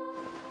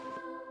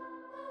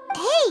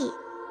 Hey,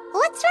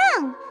 what's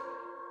wrong?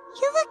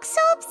 You look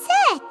so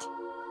upset.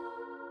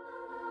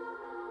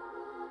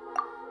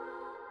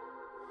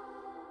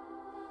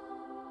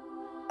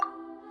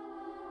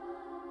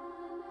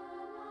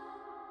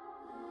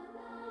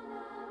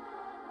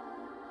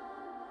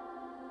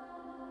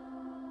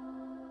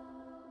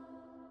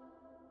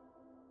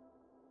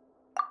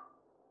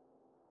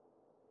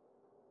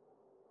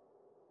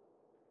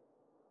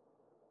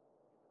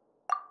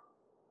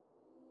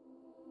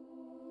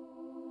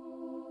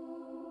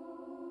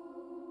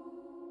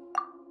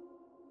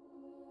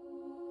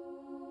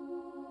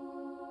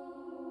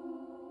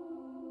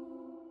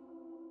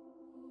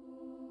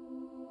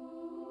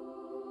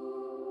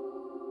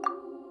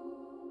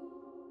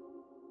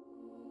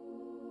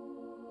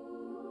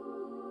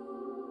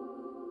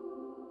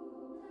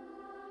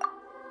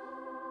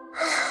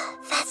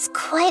 That's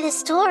quite a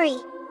story.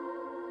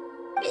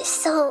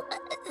 So,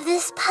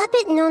 this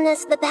puppet known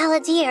as the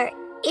Balladeer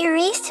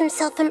erased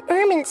himself from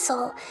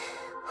Irminsul,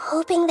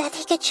 hoping that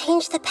he could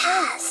change the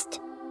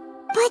past.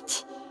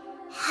 But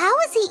how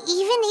was he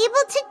even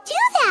able to do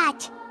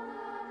that?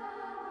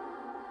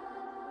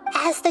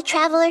 As the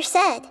Traveler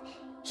said,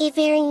 he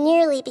very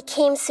nearly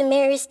became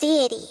Sumeru's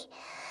deity.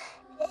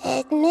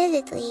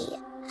 Admittedly,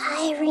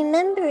 I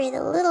remember it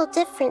a little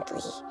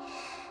differently.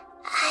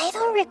 I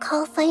don't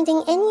recall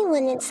finding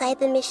anyone inside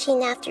the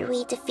machine after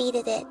we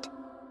defeated it.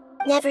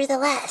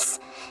 Nevertheless,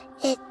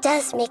 it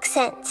does make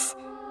sense.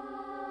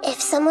 If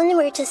someone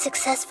were to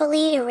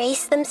successfully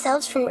erase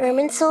themselves from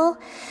Irminsul,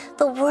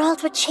 the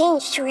world would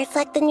change to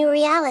reflect the new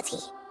reality.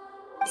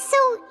 So,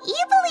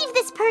 you believe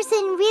this person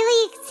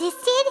really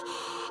existed,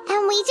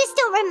 and we just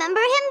don't remember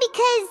him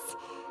because...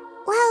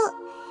 well,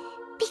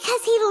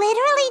 because he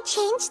literally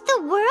changed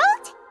the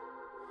world?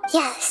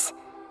 Yes.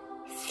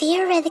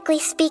 Theoretically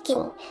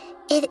speaking,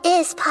 it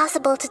is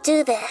possible to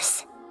do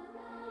this.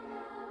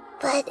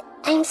 But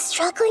I'm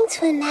struggling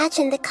to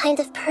imagine the kind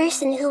of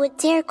person who would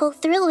dare go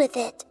through with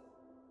it.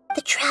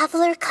 The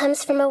Traveler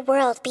comes from a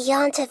world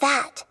beyond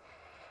Tevat.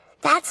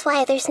 That's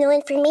why there's no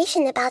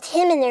information about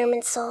him in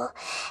Irminsul,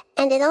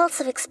 and it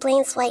also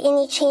explains why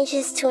any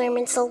changes to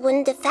Irminsul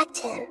wouldn't affect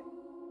him.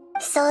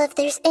 So if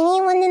there's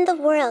anyone in the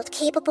world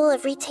capable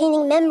of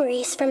retaining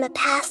memories from a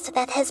past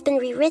that has been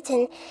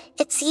rewritten,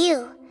 it's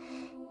you.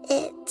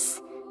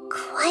 It's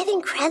quite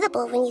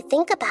incredible when you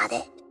think about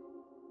it.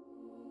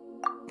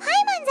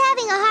 Paimon's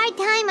having a hard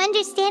time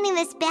understanding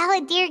this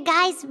balladeer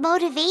guy's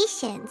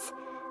motivations.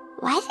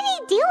 Why did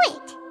he do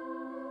it?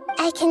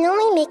 I can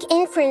only make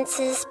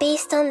inferences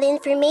based on the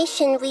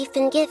information we've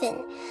been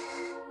given.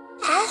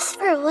 As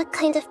for what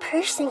kind of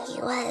person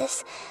he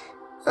was,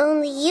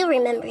 only you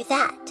remember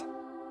that.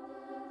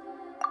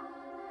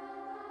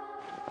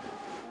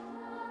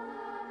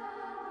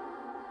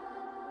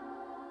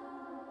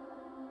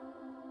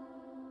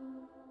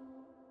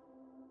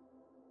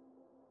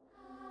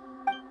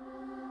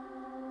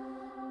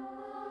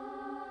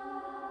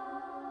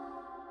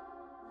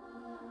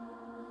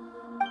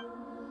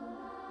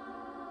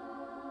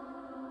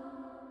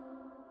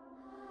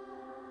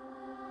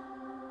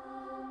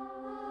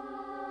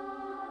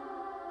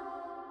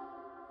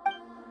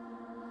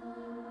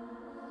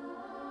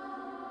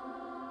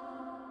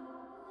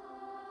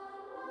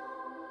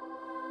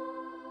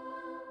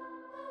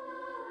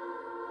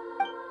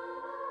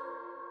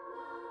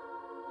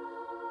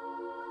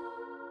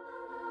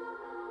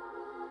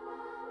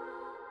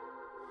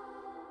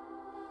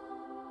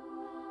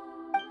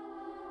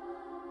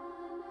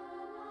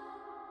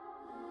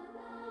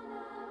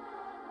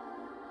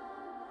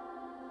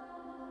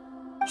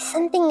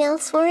 Something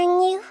else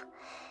worrying you?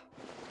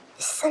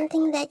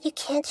 Something that you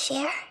can't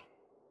share?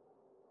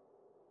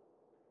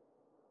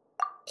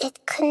 It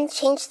couldn't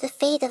change the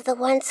fate of the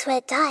ones who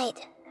had died,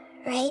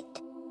 right?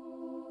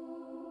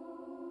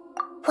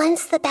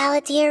 Once the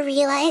balladeer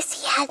realized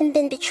he hadn't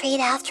been betrayed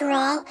after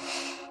all,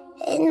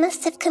 it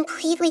must have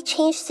completely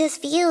changed his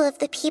view of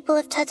the people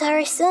of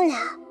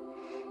Tatarasuna.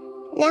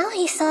 Now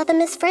he saw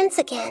them as friends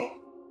again.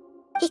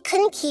 He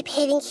couldn't keep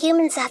hating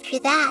humans after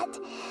that,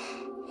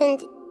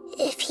 and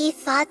if he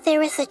thought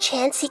there was a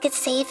chance he could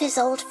save his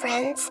old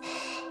friends,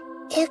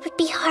 it would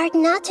be hard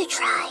not to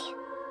try.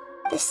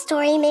 The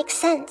story makes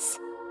sense,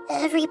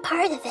 every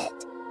part of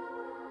it.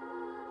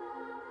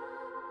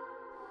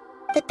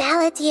 The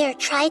balladeer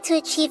tried to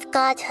achieve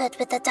godhood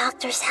with the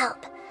doctor's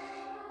help.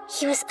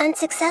 He was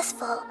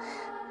unsuccessful,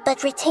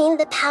 but retained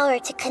the power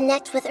to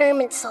connect with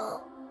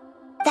Irminsul.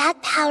 That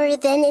power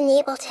then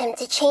enabled him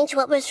to change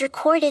what was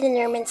recorded in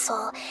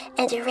Irminsul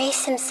and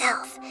erase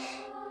himself,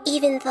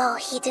 even though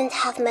he didn't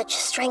have much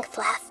strength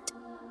left.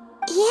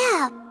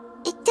 Yeah,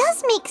 it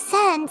does make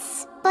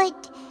sense,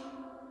 but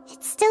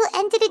it still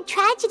ended in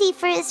tragedy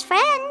for his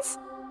friends.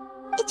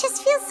 It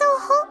just feels so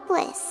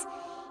hopeless.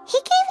 He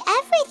gave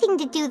everything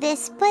to do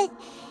this, but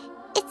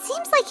it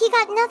seems like he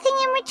got nothing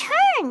in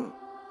return.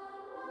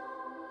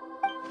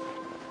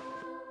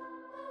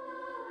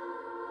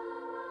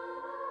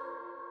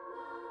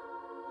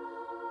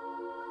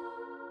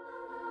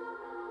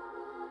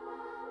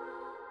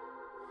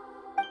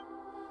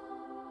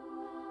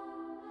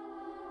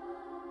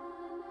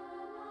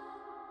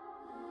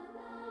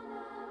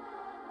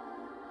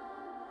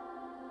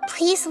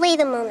 Please wait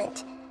a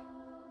moment.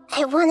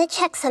 I want to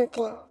check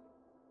something.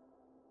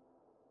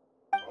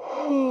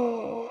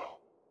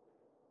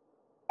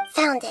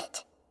 Found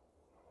it.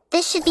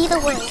 This should be the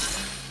one.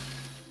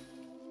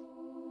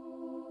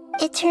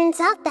 It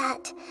turns out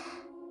that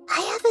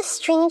I have a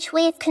strange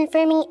way of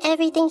confirming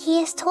everything he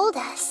has told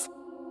us.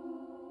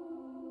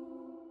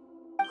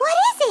 What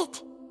is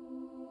it?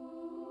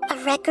 A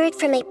record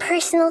from a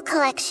personal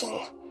collection.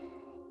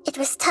 It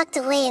was tucked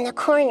away in a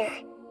corner.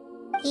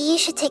 You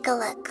should take a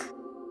look.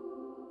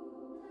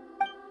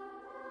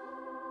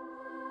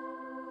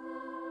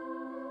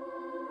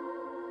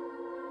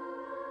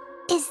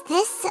 Is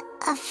this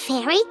a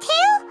fairy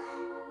tale?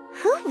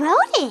 Who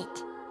wrote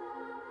it?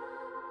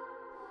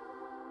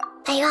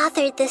 I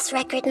authored this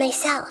record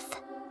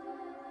myself.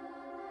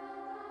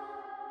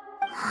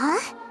 Huh?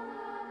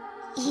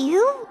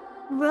 You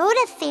wrote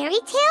a fairy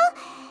tale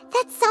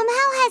that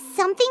somehow has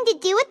something to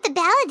do with the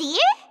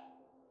balladeer?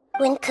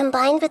 When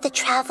combined with the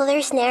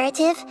Traveler's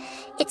narrative,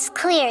 it's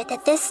clear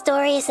that this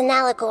story is an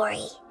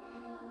allegory.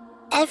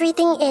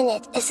 Everything in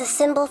it is a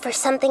symbol for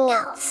something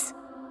else.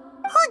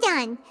 Hold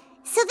on.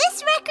 So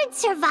this record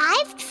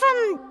survived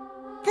from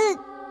the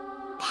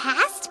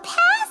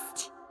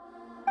past?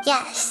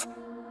 Yes.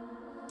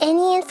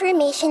 Any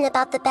information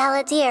about the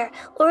balladeer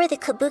or the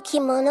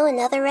Kabukimono and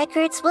other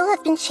records will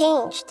have been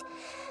changed.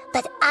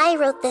 But I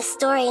wrote this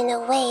story in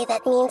a way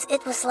that means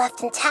it was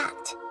left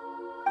intact.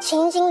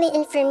 Changing the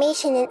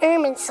information in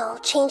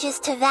Irminsul changes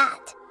to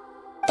that.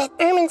 But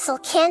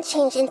Irminsul can't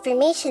change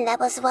information that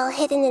was well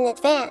hidden in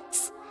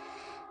advance.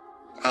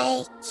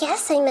 I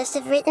guess I must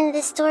have written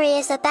this story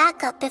as a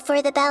backup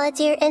before the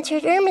balladeer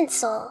entered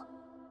Irminsul.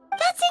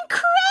 That's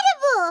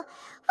incredible!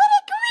 What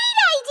a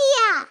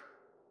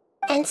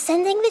And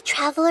sending the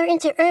traveler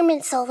into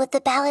Irminsul with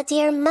the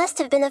balladeer must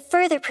have been a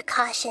further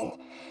precaution.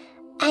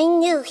 I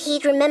knew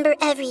he'd remember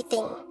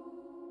everything.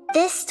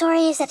 This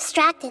story is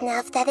abstract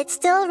enough that it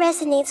still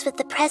resonates with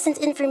the present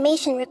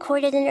information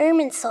recorded in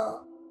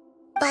Irminsul.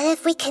 But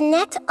if we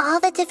connect all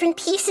the different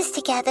pieces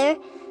together,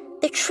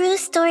 the true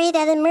story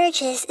that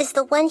emerges is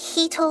the one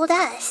he told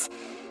us,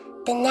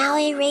 the now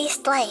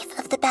erased life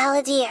of the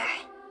balladeer.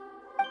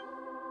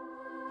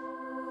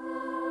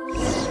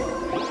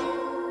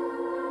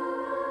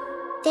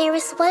 There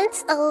was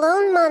once a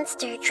lone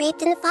monster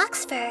draped in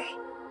fox fur.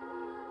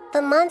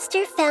 The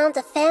monster found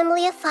a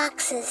family of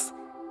foxes,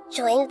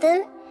 joined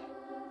them,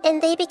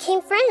 and they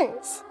became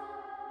friends.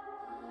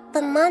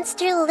 The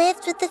monster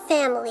lived with the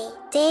family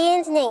day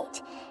and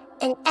night,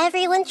 and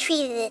everyone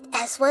treated it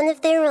as one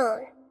of their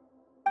own.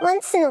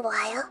 Once in a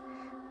while,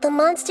 the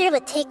monster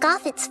would take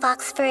off its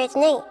fox fur at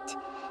night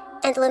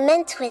and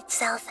lament to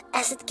itself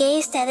as it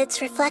gazed at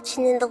its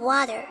reflection in the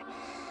water.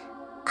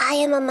 I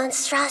am a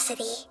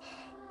monstrosity,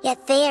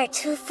 yet they are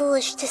too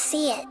foolish to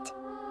see it.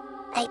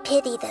 I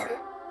pity them.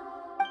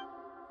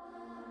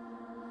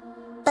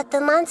 But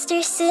the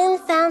monster soon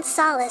found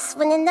solace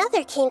when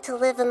another came to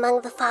live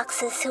among the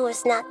foxes who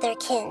was not their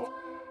kin.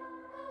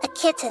 A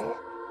kitten,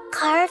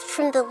 carved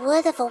from the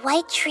wood of a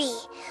white tree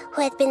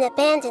who had been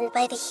abandoned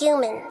by the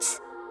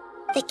humans.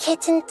 The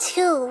kitten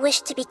too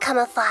wished to become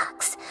a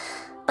fox,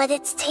 but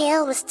its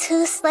tail was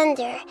too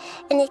slender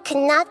and it could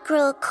not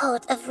grow a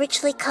coat of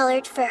richly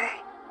colored fur.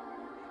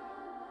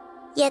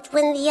 Yet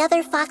when the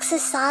other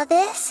foxes saw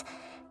this,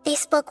 they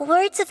spoke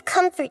words of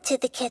comfort to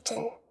the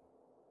kitten.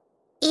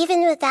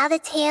 Even without a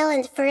tail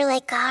and fur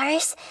like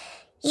ours,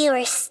 you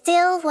are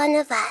still one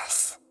of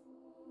us.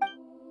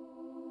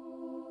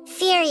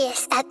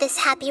 Furious at this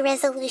happy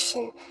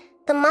resolution,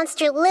 the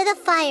monster lit a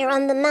fire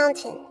on the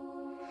mountain.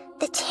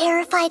 The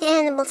terrified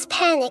animals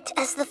panicked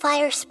as the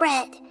fire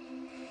spread.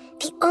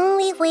 The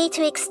only way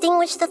to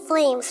extinguish the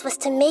flames was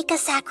to make a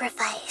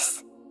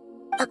sacrifice.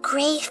 A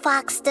gray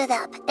fox stood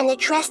up and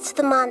addressed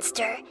the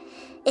monster.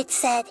 It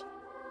said,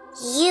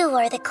 "You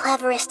are the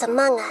cleverest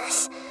among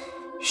us.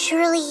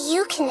 Surely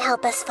you can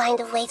help us find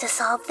a way to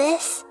solve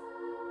this."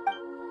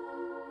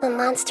 The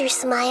monster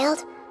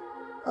smiled,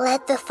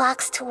 led the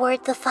fox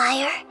toward the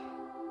fire,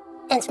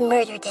 and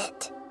murdered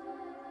it.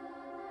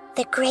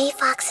 The gray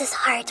fox's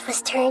heart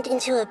was turned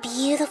into a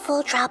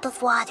beautiful drop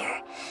of water,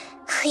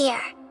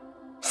 clear,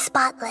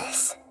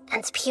 spotless,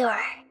 and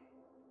pure.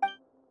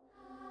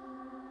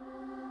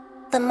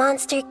 The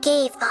monster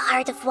gave the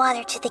heart of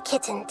water to the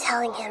kitten,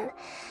 telling him,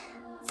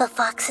 "The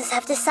foxes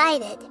have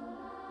decided.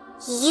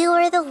 You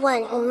are the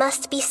one who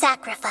must be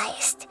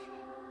sacrificed.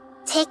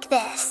 Take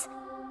this,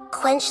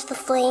 quench the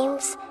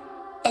flames,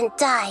 and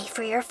die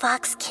for your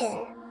fox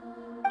kin."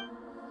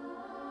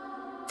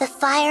 The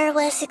fire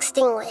was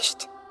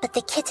extinguished, but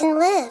the kitten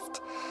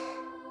lived.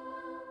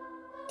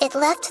 It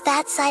left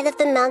that side of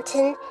the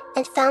mountain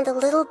and found a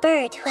little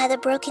bird who had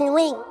a broken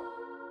wing.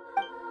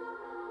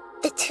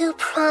 The two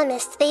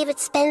promised they would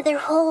spend their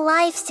whole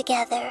lives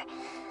together,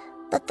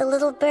 but the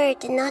little bird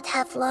did not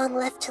have long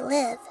left to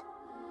live.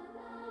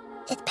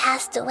 It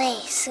passed away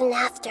soon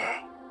after.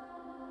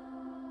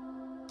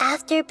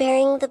 After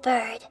burying the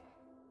bird,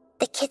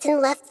 the kitten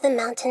left the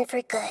mountain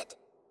for good.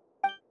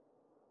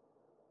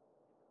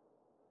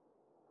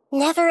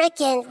 Never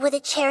again would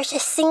it cherish a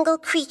single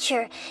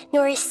creature,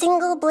 nor a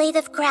single blade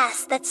of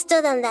grass that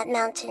stood on that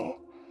mountain.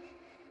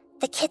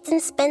 The kitten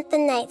spent the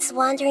nights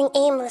wandering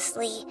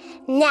aimlessly,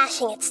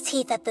 gnashing its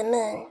teeth at the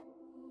moon.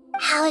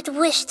 How it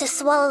wished to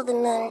swallow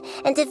the moon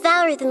and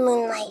devour the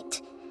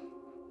moonlight.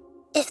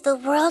 If the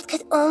world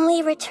could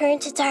only return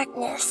to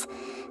darkness,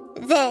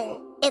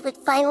 then it would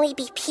finally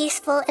be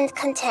peaceful and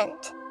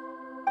content.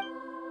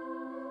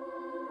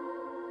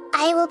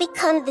 I will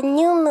become the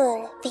new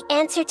moon, the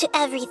answer to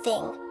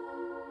everything.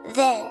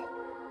 Then,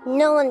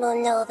 no one will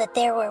know that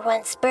there were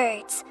once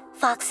birds,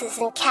 foxes,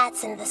 and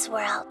cats in this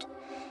world.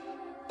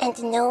 And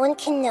no one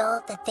can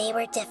know that they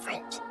were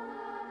different.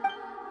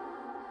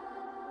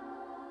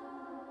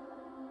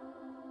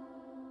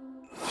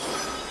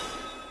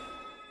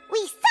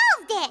 We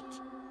solved it!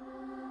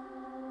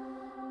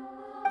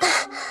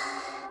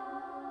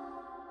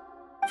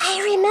 I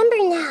remember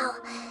now.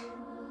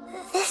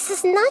 This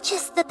is not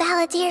just the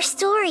balladeer's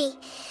story.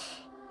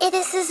 It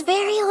is his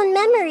very own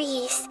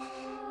memories.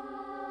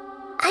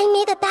 I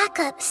made a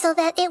backup so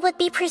that it would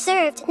be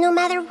preserved no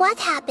matter what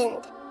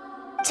happened.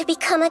 To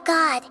become a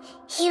god,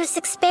 he was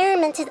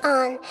experimented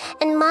on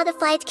and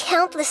modified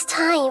countless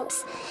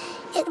times.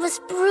 It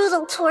was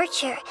brutal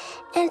torture,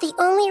 and the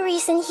only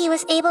reason he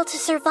was able to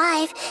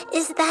survive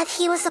is that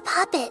he was a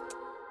puppet.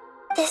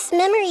 This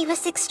memory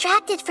was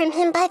extracted from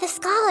him by the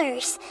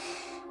scholars.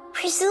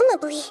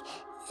 Presumably,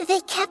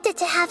 they kept it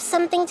to have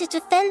something to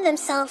defend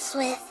themselves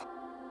with.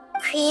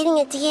 Creating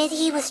a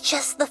deity was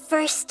just the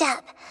first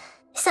step.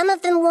 Some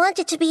of them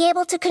wanted to be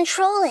able to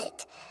control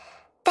it.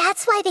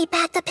 That's why they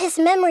backed up his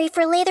memory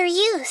for later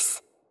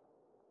use.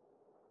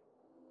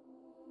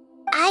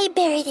 I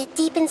buried it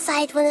deep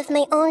inside one of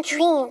my own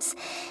dreams,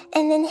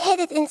 and then hid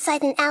it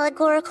inside an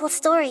allegorical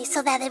story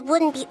so that it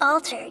wouldn't be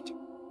altered.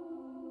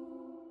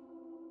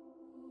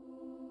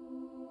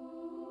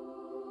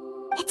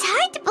 It's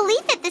hard to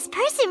believe that this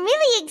person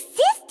really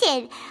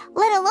existed,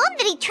 let alone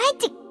that he tried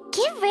to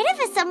get rid of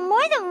us on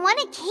more than one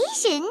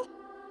occasion.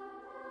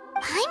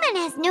 Paimon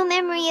has no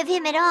memory of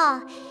him at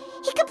all.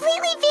 He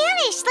completely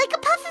vanished like a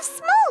puff of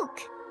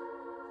smoke.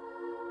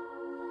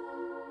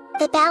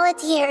 The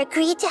balladeer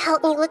agreed to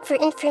help me look for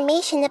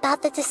information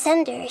about the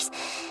Descenders,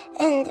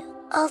 and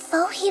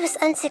although he was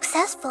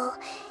unsuccessful,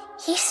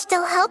 he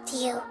still helped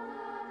you.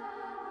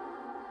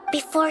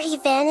 Before he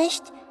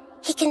vanished,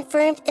 he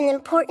confirmed an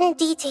important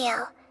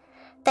detail,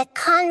 that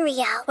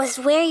Conria was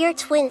where your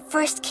twin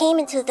first came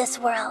into this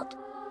world.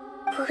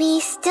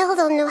 We still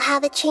don't know how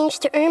the change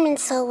to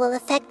Irminsul will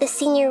affect the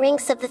senior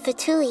ranks of the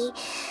Fatui,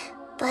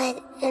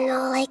 but in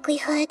all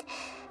likelihood,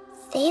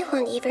 they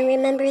won't even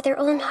remember their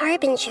own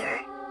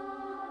Harbinger.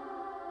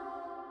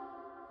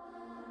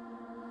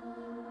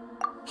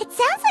 It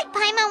sounds like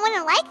Paimon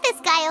wouldn't like this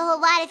guy a whole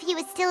lot if he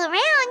was still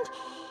around.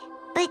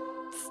 But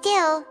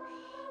still,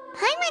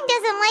 Paimon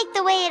doesn't like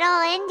the way it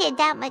all ended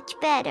that much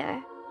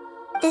better.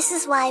 This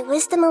is why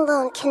wisdom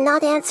alone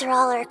cannot answer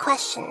all our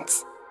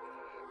questions.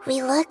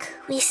 We look,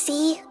 we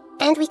see,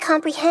 and we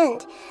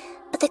comprehend,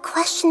 but the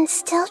question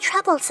still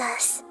troubles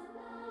us.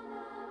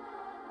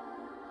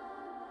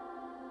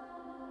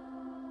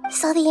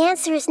 So the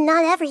answer is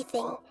not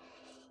everything.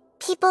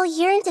 People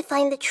yearn to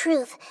find the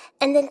truth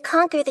and then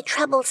conquer the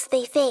troubles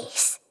they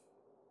face.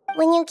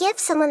 When you give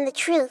someone the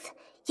truth,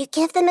 you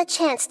give them a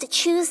chance to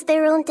choose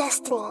their own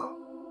destiny.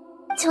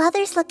 To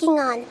others looking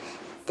on,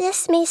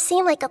 this may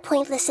seem like a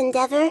pointless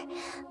endeavor,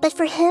 but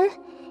for him,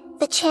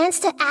 the chance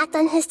to act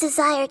on his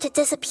desire to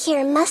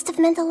disappear must have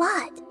meant a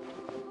lot.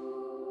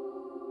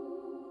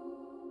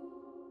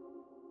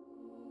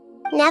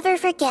 Never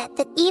forget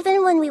that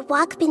even when we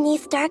walk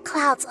beneath dark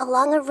clouds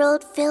along a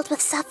road filled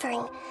with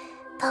suffering,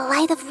 the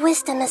light of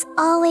wisdom is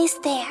always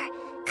there,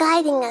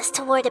 guiding us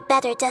toward a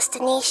better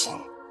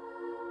destination.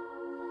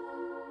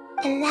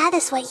 And that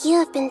is what you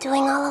have been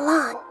doing all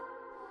along.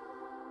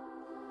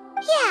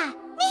 Yeah,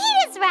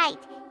 Nahita's right.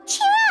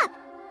 Cheer up!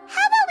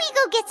 How about we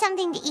go get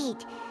something to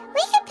eat?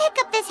 We can pick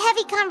up this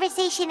heavy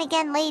conversation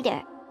again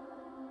later.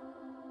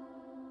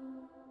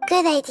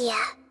 Good idea.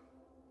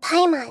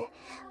 Paimon,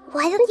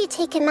 why don't you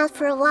take him out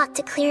for a walk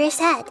to clear his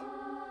head?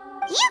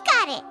 You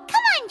got it!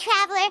 Come on,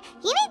 Traveler!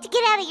 You need to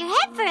get out of your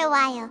head for a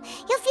while.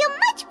 You'll feel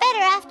much better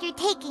after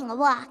taking a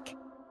walk.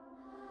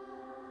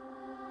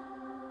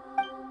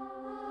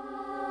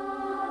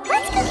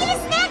 Let's go get a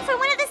snack from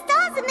one of the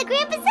stalls in the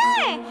Grand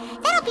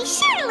Bazaar! That'll be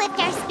sure to lift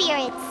our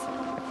spirits.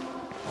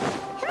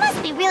 It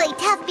must be really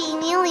tough being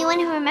the only one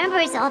who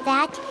remembers all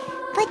that.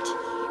 But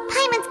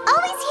Paimon's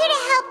always here to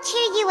help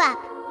cheer you up.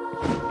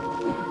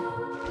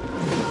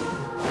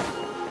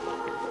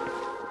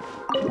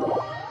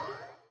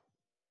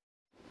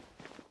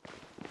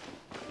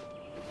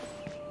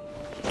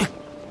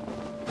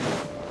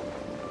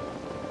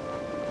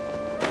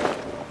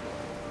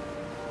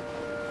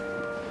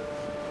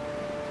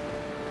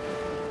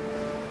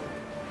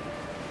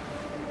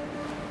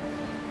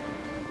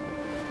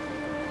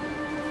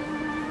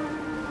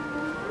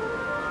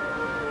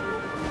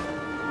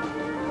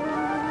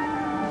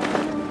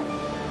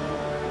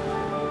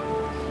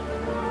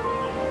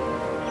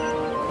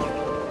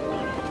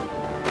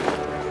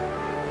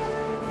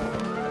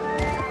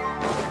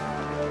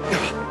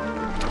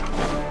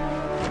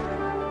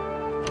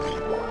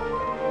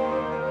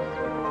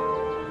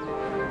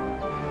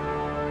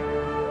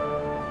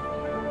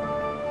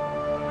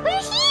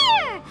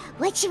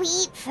 What should we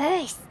eat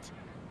first?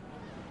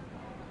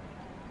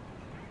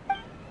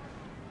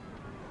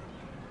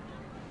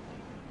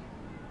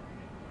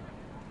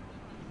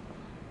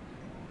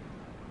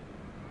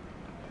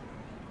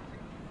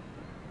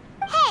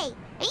 Hey,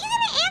 are you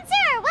gonna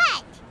answer or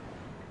what?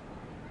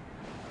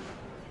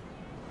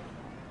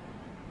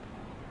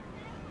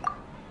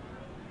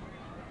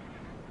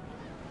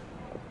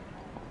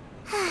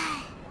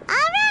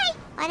 Alright,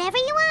 whatever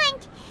you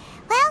want.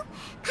 Well,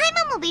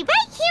 Paimon will be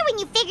right here when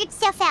you figured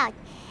stuff out.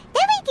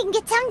 Then we can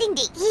get something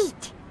to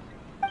eat.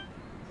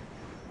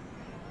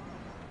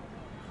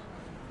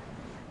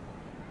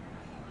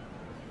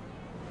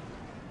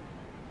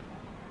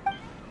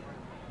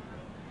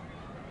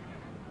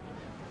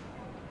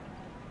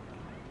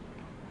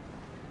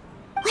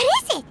 What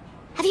is it?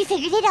 Have you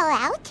figured it all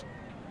out?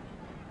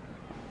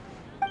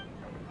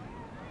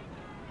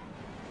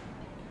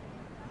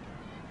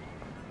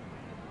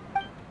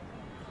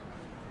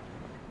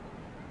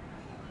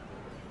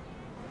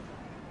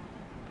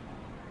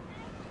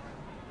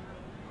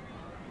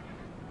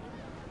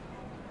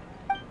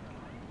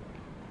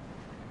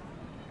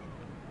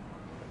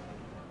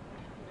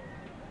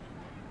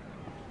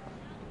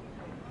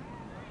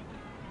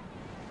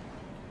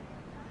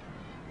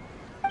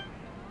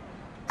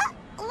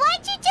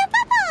 Why'd you jump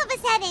up all of a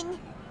sudden?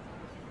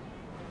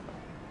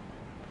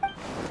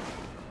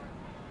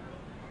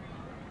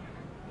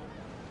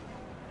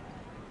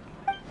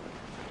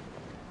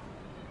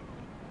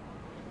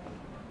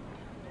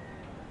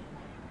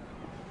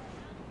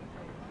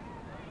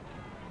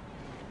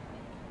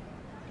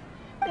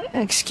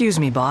 Excuse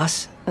me,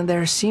 boss.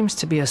 There seems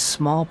to be a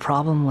small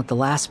problem with the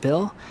last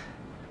bill.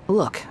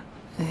 Look,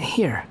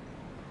 here.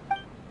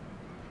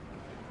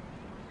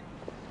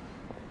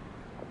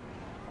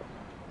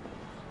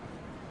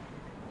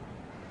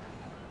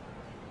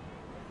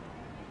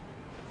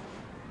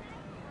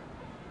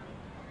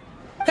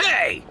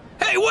 Hey!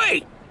 Hey,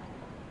 wait!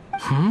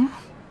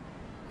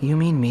 You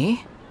mean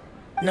me?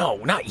 No,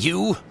 not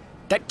you.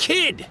 That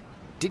kid!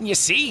 Didn't you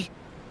see?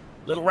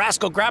 Little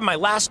rascal grabbed my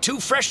last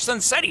 2 fresh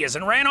Sunsettias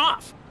and ran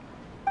off.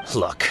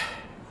 Look,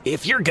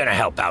 if you're gonna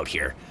help out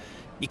here,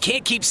 you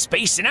can't keep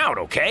spacing out,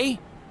 okay?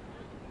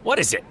 What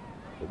is it?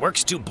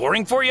 Work's too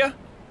boring for you?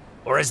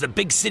 Or has the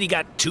big city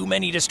got too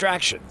many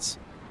distractions?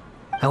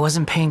 I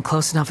wasn't paying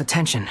close enough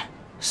attention.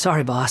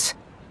 Sorry, boss.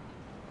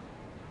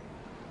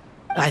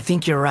 I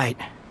think you're right.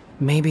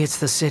 Maybe it's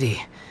the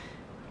city.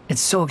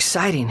 It's so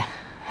exciting.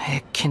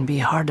 It can be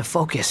hard to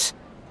focus.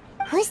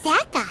 Who's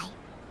that guy?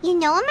 You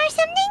know him or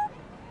something?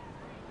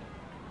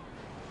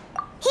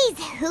 He's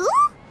who?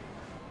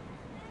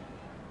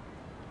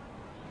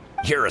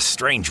 You're a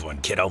strange one,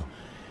 kiddo.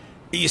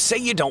 You say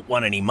you don't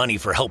want any money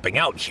for helping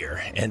out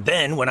here, and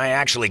then when I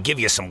actually give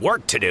you some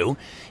work to do,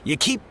 you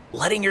keep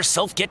letting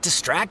yourself get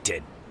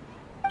distracted.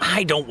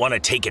 I don't want to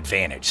take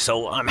advantage,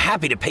 so I'm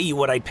happy to pay you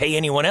what I'd pay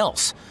anyone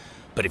else.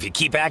 But if you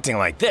keep acting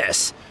like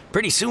this,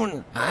 pretty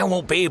soon I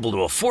won't be able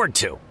to afford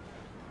to.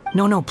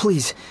 No,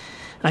 please.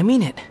 I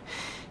mean it.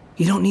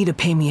 You don't need to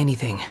pay me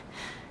anything.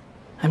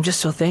 I'm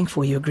just so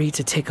thankful you agreed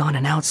to take on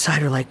an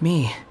outsider like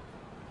me.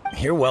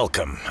 You're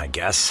welcome, I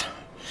guess.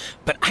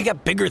 But I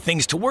got bigger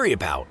things to worry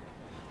about.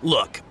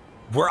 Look,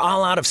 we're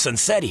all out of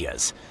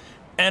Sunsettias,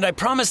 and I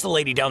promised the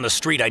lady down the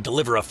street I'd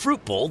deliver a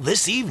fruit bowl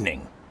this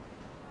evening.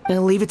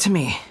 Leave it to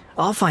me.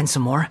 I'll find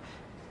some more.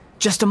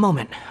 Just a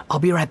moment. I'll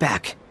be right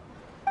back.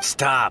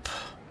 Stop.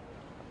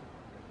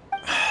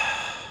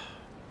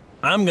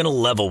 I'm gonna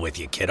level with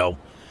you, kiddo.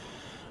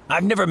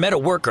 I've never met a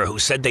worker who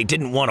said they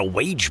didn't want a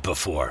wage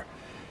before.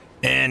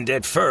 And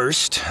at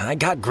first, I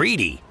got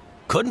greedy.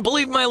 Couldn't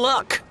believe my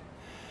luck.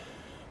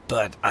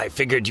 But I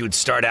figured you'd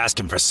start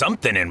asking for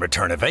something in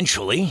return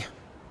eventually.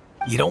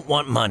 You don't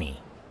want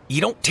money. You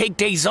don't take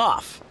days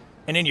off.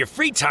 And in your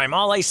free time,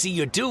 all I see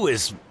you do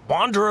is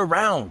wander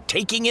around,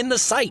 taking in the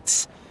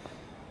sights.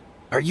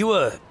 Are you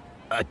a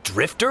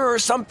drifter or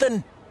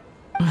something?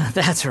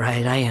 That's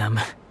right, I am.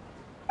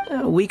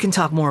 We can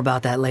talk more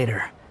about that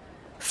later.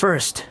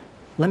 First,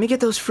 let me get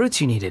those fruits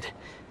you needed.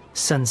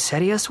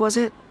 Sunsettias, was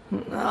it?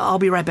 I'll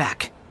be right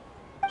back.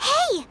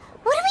 Hey,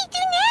 what do we do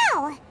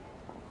now?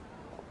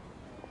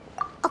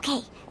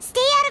 Okay,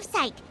 stay out of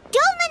sight.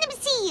 Don't let him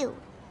see you.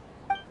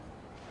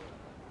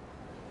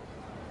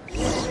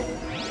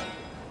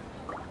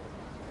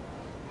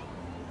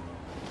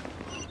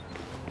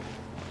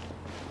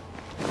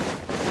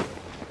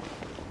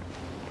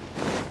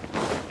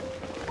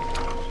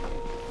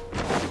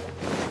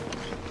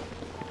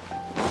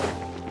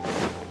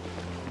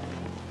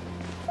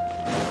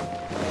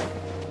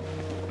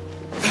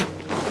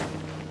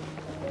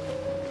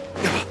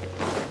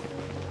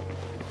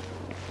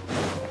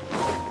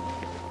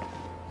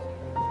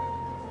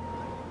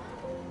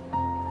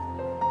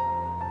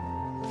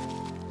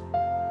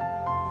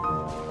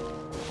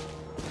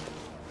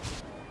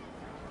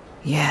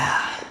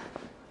 Yeah,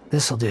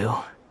 this'll do. Even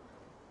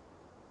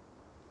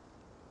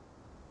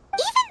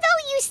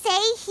though you say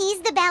he's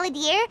the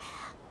balladeer,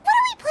 what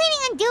are we planning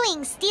on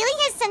doing? Stealing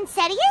his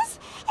Sunsettias?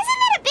 Isn't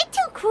that a bit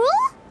too cruel?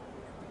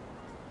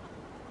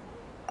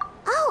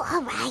 Oh,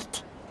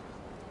 alright.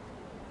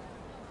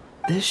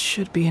 This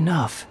should be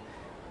enough.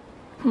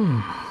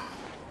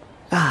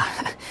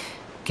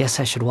 Guess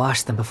I should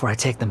wash them before I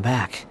take them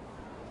back.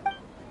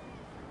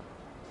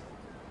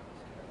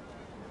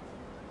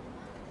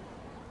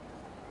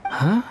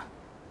 Huh?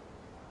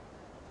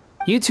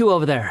 You two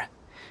over there.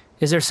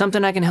 Is there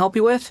something I can help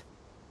you with?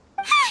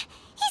 Ha!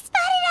 He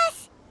spotted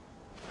us!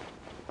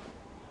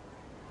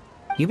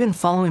 You've been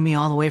following me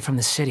all the way from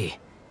the city.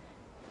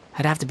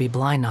 I'd have to be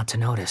blind not to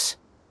notice.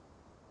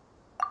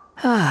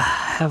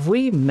 Have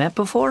we met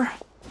before?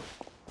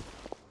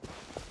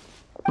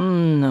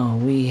 No,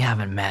 we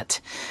haven't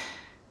met.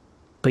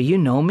 But you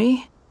know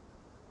me?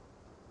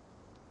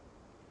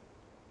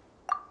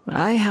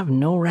 I have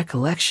no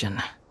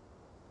recollection.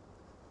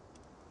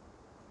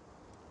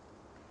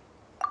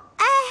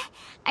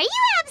 Are you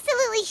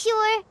absolutely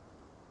sure?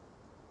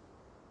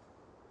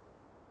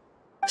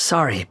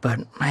 Sorry, but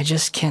I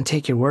just can't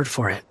take your word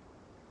for it.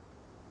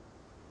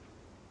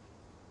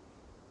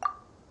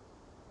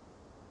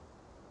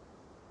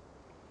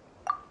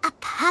 A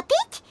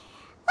puppet?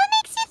 What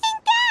makes you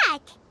think that?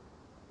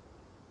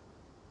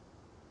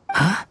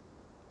 Huh?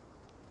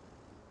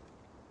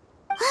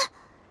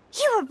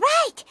 You were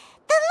right!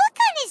 The look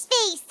on his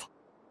face!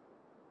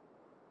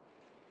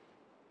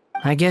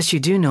 I guess you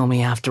do know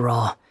me after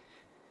all.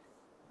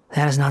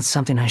 That is not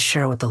something I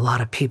share with a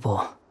lot of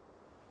people.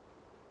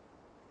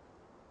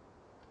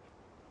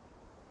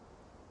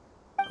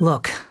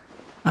 Look,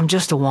 I'm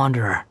just a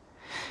wanderer.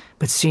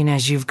 But seeing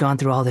as you've gone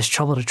through all this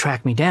trouble to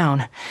track me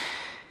down,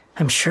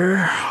 I'm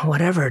sure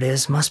whatever it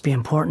is must be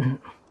important.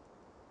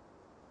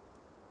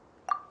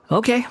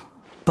 Okay,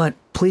 but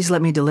please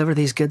let me deliver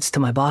these goods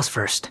to my boss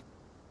first.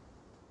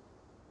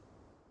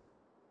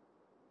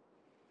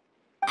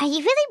 Are you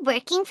really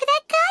working for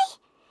that guy?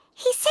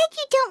 He said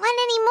you don't want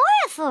any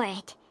more for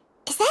it.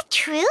 Is that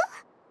true?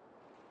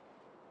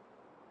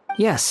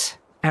 Yes,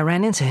 I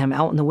ran into him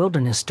out in the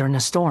wilderness during a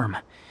storm,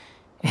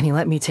 and he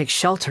let me take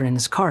shelter in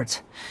his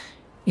cart.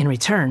 In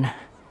return,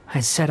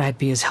 I said I'd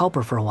be his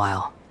helper for a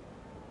while.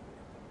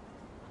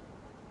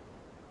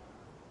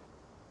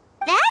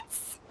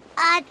 That's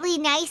oddly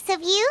nice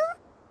of you.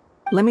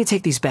 Let me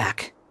take these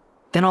back.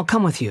 Then I'll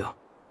come with you,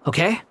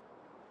 okay?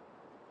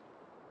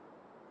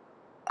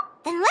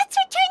 Then let's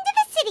return to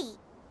the city.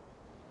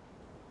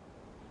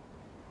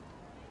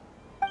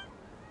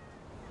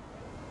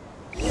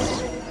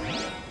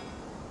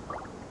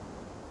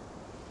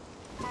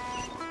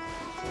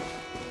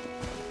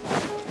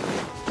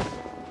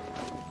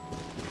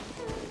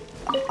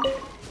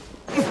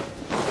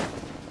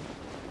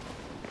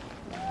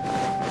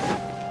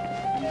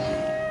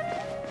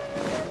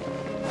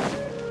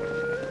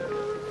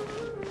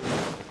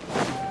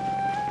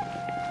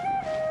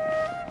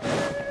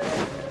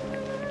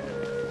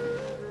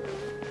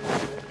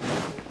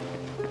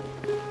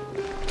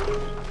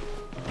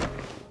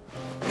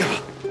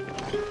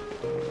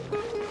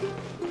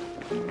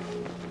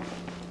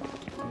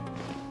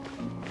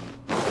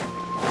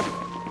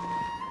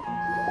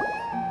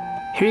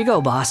 Here you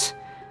go, boss.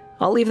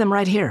 I'll leave them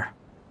right here.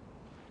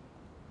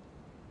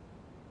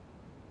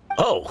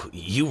 Oh,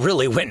 you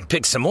really went and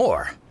picked some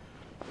more.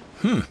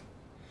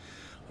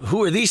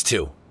 Who are these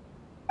two?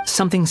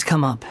 Something's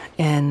come up,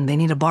 and they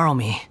need to borrow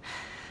me.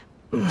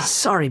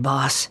 Sorry,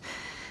 boss.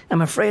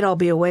 I'm afraid I'll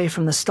be away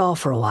from the stall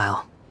for a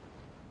while.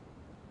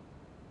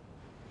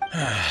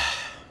 I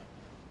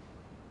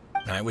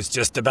was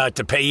just about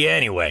to pay you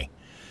anyway.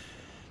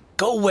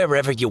 Go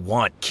wherever you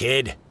want,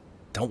 kid.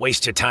 Don't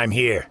waste your time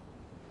here.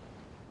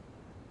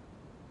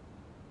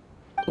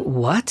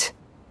 What?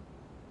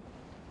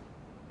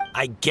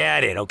 I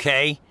get it,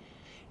 okay?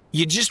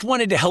 You just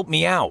wanted to help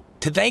me out,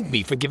 to thank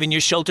me for giving you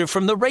shelter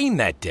from the rain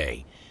that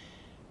day.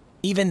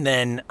 Even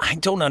then, I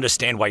don't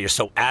understand why you're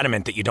so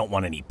adamant that you don't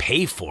want any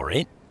pay for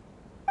it.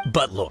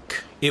 But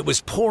look, it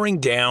was pouring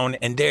down,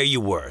 and there you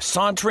were,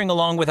 sauntering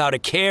along without a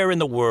care in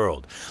the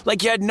world,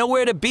 like you had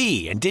nowhere to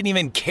be and didn't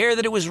even care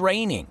that it was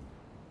raining.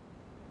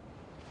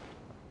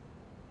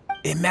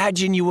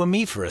 Imagine you were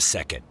me for a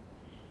second.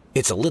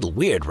 It's a little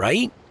weird,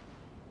 right?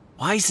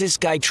 Why is this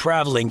guy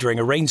traveling during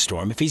a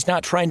rainstorm if he's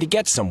not trying to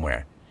get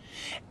somewhere?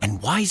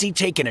 And why is he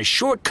taking a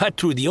shortcut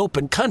through the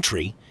open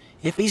country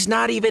if he's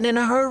not even in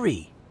a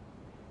hurry?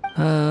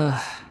 But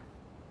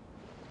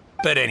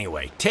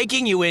anyway,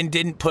 taking you in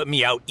didn't put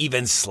me out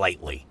even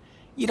slightly.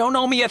 You don't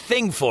owe me a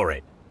thing for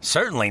it.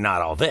 Certainly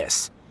not all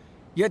this.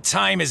 Your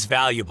time is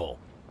valuable.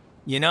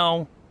 You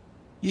know,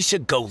 you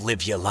should go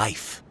live your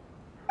life.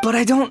 But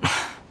I don't...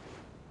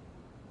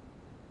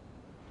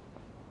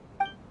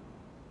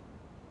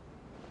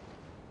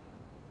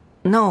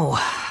 No,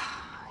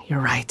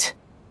 you're right.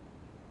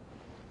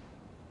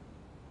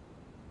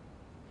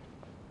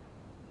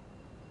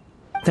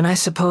 Then I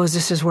suppose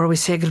this is where we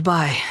say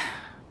goodbye.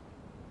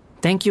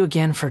 Thank you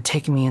again for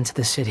taking me into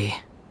the city.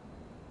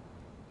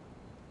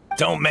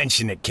 Don't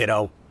mention it,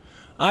 kiddo.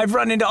 I've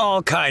run into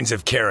all kinds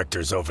of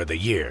characters over the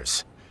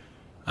years.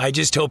 I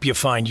just hope you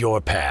find your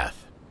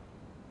path.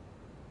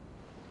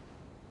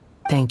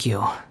 Thank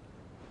you.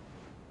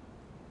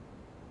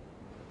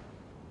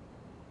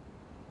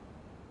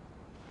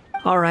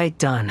 All right,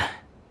 done.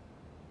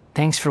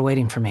 Thanks for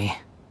waiting for me.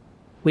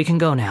 We can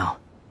go now.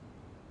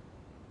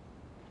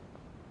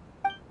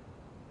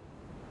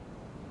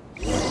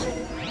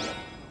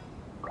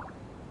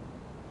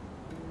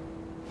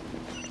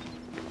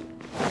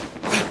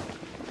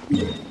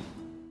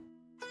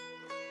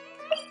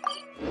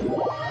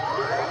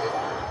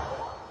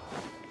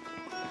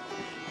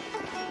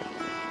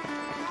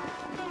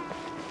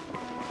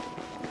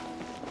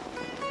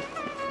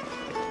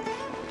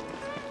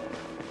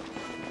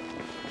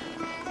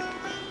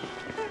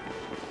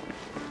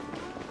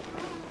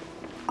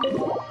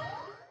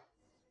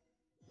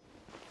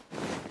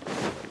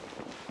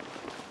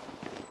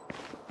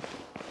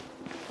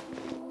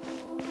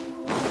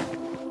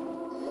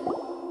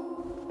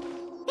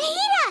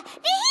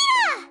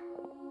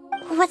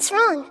 What's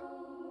wrong?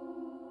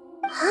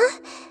 Huh?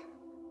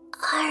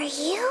 Are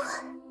you?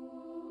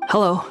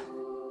 Hello.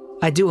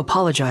 I do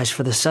apologize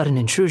for the sudden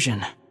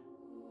intrusion.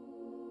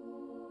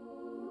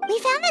 We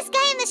found this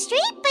guy in the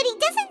street, but he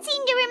doesn't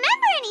seem to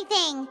remember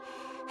anything.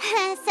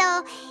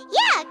 So,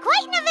 yeah,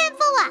 quite an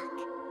eventful walk.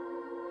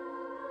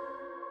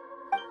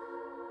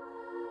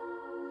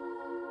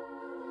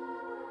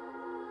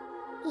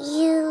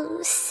 You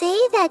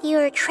say that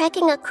you're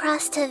trekking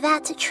across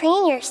Teyvat to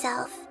train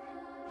yourself.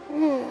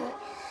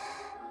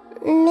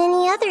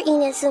 Many other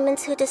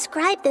Inazumans who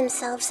describe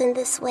themselves in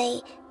this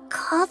way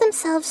call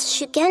themselves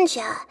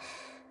Shugenja.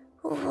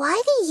 Why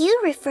do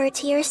you refer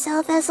to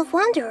yourself as a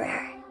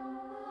wanderer?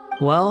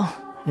 Well,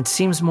 it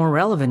seems more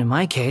relevant in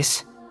my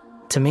case.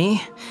 To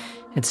me,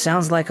 it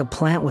sounds like a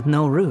plant with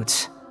no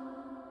roots.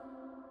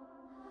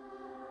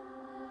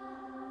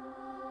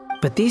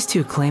 But these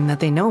two claim that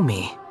they know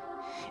me,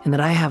 and that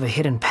I have a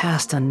hidden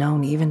past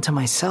unknown even to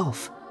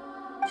myself.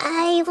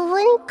 I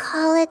wouldn't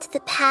call it the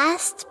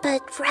past,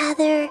 but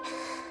rather...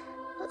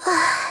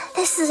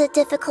 this is a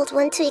difficult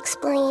one to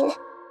explain.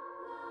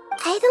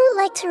 I don't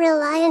like to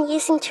rely on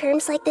using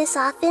terms like this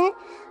often,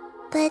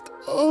 but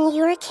in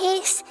your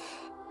case,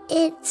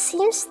 it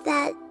seems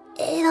that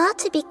it ought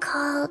to be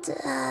called,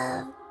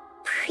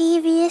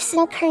 previous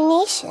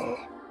incarnation.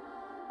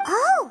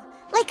 Oh,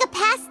 like a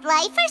past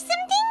life or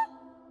something?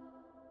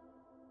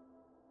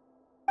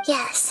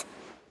 Yes,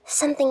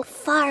 something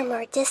far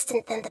more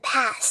distant than the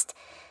past.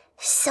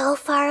 So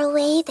far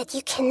away that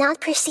you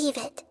cannot perceive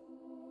it.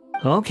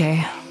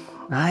 Okay,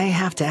 I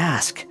have to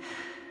ask.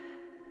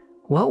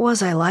 What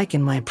was I like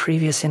in my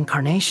previous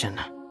incarnation?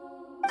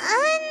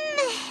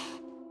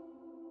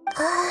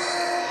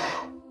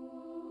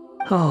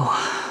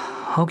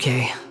 Oh,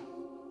 okay.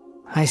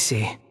 I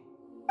see.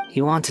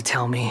 You want to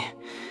tell me,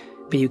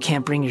 but you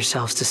can't bring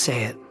yourselves to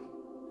say it.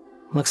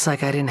 Looks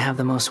like I didn't have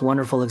the most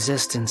wonderful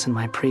existence in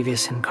my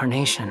previous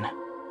incarnation.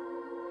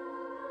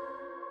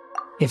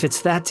 If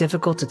it's that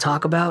difficult to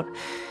talk about,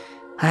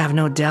 I have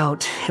no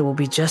doubt it will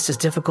be just as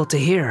difficult to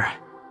hear,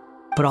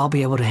 but I'll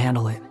be able to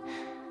handle it.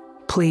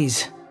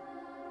 Please,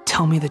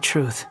 tell me the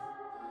truth.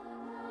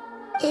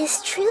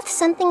 Is truth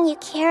something you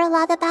care a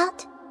lot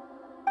about?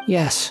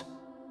 Yes.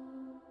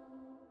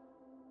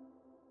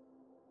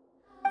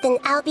 Then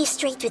I'll be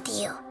straight with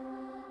you.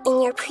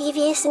 In your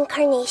previous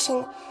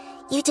incarnation,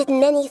 you did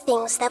many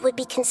things that would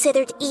be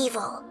considered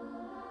evil.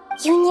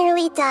 You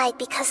nearly died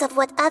because of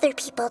what other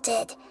people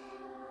did,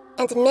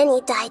 and many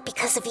died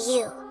because of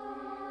you.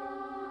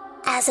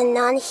 As a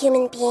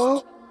non-human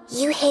being,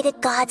 you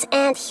hated gods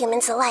and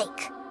humans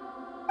alike.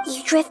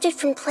 You drifted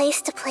from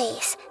place to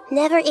place,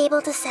 never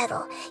able to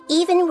settle,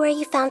 even where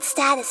you found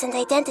status and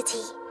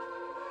identity.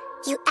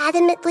 You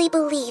adamantly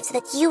believed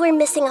that you were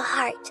missing a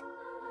heart.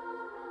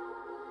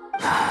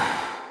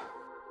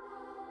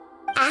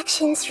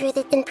 Actions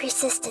rooted in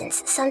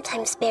persistence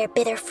sometimes bear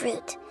bitter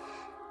fruit.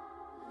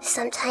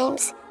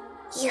 Sometimes,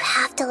 you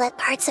have to let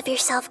parts of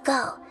yourself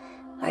go,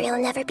 or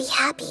you'll never be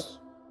happy.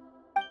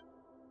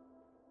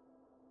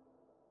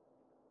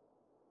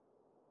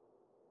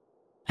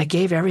 I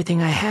gave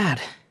everything I had,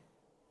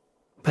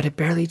 but it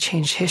barely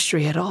changed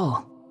history at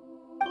all.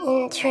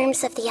 In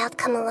terms of the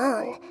outcome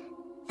alone,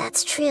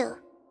 that's true.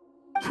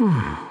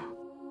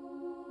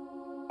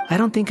 I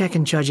don't think I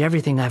can judge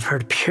everything I've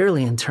heard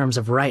purely in terms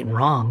of right and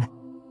wrong.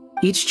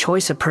 Each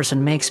choice a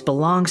person makes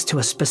belongs to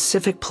a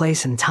specific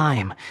place and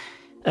time,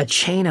 a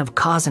chain of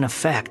cause and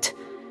effect,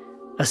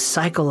 a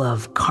cycle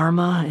of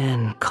karma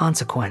and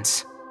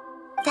consequence.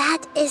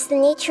 That is the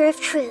nature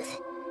of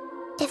truth.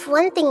 If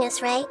one thing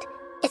is right,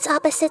 its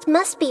opposite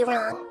must be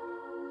wrong.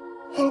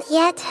 And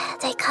yet,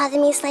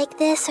 dichotomies like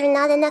this are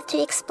not enough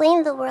to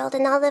explain the world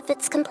in all of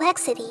its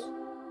complexity.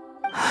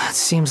 It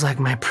seems like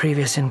my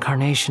previous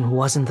incarnation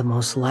wasn't the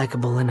most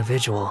likable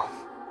individual.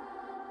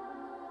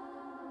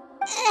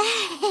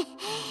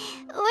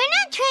 We're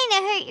not trying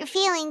to hurt your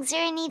feelings or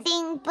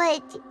anything,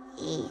 but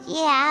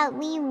yeah,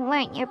 we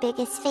weren't your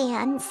biggest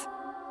fans.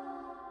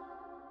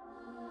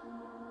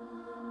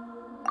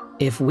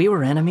 If we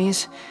were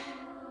enemies,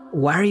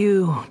 why are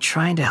you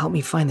trying to help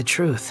me find the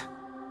truth?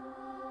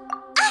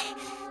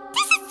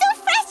 This is so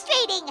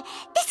frustrating!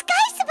 This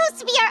guy's supposed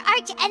to be our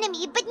arch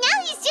enemy, but now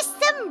he's just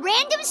some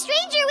random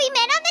stranger we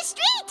met on the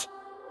street!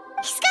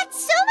 He's got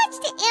so much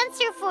to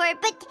answer for,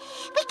 but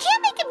we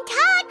can't make him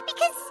talk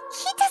because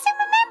he doesn't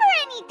remember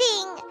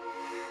anything.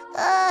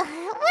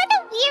 What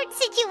a weird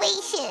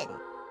situation.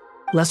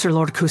 Lesser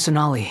Lord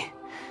Kusanali,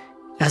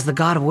 as the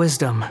God of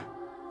Wisdom,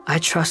 I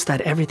trust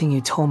that everything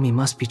you told me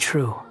must be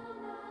true.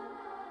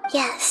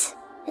 Yes,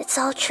 it's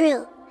all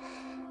true.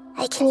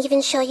 I can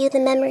even show you the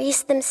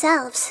memories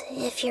themselves,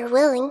 if you're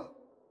willing.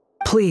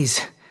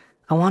 Please,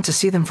 I want to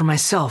see them for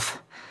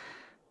myself.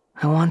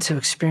 I want to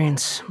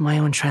experience my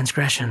own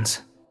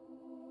transgressions.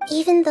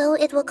 Even though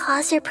it will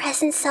cause your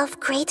present self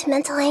great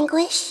mental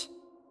anguish?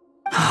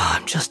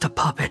 I'm just a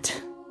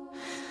puppet,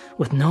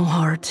 with no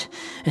heart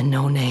and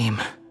no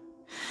name.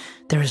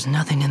 There is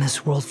nothing in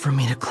this world for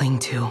me to cling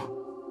to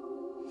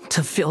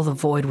fill the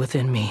void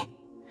within me.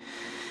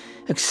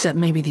 Except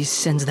maybe these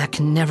sins that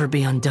can never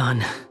be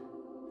undone.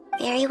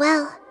 Very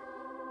well.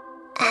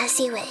 As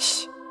you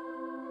wish.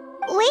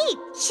 Wait,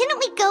 shouldn't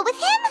we go with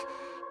him?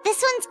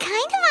 This one's kind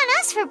of on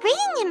us for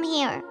bringing him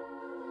here.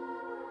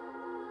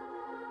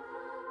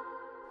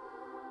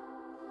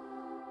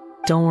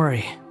 Don't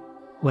worry.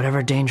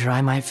 Whatever danger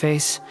I might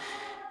face,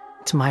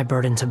 it's my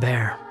burden to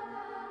bear.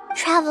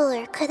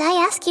 Traveler, could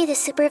I ask you to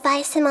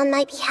supervise him on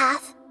my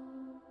behalf?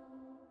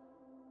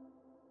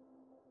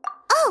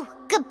 Oh,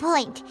 good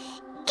point.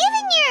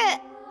 Given your,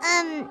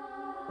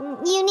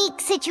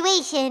 unique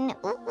situation,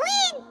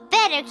 we'd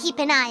better keep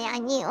an eye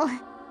on you.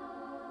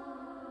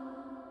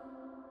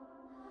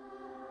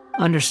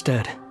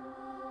 Understood.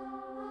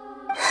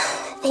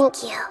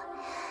 Thank you.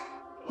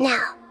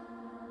 Now,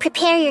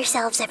 Prepare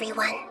yourselves,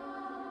 everyone.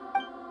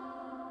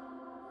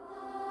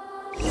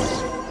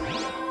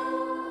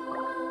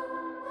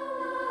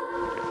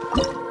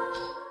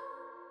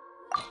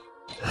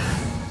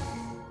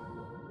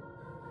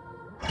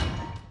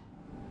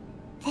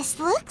 This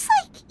looks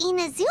like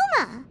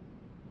Inazuma.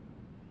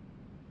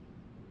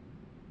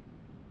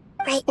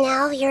 Right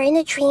now, you're in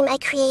a dream I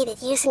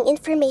created using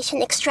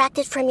information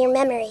extracted from your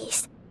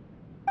memories.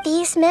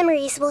 These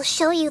memories will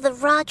show you the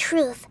raw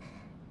truth,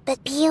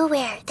 but be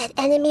aware that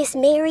enemies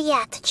may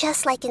react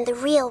just like in the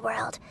real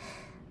world.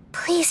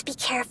 Please be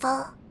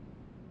careful.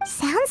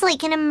 Sounds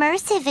like an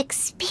immersive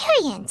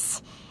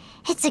experience.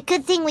 It's a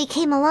good thing we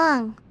came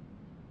along.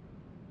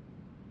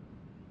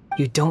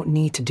 You don't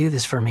need to do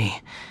this for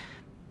me.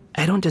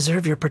 I don't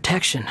deserve your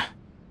protection.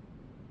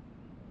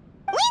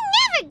 We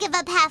never give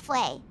up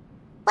halfway.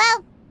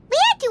 Well, we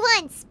had to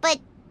once, but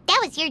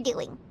that was your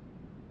doing.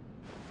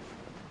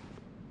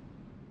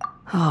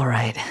 All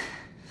right.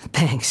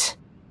 Thanks.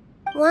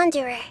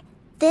 Wanderer,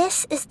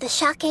 this is the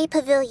Shake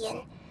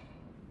Pavilion.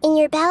 In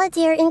your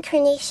Balladeer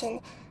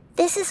incarnation,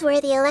 this is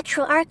where the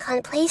Electro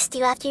Archon placed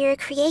you after your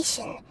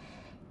creation.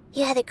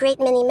 You had a great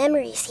many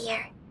memories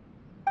here.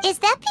 Is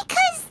that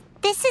because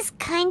this is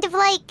kind of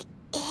like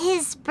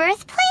his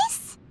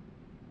birthplace?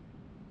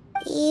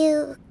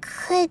 You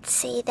could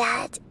say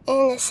that,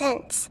 in a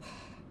sense.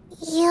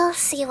 You'll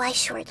see why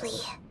shortly.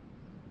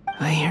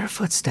 I hear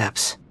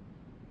footsteps.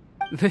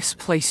 This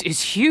place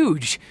is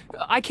huge.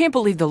 I can't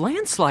believe the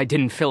landslide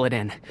didn't fill it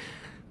in.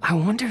 I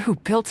wonder who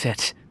built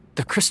it.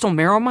 The Crystal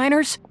Marrow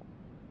Miners?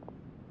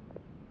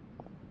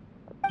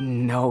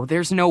 No,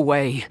 there's no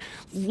way.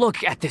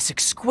 Look at this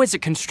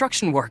exquisite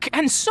construction work,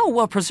 and so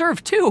well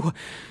preserved, too.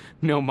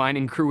 No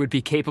mining crew would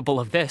be capable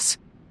of this.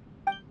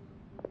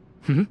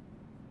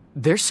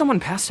 There's someone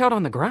passed out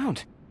on the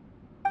ground.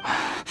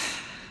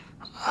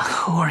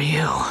 Who are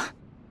you?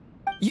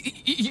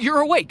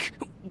 You're awake.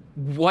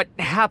 What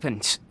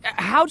happened?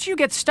 How'd you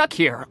get stuck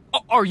here?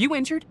 Are you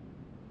injured?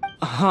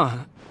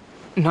 Not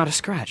a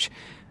scratch.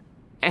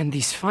 And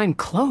these fine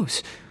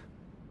clothes.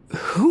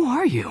 Who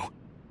are you?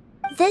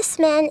 This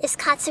man is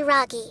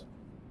Katsuragi,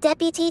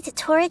 deputy to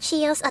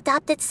Torichiyo's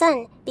adopted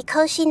son,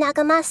 Mikoshi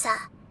Nagamasa.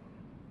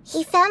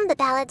 He found the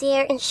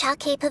Balladeer in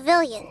Shake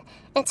Pavilion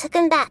and took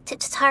him back to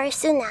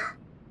Tatarasuna.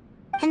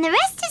 And the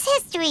rest is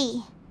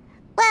history.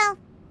 Well,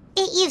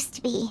 it used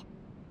to be.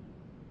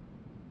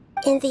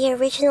 In the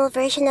original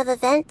version of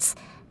events,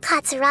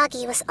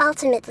 Katsuragi was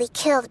ultimately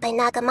killed by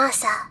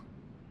Nagamasa.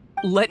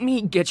 Let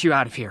me get you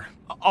out of here.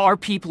 Our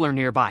people are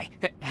nearby.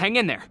 Hang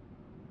in there.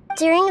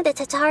 During the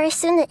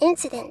Tatarasuna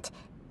incident,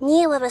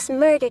 Niwa was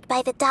murdered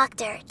by the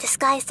doctor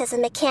disguised as a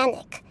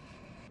mechanic.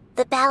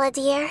 The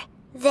Balladeer,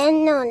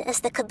 then known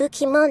as the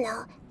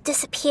Kabukimono,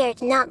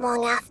 disappeared not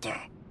long after.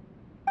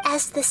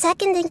 As the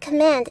second in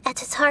command at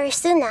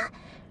Tatarasuna,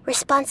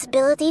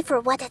 responsibility for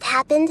what had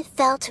happened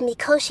fell to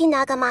Mikoshi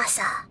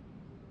Nagamasa.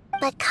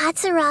 But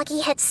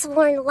Katsuragi had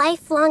sworn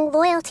lifelong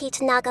loyalty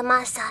to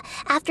Nagamasa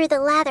after the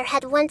latter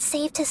had once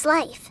saved his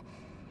life.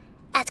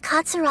 At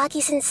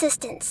Katsuragi's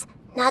insistence,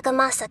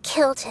 Nagamasa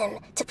killed him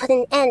to put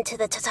an end to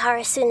the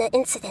Tatarasuna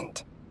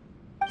incident.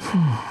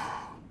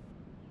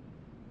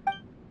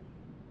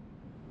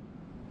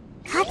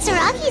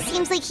 Katsuragi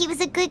seems like he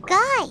was a good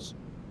guy.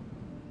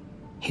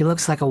 He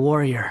looks like a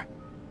warrior,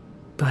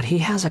 but he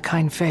has a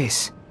kind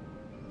face.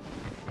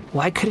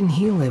 Why couldn't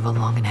he live a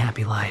long and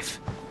happy life?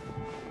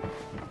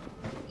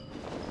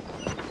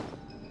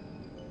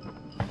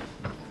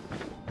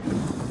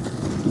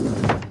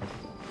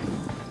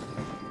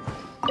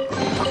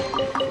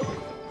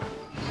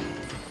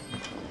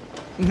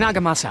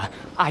 Nagamasa,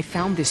 I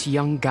found this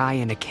young guy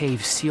in a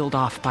cave sealed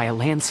off by a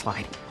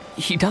landslide.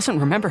 He doesn't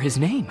remember his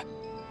name.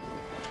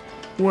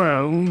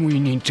 Well, we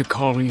need to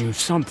call you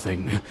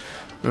something.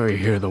 I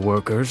hear the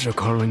workers are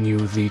calling you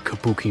the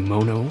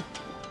Kabukimono.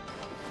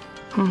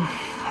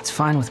 That's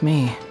fine with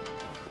me.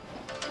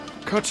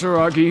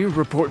 Katsuragi,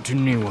 report to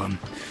Niwa.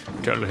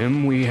 Tell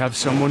him we have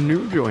someone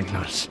new joining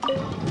us.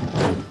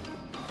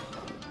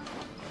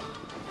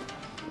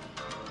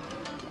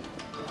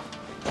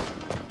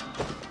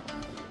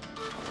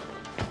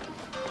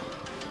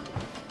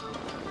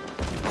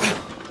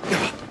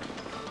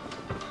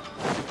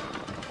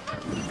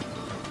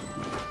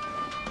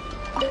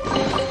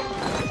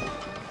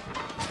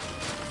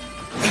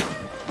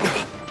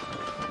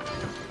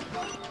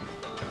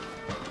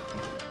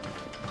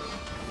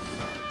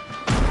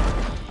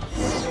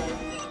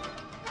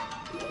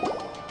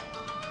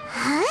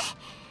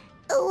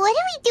 What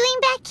are we doing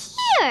back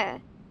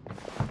here?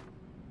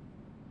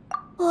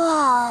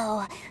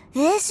 Whoa,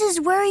 this is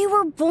where you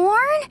were born?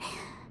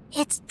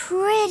 It's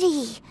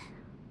pretty,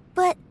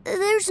 but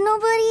there's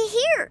nobody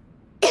here.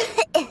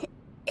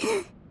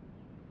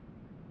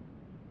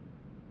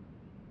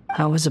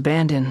 I was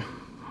abandoned,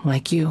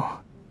 like you.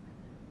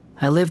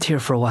 I lived here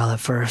for a while at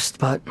first,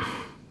 but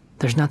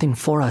there's nothing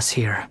for us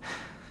here.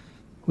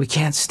 We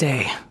can't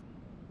stay.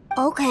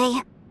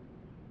 Okay.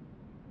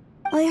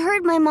 I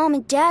heard my mom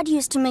and dad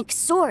used to make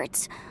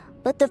swords,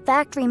 but the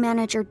factory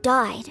manager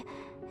died,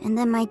 and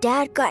then my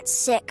dad got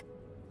sick.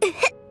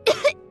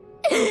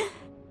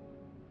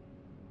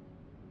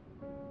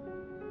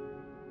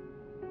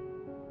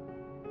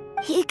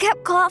 He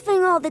kept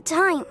coughing all the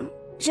time,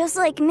 just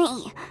like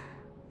me.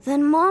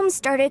 Then Mom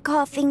started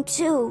coughing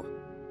too.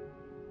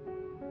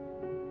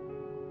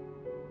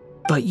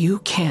 But you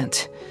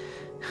can't.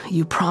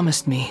 You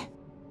promised me.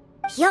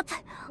 Yup,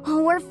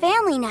 we're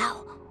family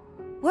now.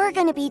 We're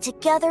gonna be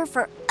together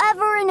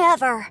forever and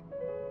ever.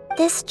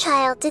 This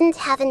child didn't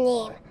have a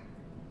name.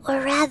 Or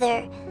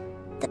rather,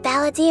 the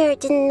balladeer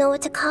didn't know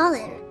what to call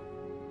him.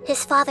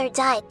 His father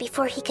died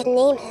before he could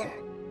name him.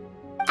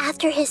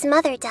 After his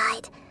mother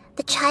died,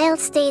 the child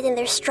stayed in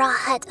their straw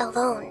hut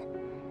alone.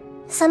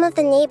 Some of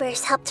the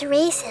neighbors helped to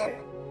raise him.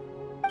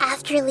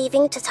 After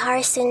leaving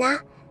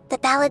Tatarasuna, the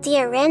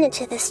balladeer ran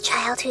into this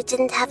child who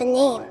didn't have a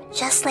name,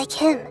 just like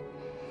him.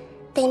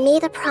 They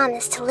made a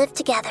promise to live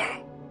together.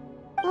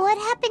 What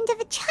happened to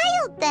the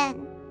child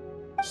then?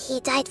 He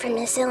died from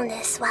his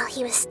illness while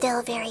he was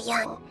still very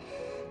young.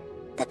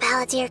 The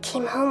balladeer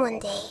came home one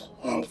day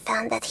and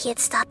found that he had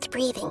stopped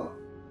breathing.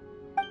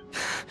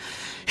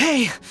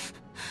 Hey!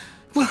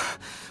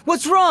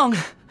 What's wrong?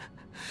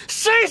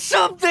 Say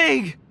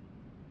something!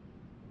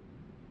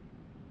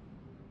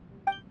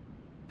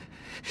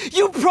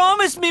 You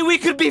promised me we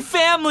could be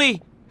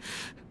family!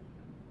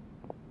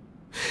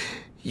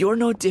 You're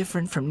no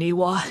different from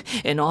Niwa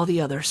and all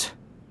the others.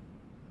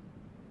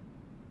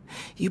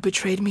 You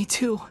betrayed me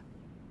too.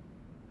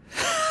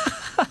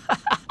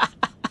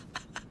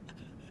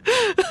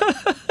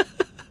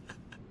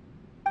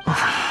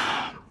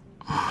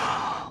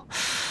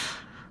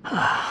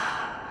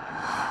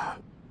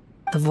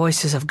 The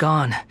voices have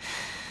gone.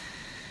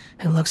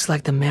 It looks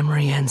like the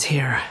memory ends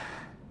here.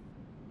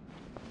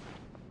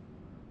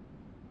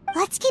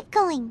 Let's keep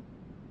going.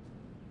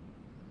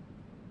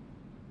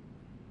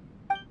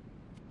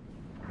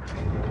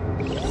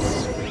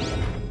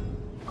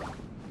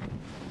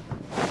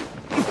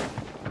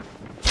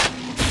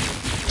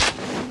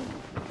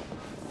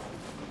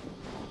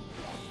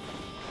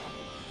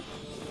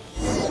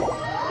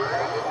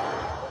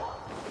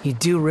 You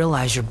do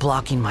realize you're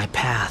blocking my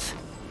path.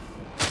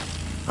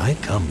 I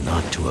come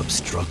not to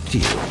obstruct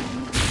you.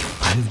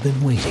 I've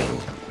been waiting.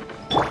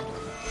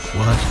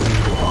 What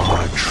you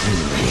are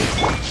truly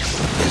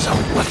is a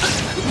weapon.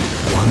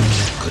 One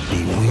that could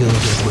be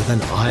wielded with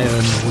an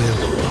iron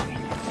will.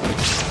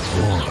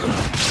 Or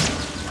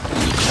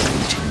you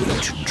continue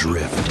to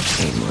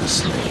drift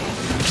aimlessly.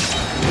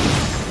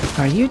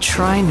 Are you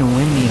trying to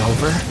win me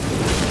over?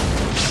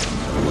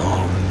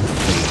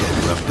 Long-fated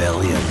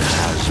rebellion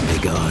has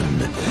begun.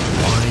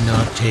 Why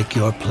not take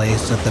your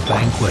place at the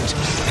banquet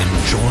and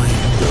join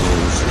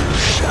those who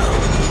shall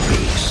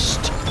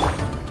feast?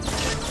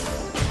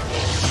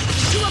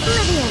 To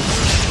oblivion!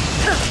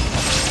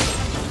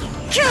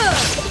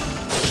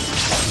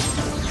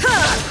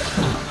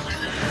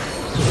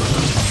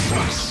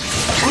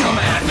 Come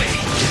at me!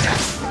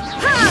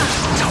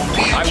 Don't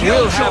be a I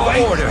will have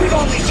order! We've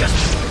only just...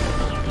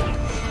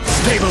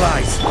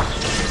 Stabilize!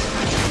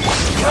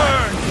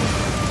 Turn!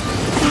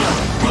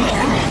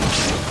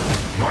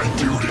 My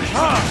duty!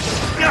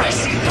 I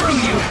see through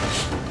you!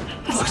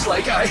 Looks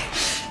like I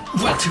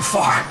went too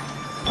far.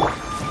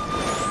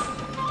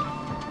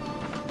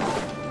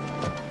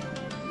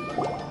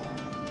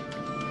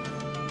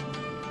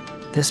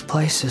 This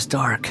place is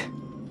dark.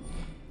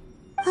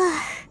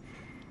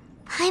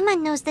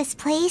 Paimon knows this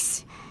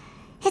place.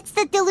 It's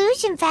the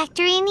Delusion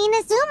Factory in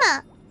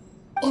Inazuma.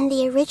 In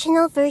the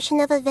original version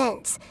of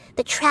events,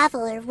 the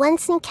Traveler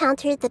once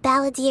encountered the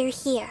balladeer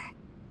here.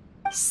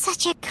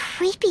 Such a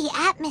creepy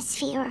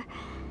atmosphere.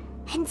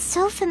 And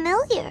so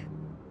familiar.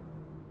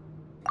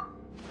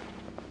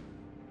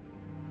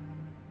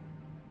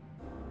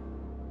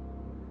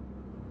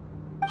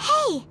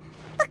 Hey,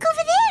 look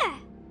over there!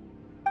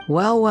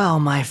 Well, well,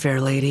 my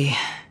fair lady.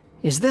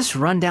 Is this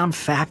rundown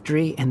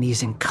factory and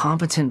these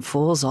incompetent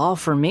fools all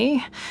for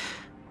me?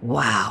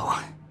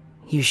 Wow.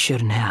 You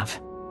shouldn't have.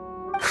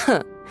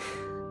 Huh.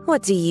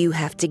 What do you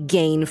have to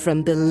gain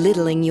from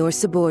belittling your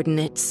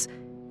subordinates?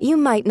 You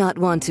might not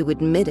want to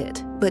admit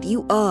it, but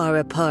you are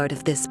a part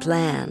of this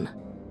plan.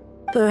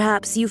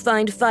 Perhaps you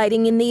find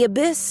fighting in the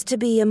abyss to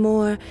be a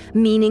more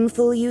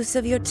meaningful use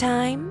of your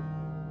time?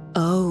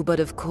 Oh, but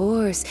of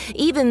course,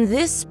 even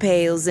this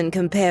pales in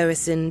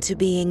comparison to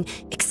being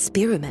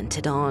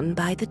experimented on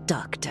by the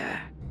doctor.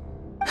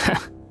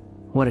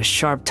 What a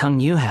sharp tongue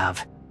you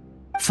have.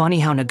 Funny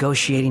how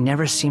negotiating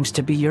never seems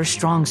to be your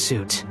strong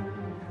suit.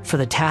 For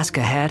the task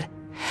ahead,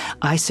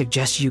 I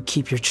suggest you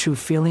keep your true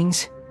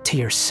feelings to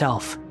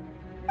yourself.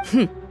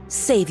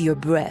 Save your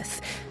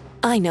breath.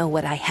 I know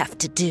what I have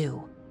to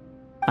do.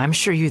 I'm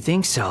sure you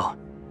think so,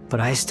 but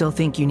I still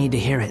think you need to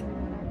hear it.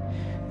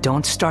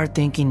 Don't start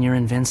thinking you're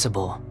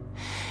invincible,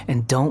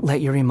 and don't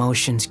let your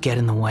emotions get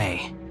in the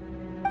way.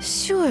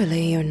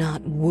 Surely you're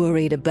not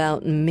worried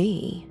about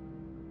me.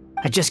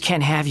 I just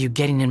can't have you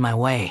getting in my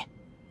way.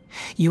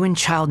 You and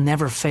Child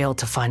never fail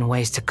to find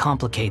ways to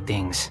complicate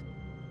things.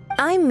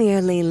 I'm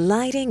merely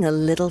lighting a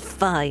little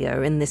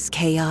fire in this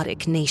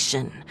chaotic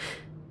nation.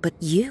 But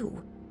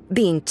you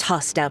Being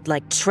tossed out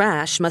like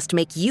trash must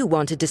make you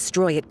want to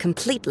destroy it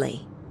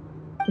completely.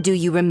 Do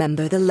you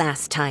remember the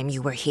last time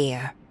you were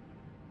here?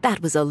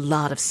 That was a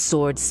lot of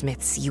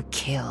swordsmiths you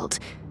killed.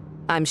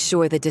 I'm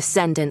sure the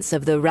descendants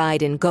of the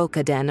Raiden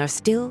Gokaden are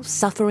still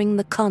suffering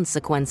the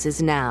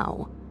consequences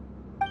now.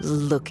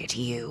 Look at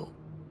you.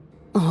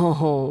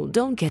 Oh,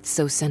 don't get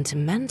so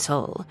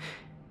sentimental.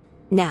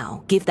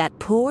 Now, give that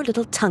poor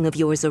little tongue of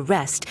yours a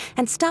rest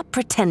and stop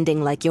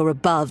pretending like you're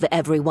above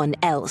everyone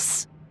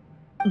else.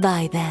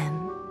 Bye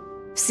then.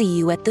 See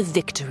you at the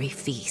victory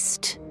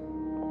feast.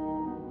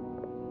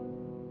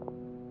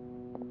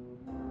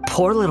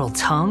 Poor little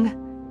tongue?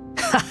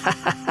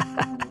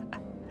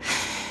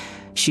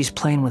 She's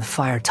playing with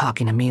fire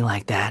talking to me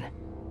like that.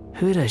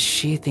 Who does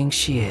she think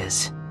she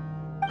is?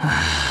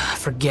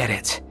 Forget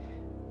it.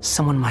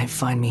 Someone might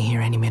find me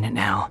here any minute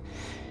now.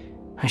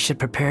 I should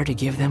prepare to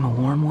give them a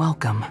warm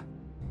welcome.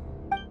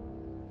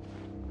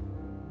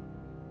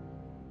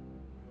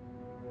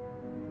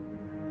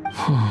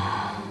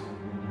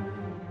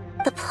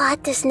 The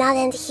plot does not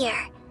end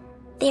here.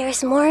 There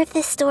is more of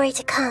this story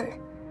to come.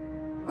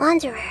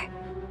 Wanderer,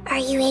 are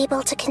you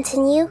able to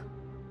continue?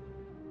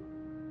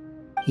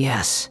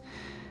 Yes.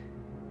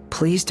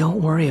 Please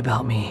don't worry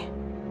about me.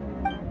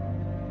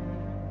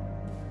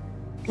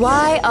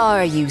 Why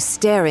are you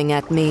staring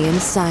at me in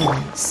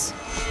silence?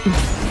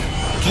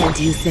 Can't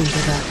you think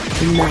of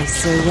a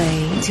nicer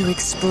way to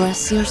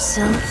express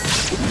yourself?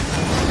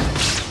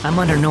 I'm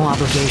under no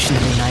obligation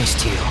to be nice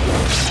to you.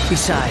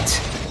 Besides,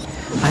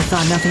 I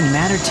thought nothing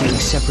mattered to you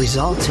except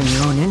results in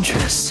your own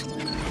interests.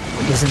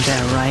 Isn't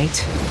that right,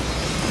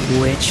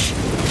 witch?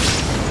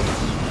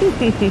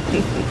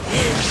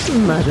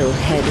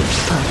 Muddle-headed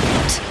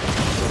puppet.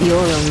 You're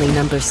only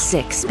number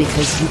 6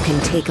 because you can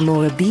take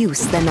more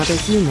abuse than other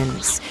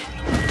humans.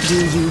 Do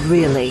you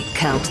really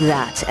count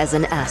that as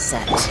an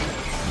asset?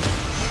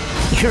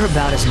 You're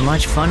about as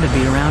much fun to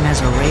be around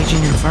as a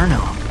raging inferno.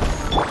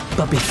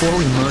 But before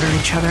we murder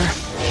each other,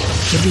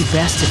 it'd be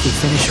best if we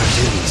finish our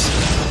duties.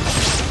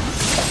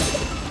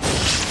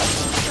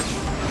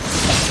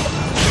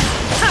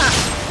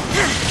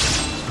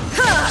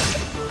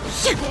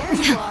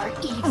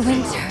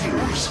 Winter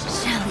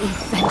shall we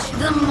fetch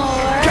the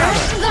more,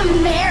 the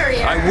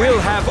merrier. I will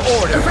have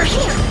order. Over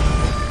here.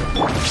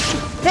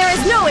 There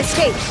is no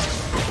escape.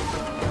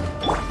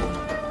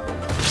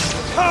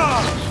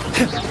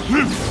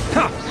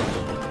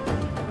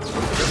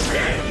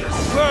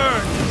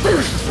 Burn!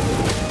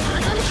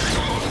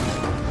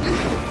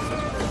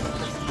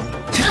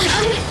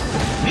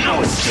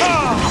 No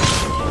escape!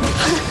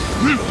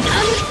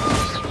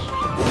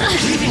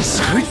 Leading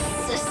sight?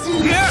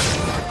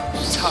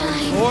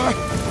 Time for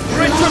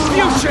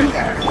retribution!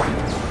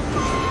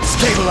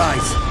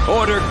 Stabilize!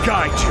 Order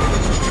guide you!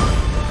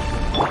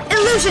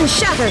 Illusion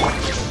shattered!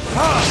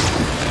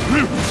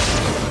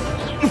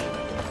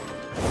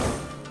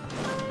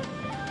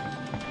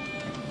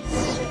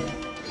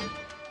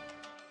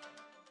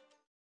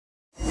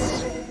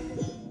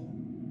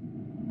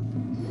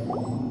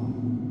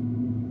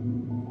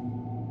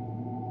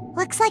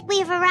 Looks like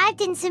we've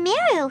arrived in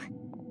Sumeru.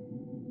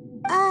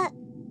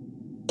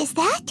 Is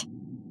that?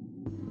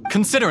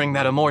 Considering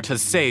that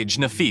Amorta's sage,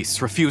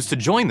 Nafis, refused to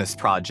join this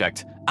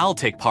project, I'll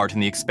take part in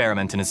the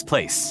experiment in his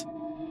place.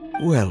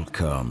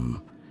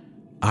 Welcome.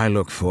 I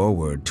look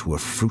forward to a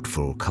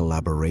fruitful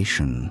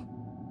collaboration.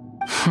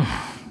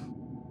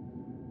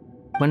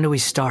 When do we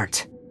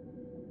start?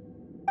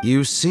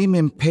 You seem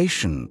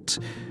impatient.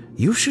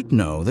 You should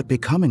know that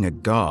becoming a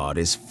god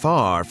is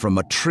far from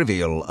a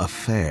trivial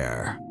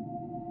affair.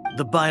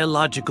 The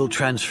biological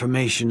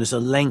transformation is a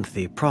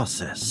lengthy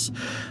process.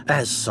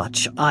 As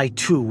such, I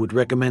too would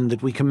recommend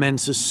that we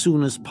commence as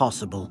soon as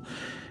possible.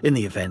 In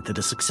the event that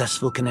a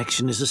successful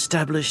connection is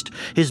established,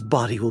 his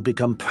body will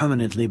become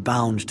permanently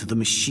bound to the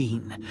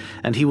machine,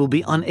 and he will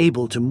be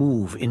unable to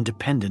move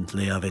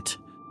independently of it.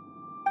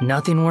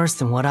 Nothing worse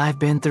than what I've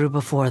been through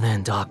before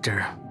then,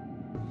 Doctor.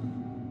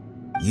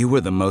 You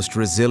were the most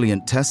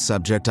resilient test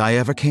subject I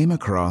ever came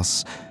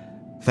across.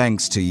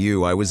 Thanks to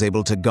you, I was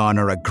able to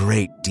garner a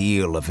great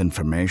deal of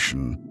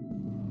information.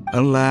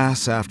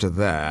 Alas, after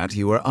that,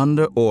 you were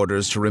under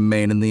orders to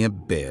remain in the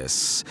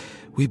abyss.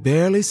 We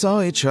barely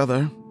saw each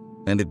other,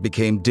 and it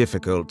became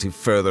difficult to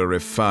further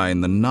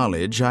refine the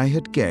knowledge I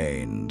had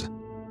gained.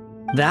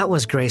 That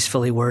was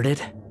gracefully worded.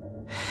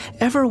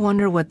 Ever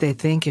wonder what they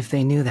think if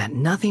they knew that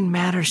nothing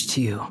matters to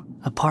you,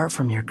 apart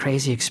from your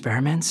crazy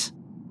experiments?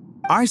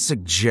 I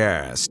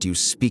suggest you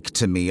speak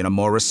to me in a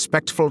more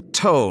respectful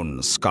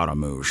tone,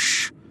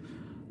 Scaramouche.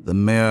 The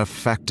mere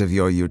fact of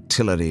your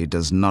utility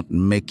does not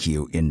make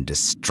you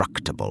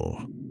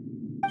indestructible.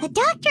 The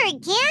doctor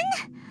again?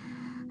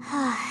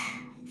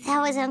 That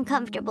was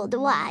uncomfortable to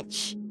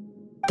watch.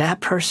 That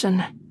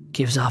person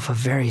gives off a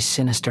very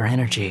sinister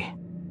energy.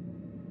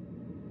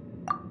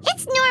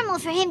 It's normal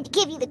for him to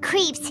give you the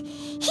creeps.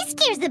 He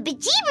scares the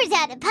bejeebers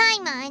out of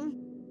Paimon.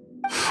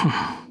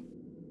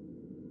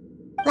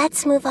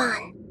 Let's move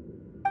on.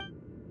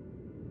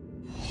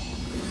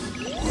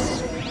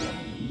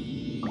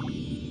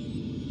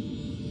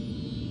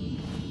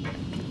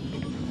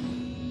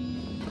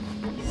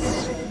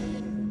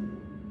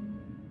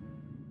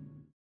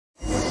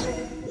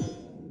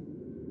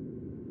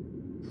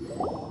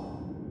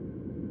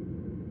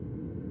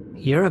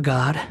 You're a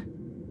god.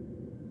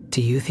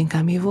 Do you think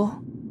I'm evil?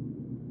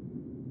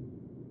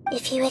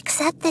 If you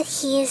accept that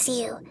he is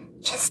you,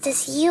 just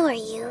as you are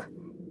you,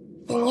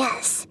 then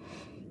yes,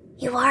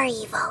 you are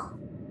evil.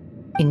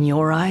 In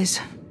your eyes,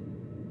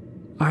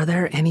 are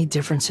there any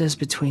differences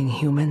between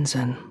humans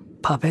and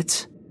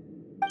puppets?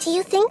 Do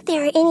you think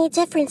there are any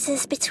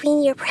differences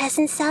between your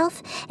present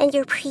self and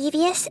your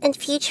previous and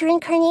future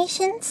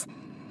incarnations?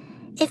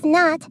 If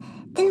not,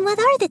 then what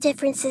are the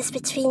differences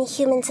between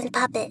humans and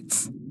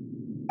puppets?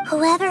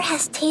 Whoever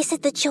has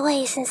tasted the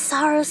joys and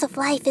sorrows of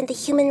life in the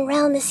human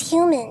realm is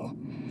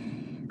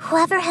human.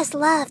 Whoever has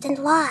loved and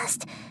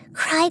lost,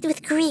 cried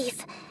with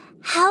grief,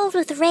 howled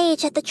with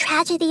rage at the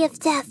tragedy of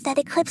death that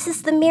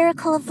eclipses the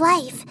miracle of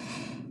life,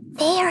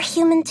 they are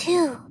human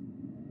too.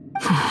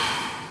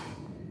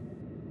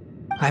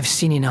 I've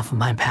seen enough of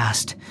my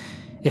past.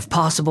 If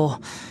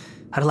possible,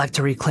 I'd like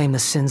to reclaim the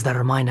sins that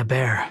are mine to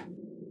bear.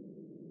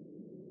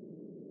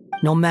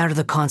 No matter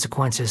the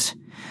consequences,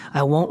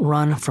 I won't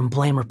run from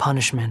blame or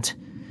punishment.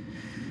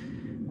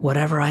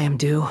 Whatever I am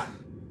due,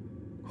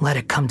 let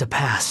it come to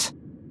pass.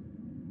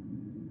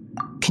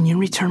 Can you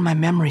return my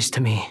memories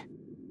to me?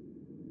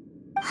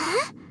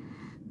 Huh?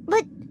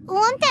 But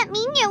won't that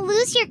mean you'll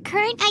lose your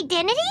current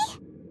identity?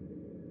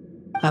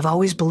 I've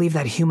always believed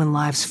that human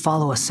lives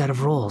follow a set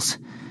of rules,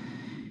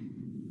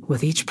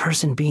 with each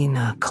person being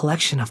a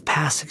collection of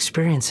past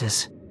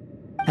experiences.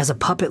 As a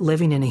puppet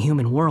living in a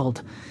human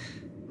world,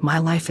 my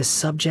life is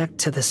subject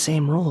to the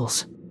same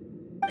rules.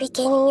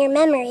 Regaining your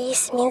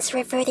memories means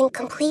reverting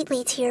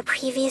completely to your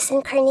previous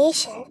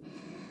incarnation.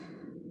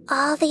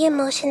 All the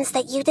emotions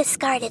that you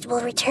discarded will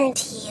return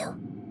to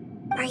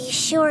you. Are you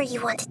sure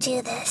you want to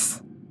do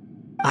this?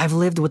 I've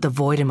lived with the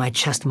void in my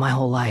chest my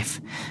whole life.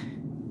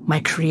 My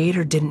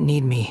creator didn't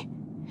need me.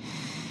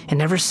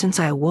 And ever since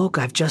I awoke,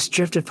 I've just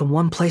drifted from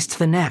one place to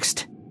the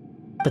next.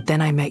 But then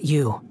I met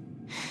you.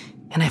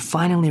 And I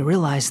finally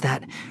realized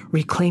that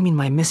reclaiming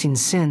my missing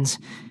sins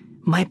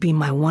might be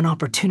my one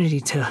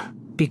opportunity to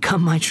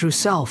become my true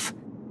self.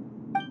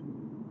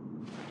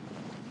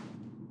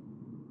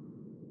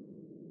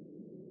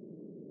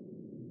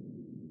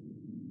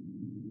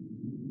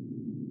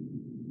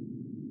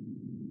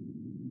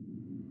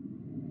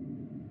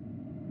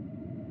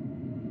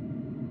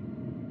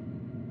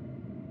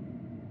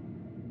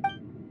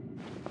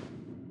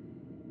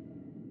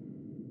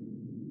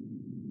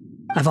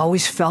 I've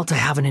always felt I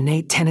have an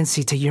innate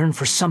tendency to yearn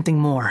for something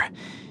more,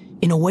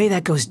 in a way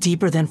that goes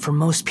deeper than for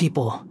most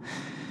people.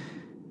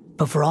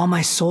 But for all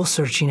my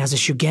soul-searching as a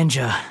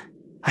Shugenja,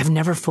 I've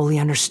never fully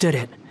understood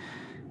it.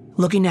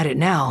 Looking at it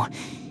now,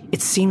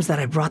 it seems that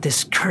I brought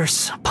this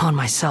curse upon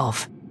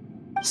myself.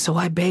 So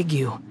I beg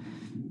you,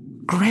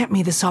 grant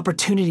me this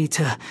opportunity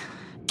to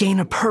gain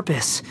a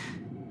purpose,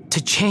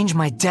 to change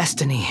my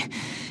destiny,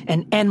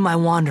 and end my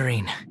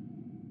wandering.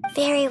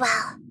 Very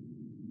well.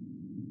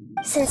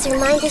 Since your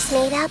mind is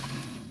made up,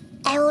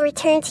 I will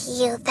return to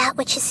you that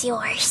which is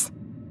yours.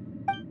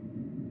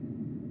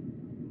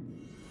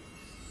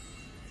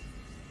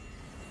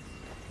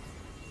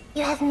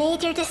 You have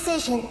made your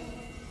decision.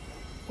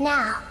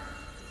 Now,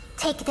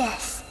 take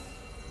this.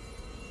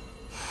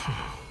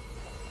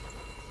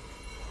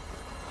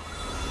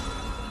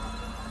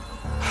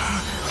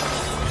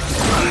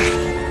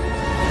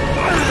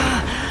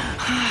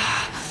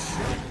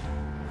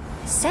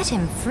 Set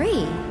him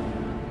free.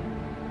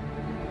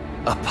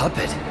 A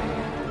puppet?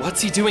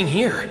 What's he doing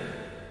here?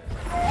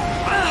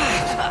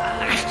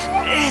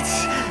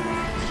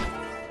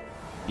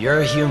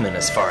 You're a human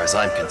as far as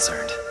I'm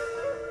concerned.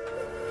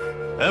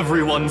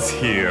 Everyone's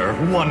here.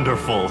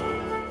 Wonderful.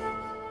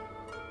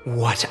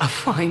 What a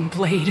fine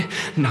blade.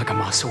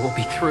 Nagamasa will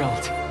be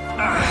thrilled.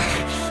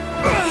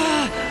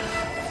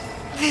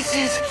 This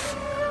is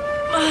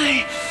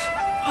my...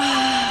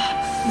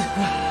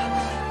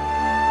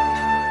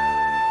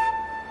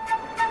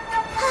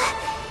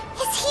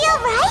 Is he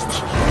alright?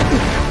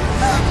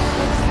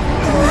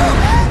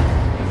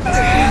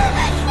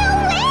 No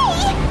way!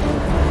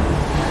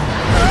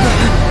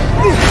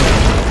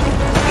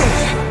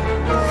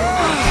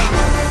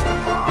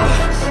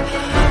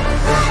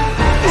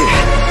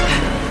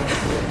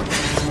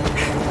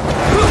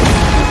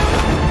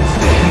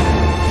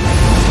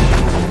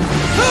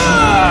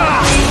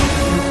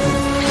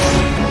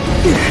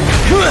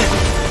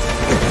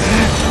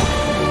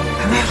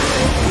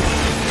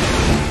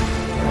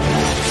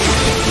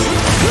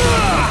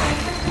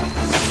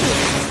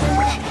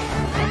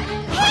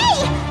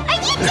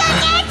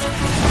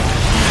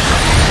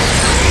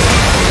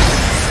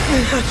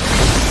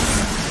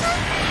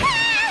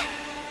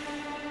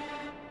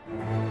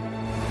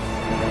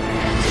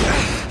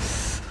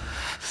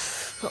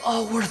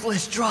 All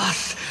worthless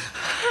dross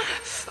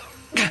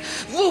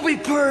will be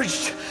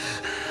purged.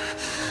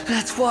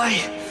 That's why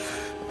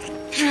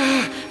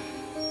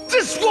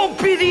this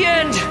won't be the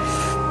end.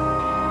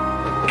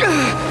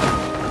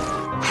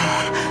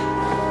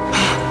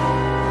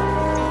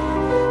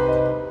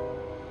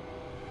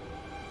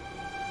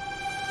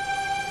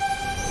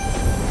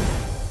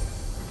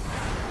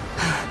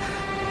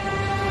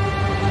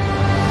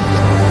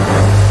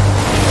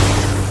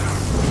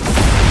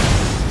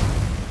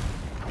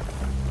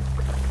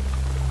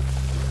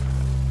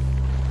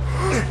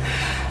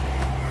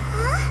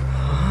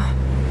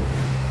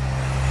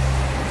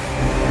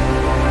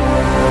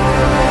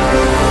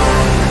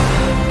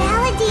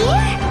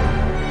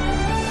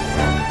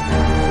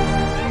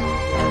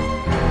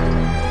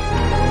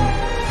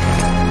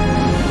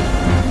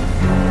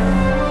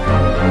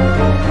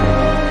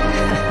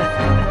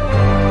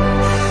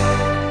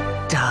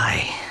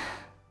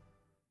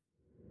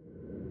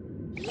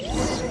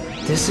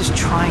 This is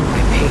trying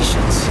my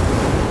patience.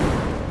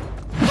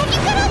 Have you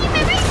got all your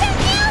memories back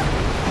now?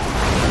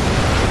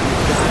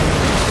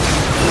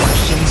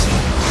 Questions?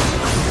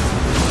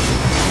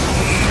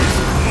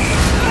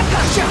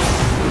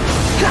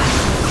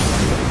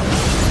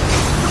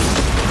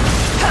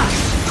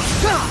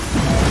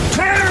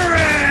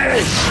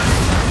 Perish!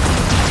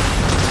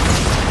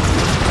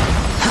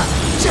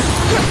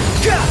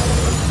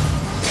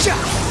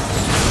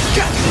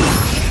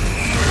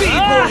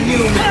 Feeble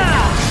human!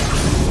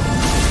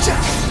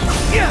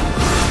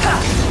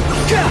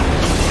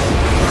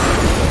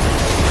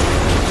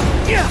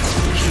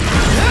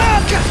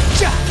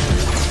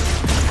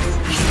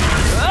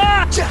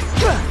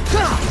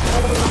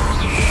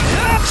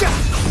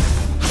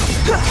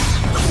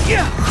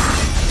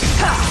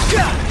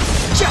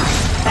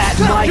 At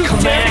my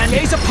command,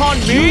 gaze upon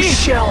me? you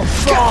shall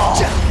fall!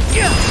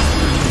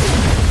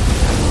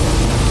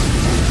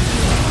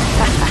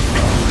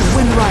 The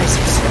wind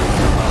rises.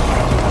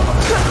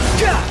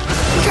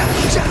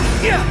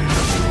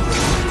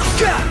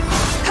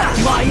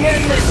 My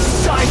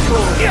endless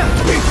cycle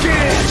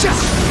begins!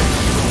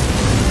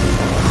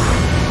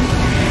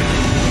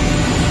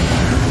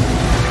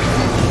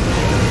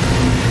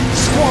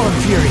 Squall and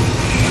Fury!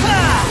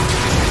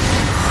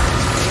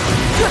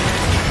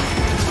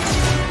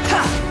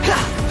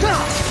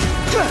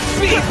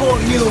 Feeble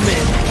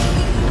human!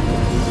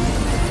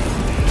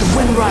 The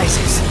wind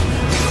rises.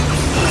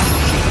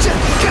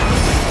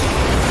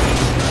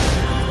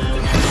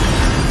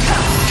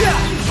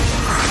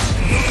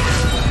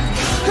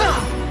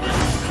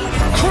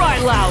 Cry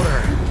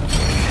louder!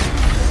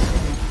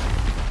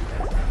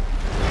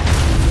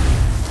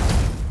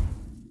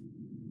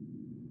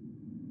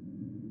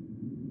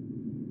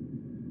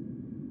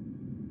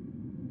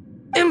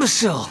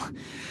 Imbecile!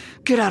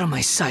 Get out of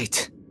my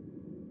sight.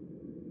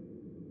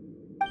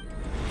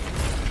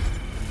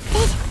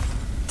 It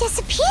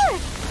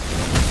disappeared.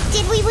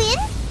 Did we win?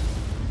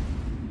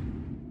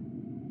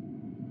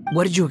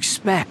 What did you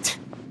expect?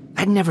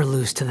 I'd never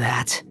lose to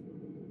that.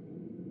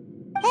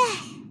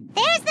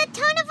 There's the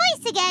tone of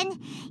voice again.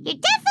 You're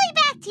definitely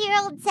back to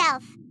your old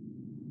self.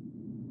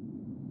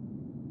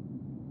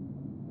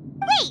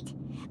 Wait,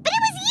 but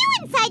it was you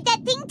inside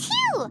that thing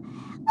too.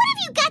 What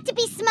have you got to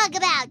be smug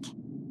about?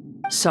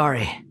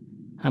 Sorry.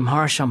 I'm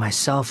harsh on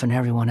myself and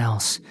everyone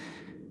else.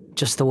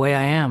 Just the way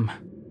I am.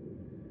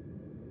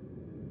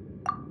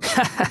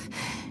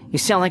 You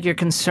sound like you're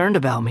concerned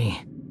about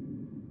me.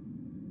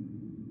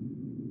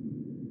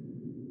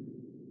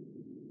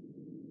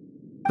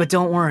 But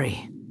don't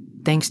worry.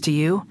 Thanks to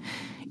you,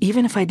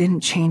 even if I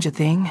didn't change a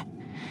thing,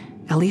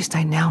 at least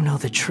I now know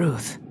the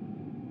truth.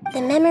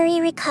 The memory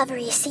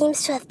recovery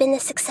seems to have been a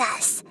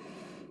success.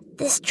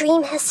 This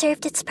dream has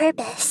served its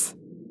purpose.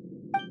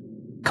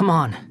 Come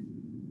on.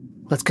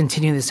 Let's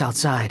continue this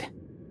outside.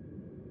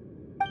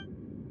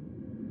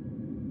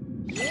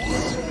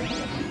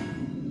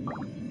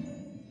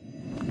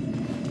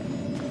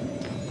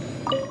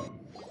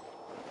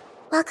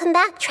 Welcome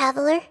back,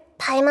 Traveler,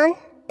 Paimon,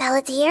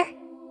 Balladeer.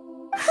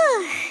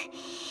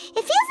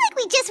 It feels like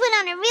we just went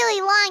on a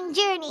really long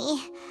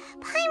journey.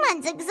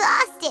 Paimon's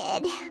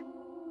exhausted.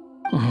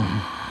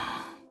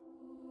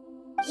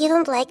 You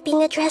don't like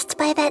being addressed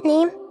by that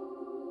name?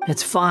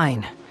 It's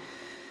fine.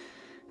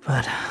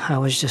 But I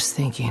was just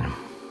thinking,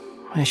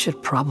 I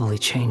should probably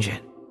change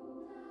it.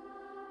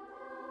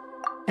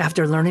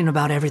 After learning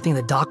about everything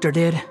the doctor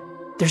did,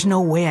 there's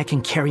no way I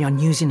can carry on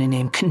using a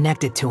name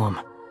connected to him.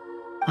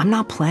 I'm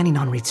not planning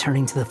on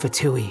returning to the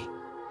Fatui,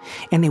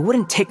 and they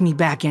wouldn't take me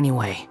back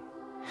anyway.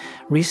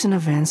 Recent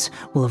events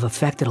will have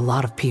affected a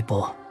lot of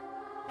people,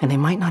 and they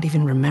might not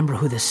even remember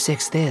who the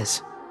Sixth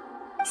is.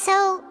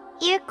 So,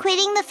 you're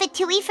quitting the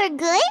Fatui for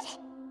good?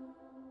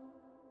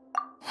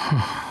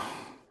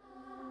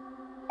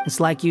 It's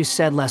like you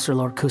said, Lesser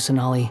Lord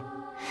Kusanali.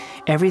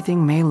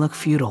 Everything may look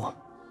futile,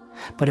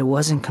 but it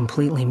wasn't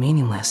completely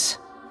meaningless.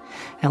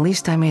 At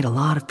least I made a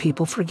lot of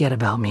people forget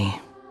about me.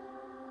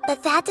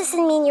 But that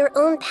doesn't mean your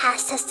own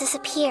past has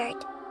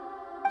disappeared.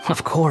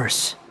 Of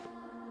course.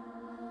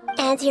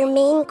 And your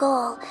main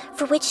goal,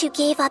 for which you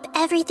gave up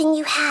everything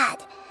you had,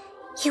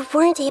 you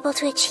weren't able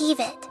to achieve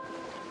it.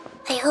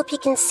 I hope you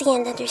can see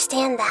and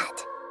understand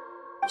that.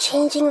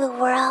 Changing the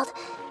world,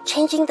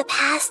 changing the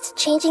past,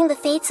 changing the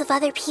fates of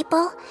other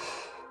people,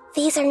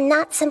 these are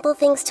not simple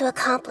things to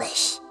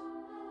accomplish.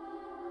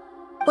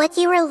 What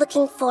you are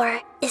looking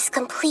for is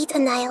complete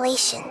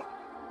annihilation.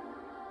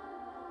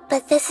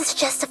 But this is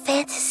just a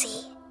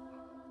fantasy.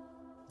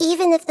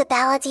 Even if the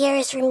Balladeer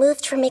is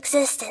removed from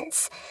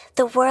existence,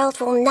 the world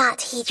will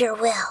not heed your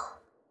will.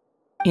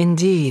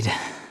 Indeed.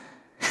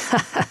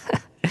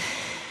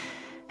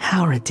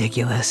 How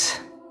ridiculous.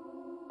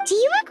 Do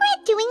you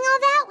regret doing all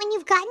that when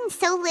you've gotten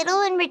so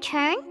little in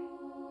return?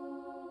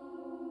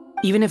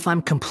 Even if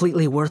I'm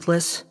completely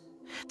worthless,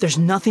 there's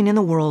nothing in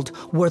the world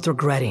worth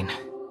regretting.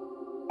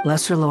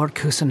 Lesser Lord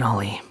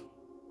Kusanali,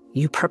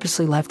 you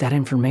purposely left that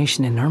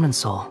information in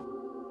Irminsul,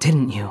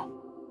 didn't you?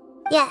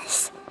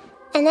 Yes,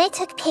 and I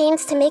took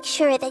pains to make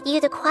sure that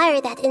you'd acquire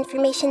that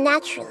information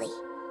naturally.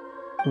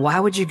 Why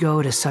would you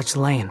go to such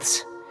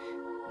lengths?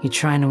 You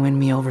trying to win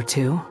me over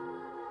too?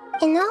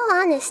 In all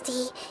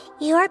honesty,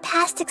 your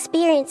past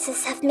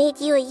experiences have made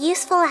you a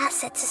useful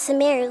asset to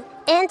Sumeru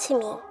and to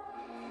me.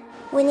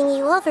 Winning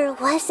you over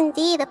was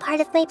indeed a part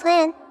of my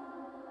plan.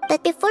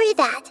 But before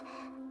that,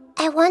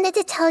 I wanted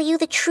to tell you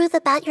the truth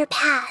about your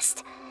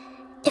past.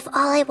 If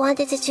all I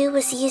wanted to do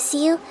was use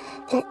you,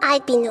 then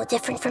I'd be no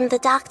different from the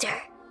doctor.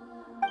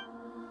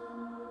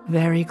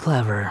 Very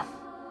clever.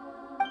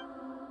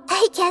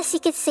 I guess you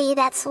could say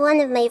that's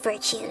one of my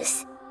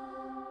virtues.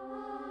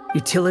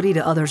 Utility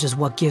to others is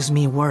what gives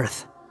me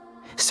worth.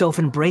 So if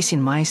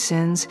embracing my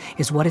sins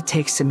is what it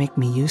takes to make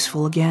me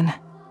useful again,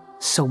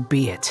 so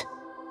be it.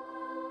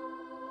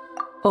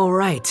 Oh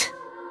right,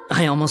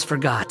 I almost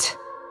forgot.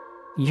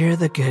 You're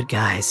the good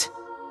guys.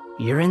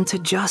 You're into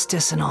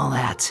justice and all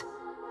that.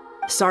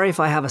 Sorry if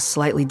I have a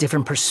slightly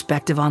different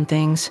perspective on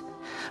things,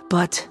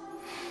 but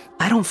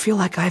I don't feel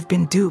like I've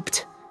been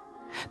duped.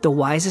 The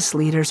wisest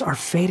leaders are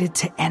fated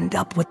to end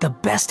up with the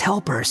best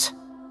helpers.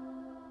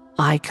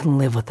 I can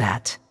live with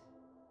that.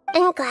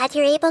 I'm glad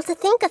you're able to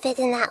think of it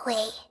in that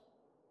way.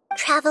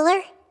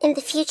 Traveler, in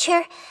the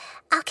future,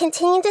 I'll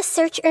continue to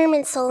search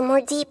Irminsul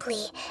more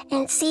deeply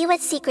and see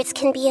what secrets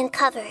can be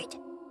uncovered,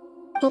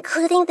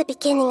 including the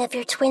beginning of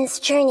your twins'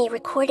 journey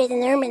recorded in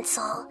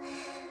Irminsul.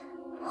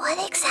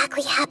 What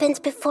exactly happened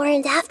before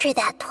and after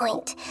that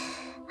point?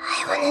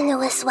 I want to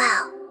know as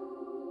well.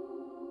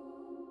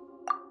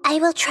 I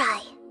will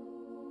try.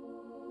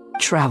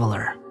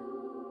 Traveler.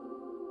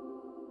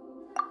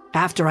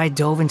 After I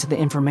dove into the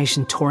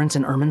information torrents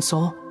in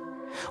Irminsul,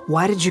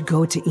 why did you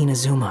go to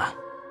Inazuma?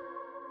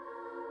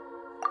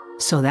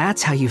 So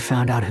that's how you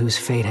found out whose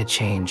fate had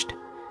changed.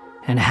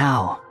 And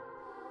how?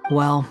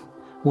 Well,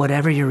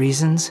 whatever your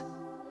reasons,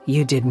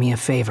 you did me a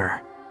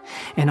favor,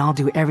 and I'll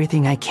do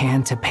everything I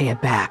can to pay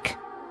it back.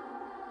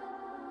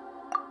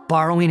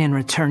 Borrowing and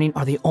returning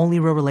are the only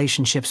real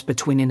relationships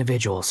between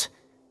individuals.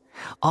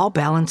 I'll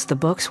balance the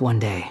books one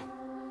day.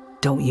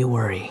 Don't you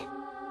worry.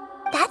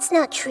 That's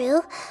not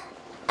true.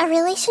 A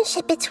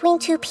relationship between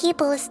two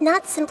people is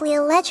not simply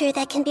a ledger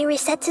that can be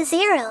reset to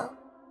zero.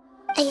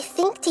 I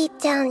think deep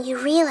down you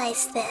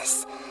realize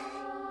this.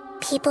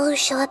 People who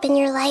show up in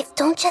your life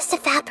don't just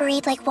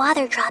evaporate like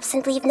water drops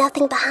and leave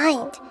nothing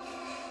behind.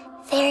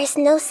 There is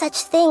no such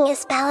thing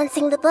as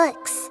balancing the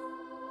books.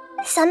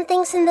 Some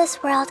things in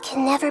this world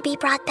can never be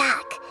brought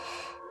back,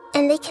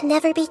 and they can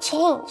never be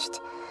changed,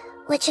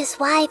 which is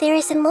why there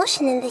is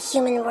emotion in the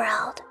human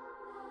world.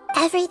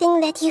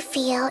 Everything that you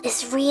feel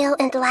is real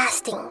and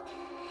lasting,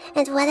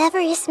 and whatever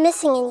is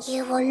missing in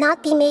you will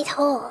not be made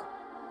whole.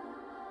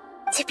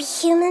 To be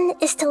human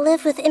is to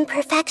live with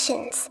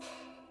imperfections.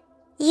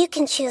 You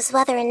can choose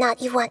whether or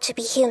not you want to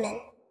be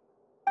human.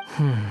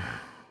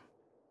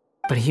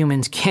 But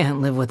humans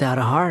can't live without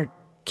a heart,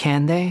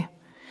 can they?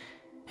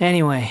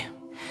 Anyway,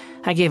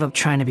 I gave up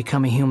trying to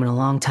become a human a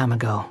long time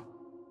ago.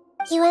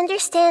 You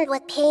understand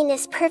what pain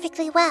is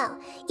perfectly well,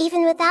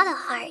 even without a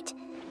heart.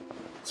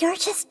 You're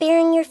just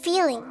bearing your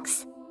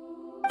feelings.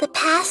 The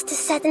past is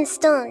set in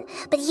stone,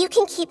 but you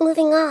can keep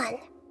moving on.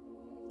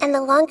 And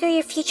the longer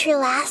your future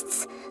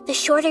lasts, the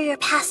shorter your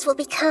past will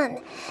become,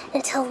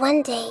 until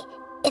one day,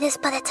 it is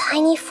but a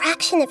tiny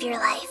fraction of your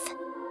life.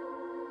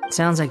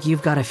 Sounds like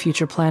you've got a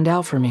future planned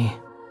out for me.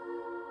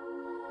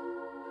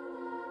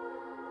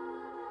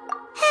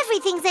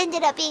 Everything's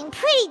ended up being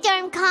pretty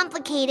darn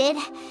complicated.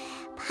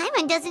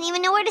 Paimon doesn't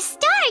even know where to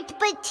start,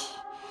 but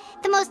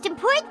the most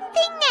important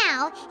thing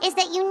now is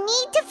that you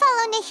need to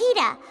follow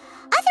Nahida.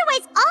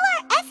 Otherwise, all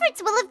our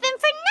efforts will have been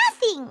for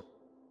nothing.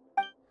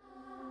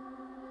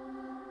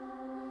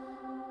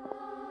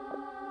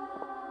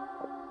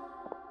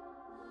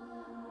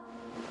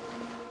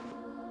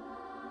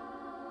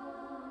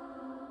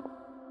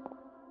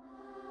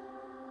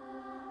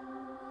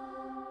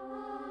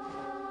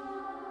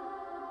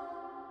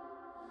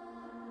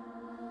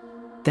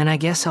 Then I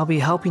guess I'll be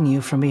helping you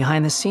from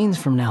behind the scenes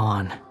from now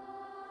on.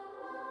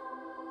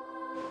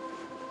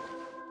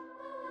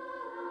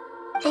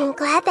 I'm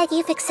glad that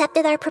you've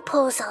accepted our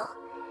proposal.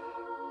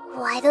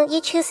 Why don't you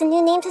choose a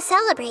new name to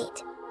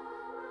celebrate?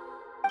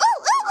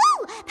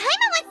 Ooh!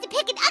 Paimon wants to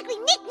pick an ugly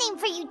nickname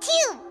for you,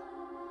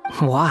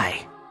 too.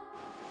 Why?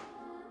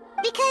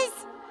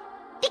 Because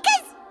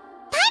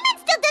Paimon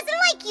still doesn't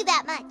like you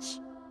that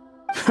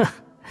much.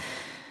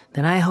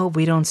 Then I hope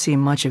we don't see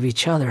much of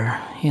each other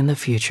in the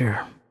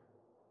future.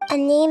 A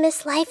name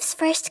is life's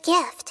first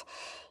gift.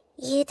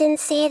 You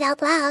didn't say it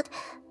out loud,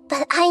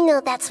 but I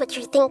know that's what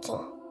you're thinking.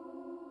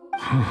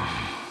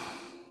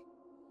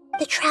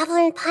 The Traveler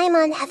and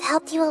Paimon have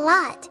helped you a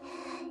lot.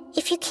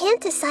 If you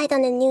can't decide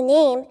on a new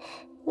name,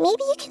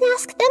 maybe you can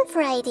ask them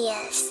for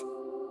ideas.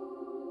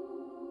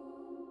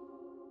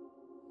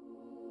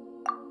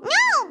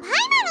 No!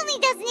 Paimon only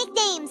does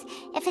nicknames.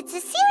 If it's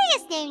a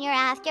serious name you're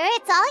after,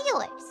 it's all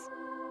yours.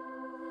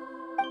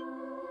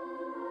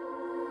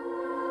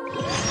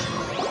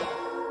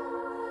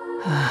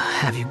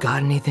 Have you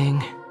got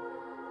anything?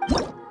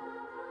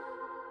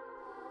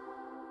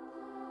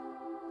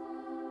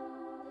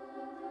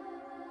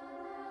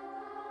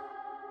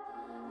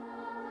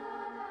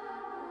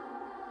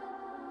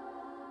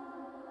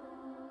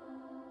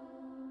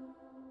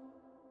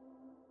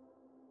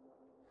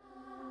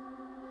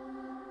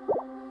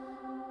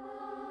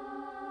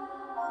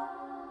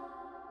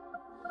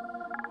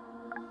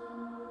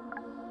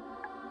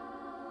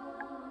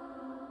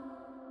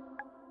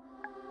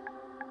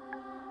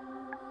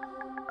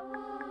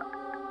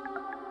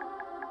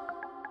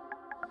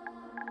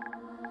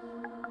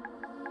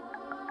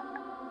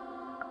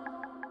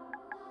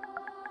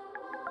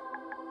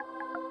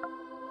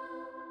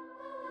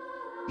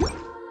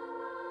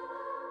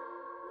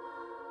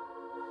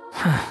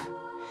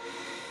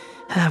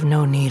 Have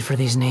no need for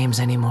these names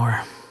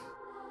anymore.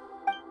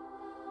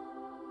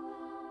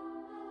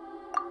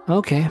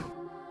 Okay.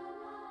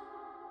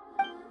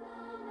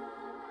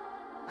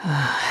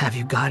 Have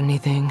you got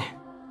anything?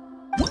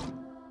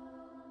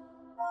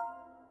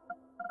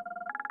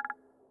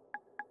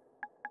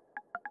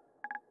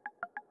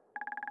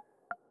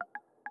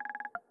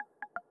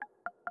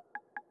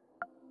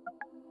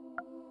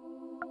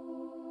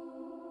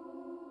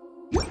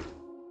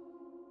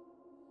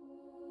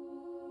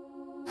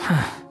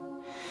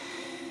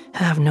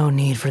 Have no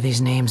need for these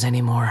names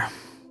anymore.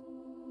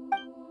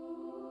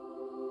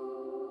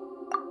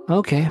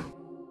 Okay.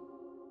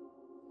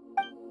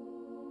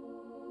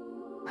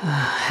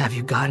 Have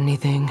you got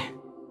anything?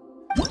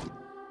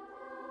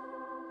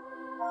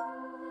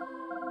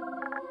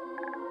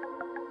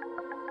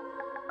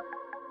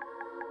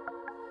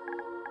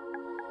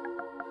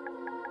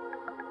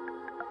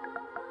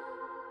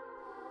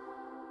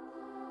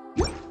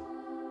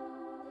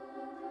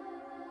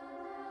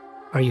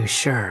 Are you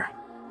sure?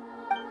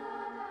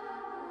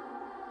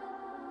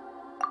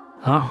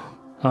 Oh,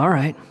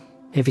 alright.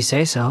 If you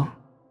say so.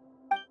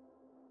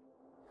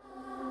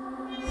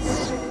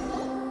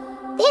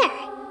 There!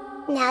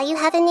 Now you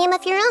have a name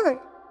of your own.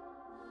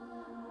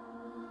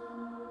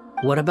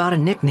 What about a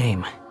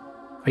nickname?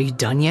 Are you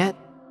done yet?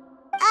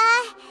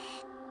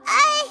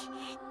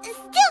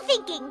 Still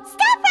thinking.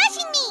 Stop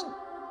rushing me!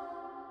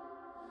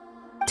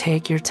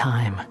 Take your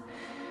time.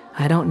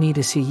 I don't need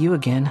to see you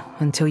again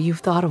until you've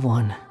thought of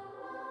one.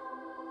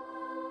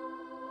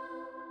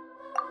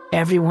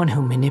 Everyone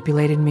who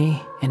manipulated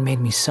me and made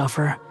me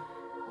suffer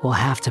will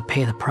have to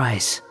pay the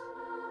price.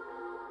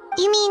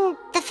 You mean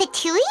the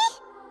Fatui?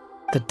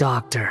 The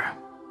doctor,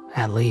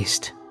 at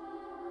least.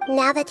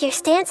 Now that your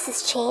stance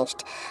has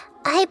changed,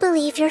 I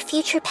believe your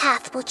future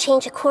path will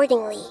change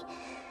accordingly.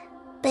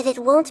 But it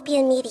won't be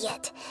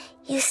immediate.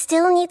 You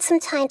still need some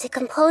time to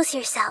compose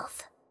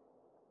yourself.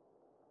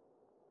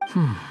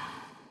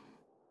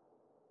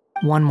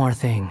 One more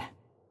thing.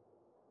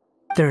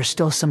 There are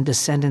still some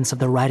descendants of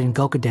the Raiden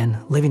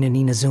Gokuden living in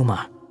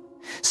Inazuma.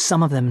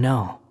 Some of them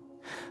know.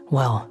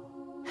 Well,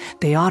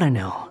 they ought to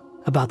know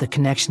about the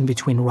connection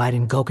between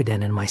Raiden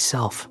Gokuden and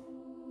myself.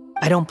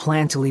 I don't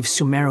plan to leave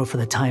Sumeru for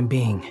the time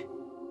being.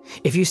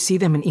 If you see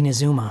them in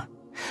Inazuma,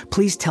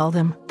 please tell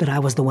them that I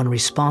was the one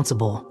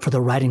responsible for the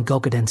Raiden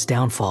Gokuden's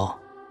downfall.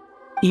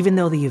 Even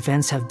though the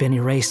events have been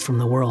erased from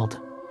the world,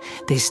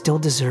 they still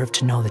deserve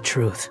to know the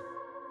truth.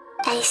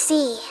 I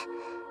see.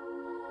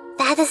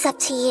 That is up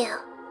to you.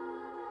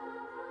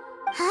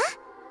 Huh?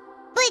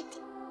 But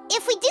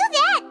if we do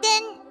that,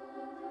 then...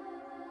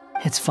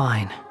 It's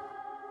fine.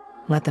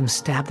 Let them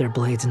stab their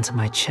blades into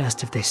my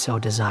chest if they so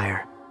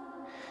desire.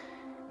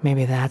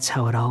 Maybe that's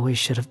how it always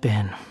should have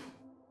been.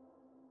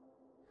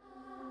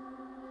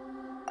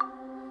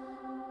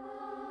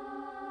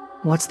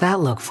 What's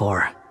that look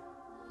for?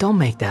 Don't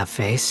make that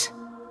face.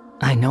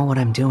 I know what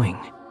I'm doing.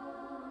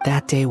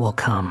 That day will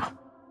come.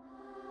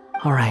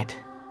 Alright,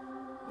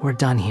 we're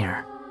done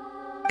here.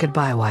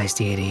 Goodbye, wise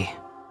deity.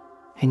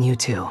 And you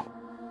too.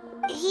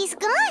 He's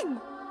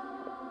gone.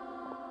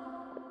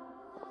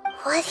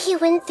 What he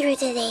went through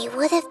today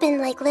would have been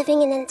like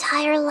living an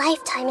entire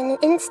lifetime in an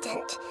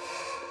instant.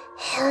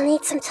 He'll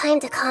need some time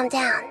to calm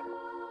down.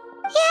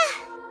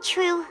 Yeah,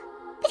 true.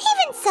 But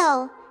even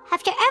so,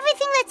 after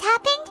everything that's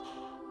happened,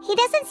 he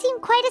doesn't seem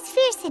quite as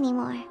fierce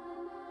anymore.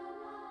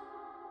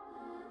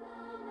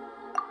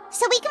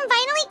 So we can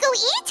finally go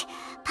eat?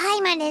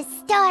 Paimon is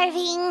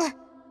starving.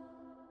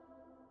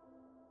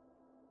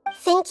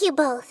 Thank you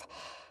both.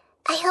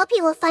 I hope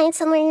you will find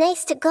somewhere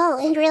nice to go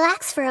and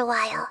relax for a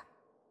while.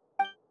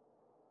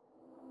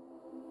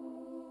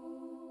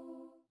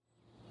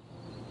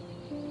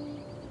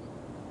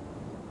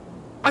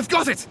 I've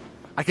got it!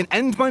 I can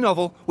end my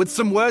novel with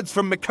some words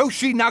from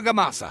Mikoshi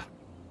Nagamasa.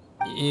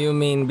 You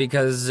mean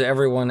because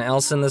everyone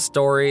else in the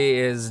story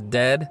is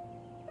dead?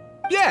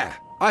 Yeah,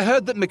 I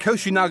heard that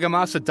Mikoshi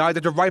Nagamasa died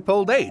at a ripe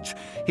old age.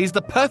 He's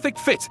the perfect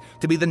fit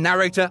to be the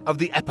narrator of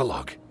the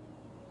epilogue.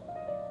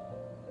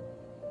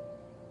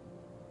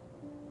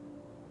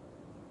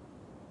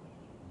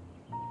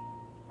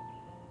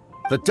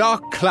 The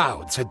dark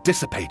clouds had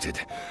dissipated,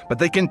 but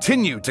they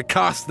continued to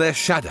cast their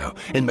shadow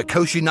in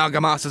Mikoshi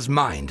Nagamasa's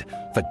mind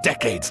for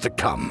decades to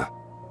come.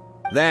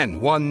 Then,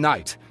 one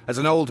night, as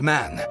an old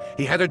man,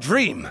 he had a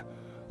dream.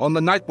 On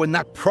the night when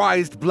that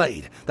prized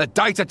blade, the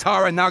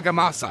Daitatara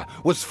Nagamasa,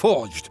 was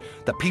forged,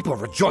 the people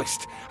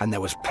rejoiced, and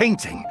there was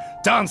painting,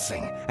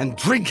 dancing, and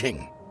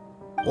drinking.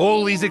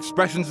 All these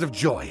expressions of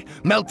joy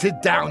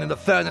melted down in the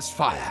furnace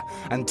fire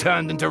and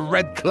turned into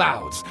red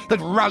clouds that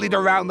rallied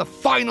around the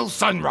final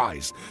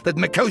sunrise that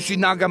Mikoshi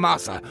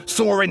Nagamasa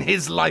saw in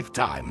his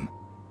lifetime.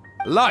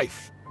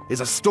 Life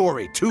is a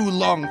story too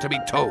long to be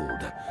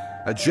told,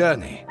 a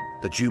journey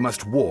that you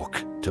must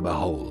walk to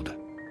behold.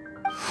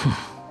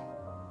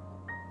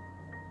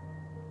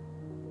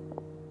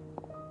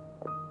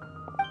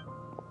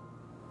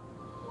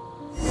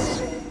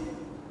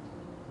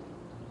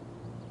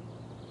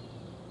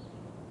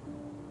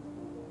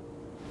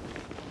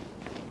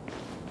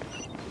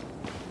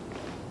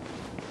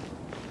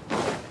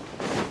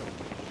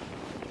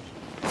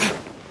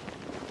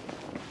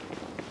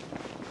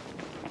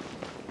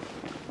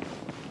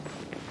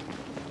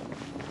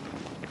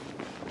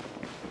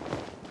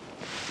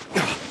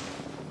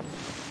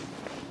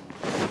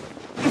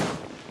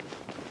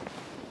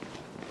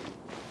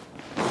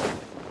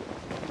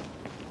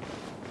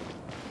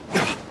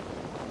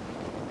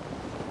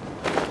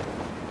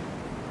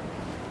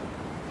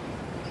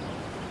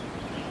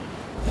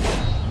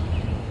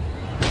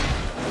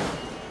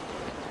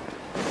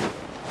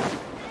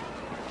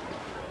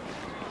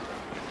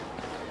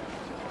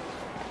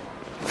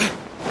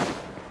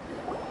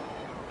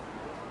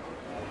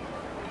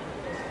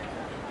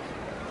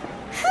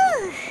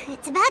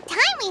 It's about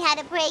time we had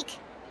a break.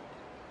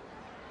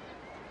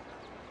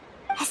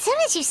 As soon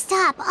as you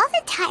stop, all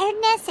the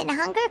tiredness and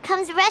hunger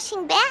comes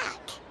rushing back.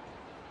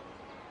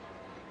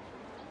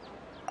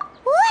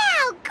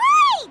 Wow,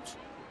 great!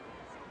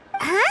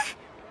 Huh?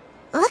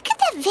 Look at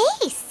that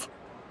vase.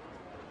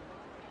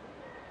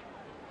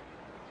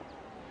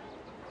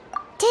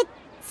 Did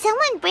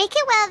someone break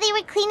it while they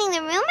were cleaning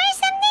the room or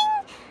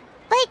something?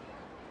 But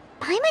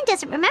Paimon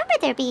doesn't remember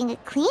there being a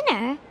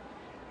cleaner.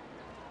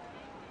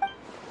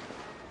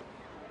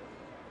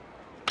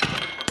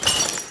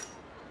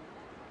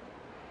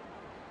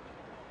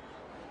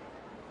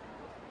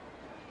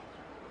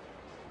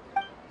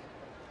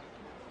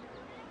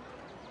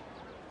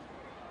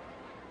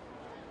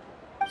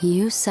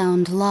 You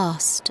sound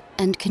lost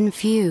and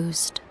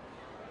confused.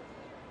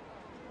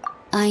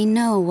 I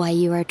know why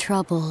you are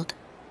troubled.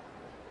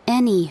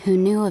 Any who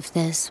knew of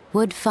this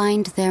would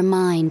find their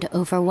mind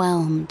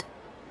overwhelmed.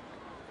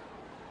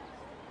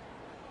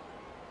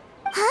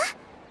 Huh?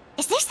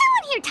 Is there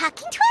someone here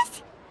talking to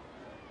us?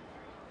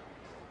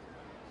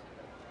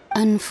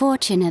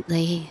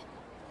 Unfortunately,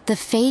 the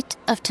fate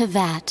of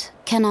Tevat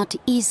cannot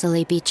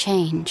easily be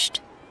changed.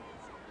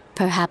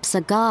 Perhaps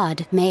a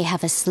god may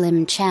have a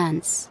slim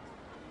chance.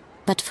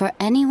 But for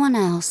anyone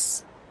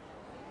else,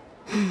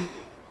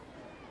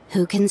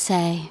 who can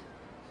say?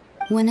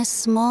 When a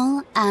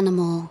small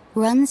animal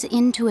runs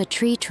into a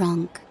tree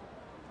trunk,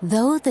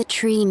 though the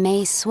tree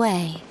may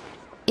sway,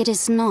 it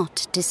is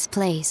not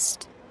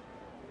displaced.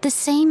 The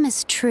same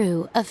is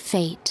true of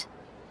fate,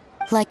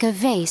 like a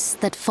vase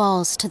that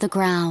falls to the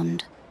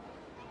ground.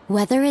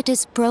 Whether it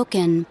is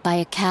broken by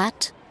a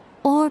cat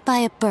or by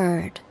a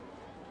bird,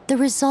 the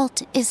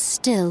result is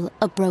still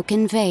a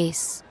broken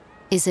vase,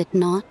 is it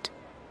not?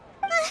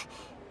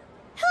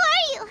 Who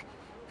are you?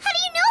 How do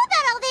you know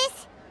about all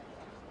this?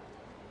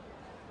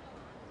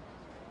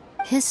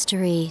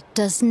 History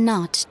does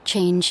not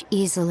change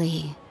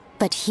easily,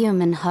 but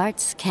human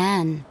hearts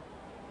can.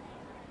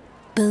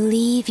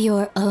 Believe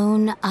your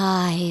own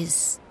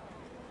eyes.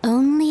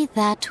 Only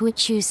that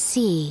which you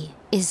see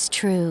is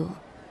true.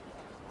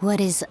 What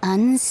is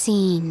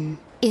unseen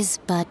is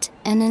but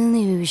an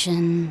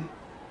illusion.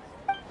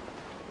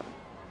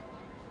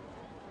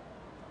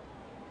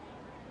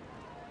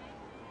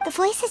 The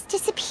voice has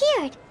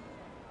disappeared.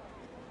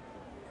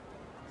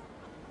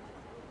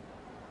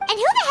 And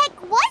who the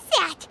heck was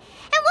that?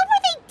 And what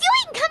were they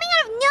doing coming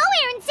out of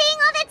nowhere and saying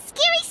all that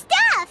scary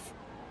stuff?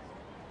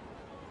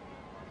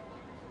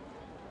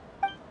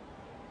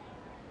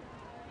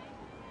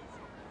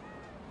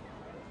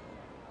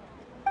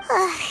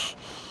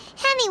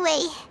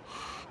 Anyway,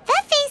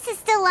 that vase is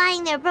still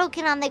lying there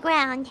broken on the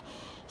ground.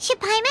 Should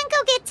Paimon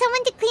go get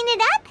someone to clean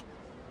it up?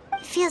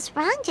 It feels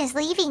wrong just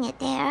leaving it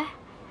there.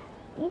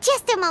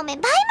 Just a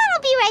moment. Paimon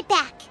will be right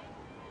back.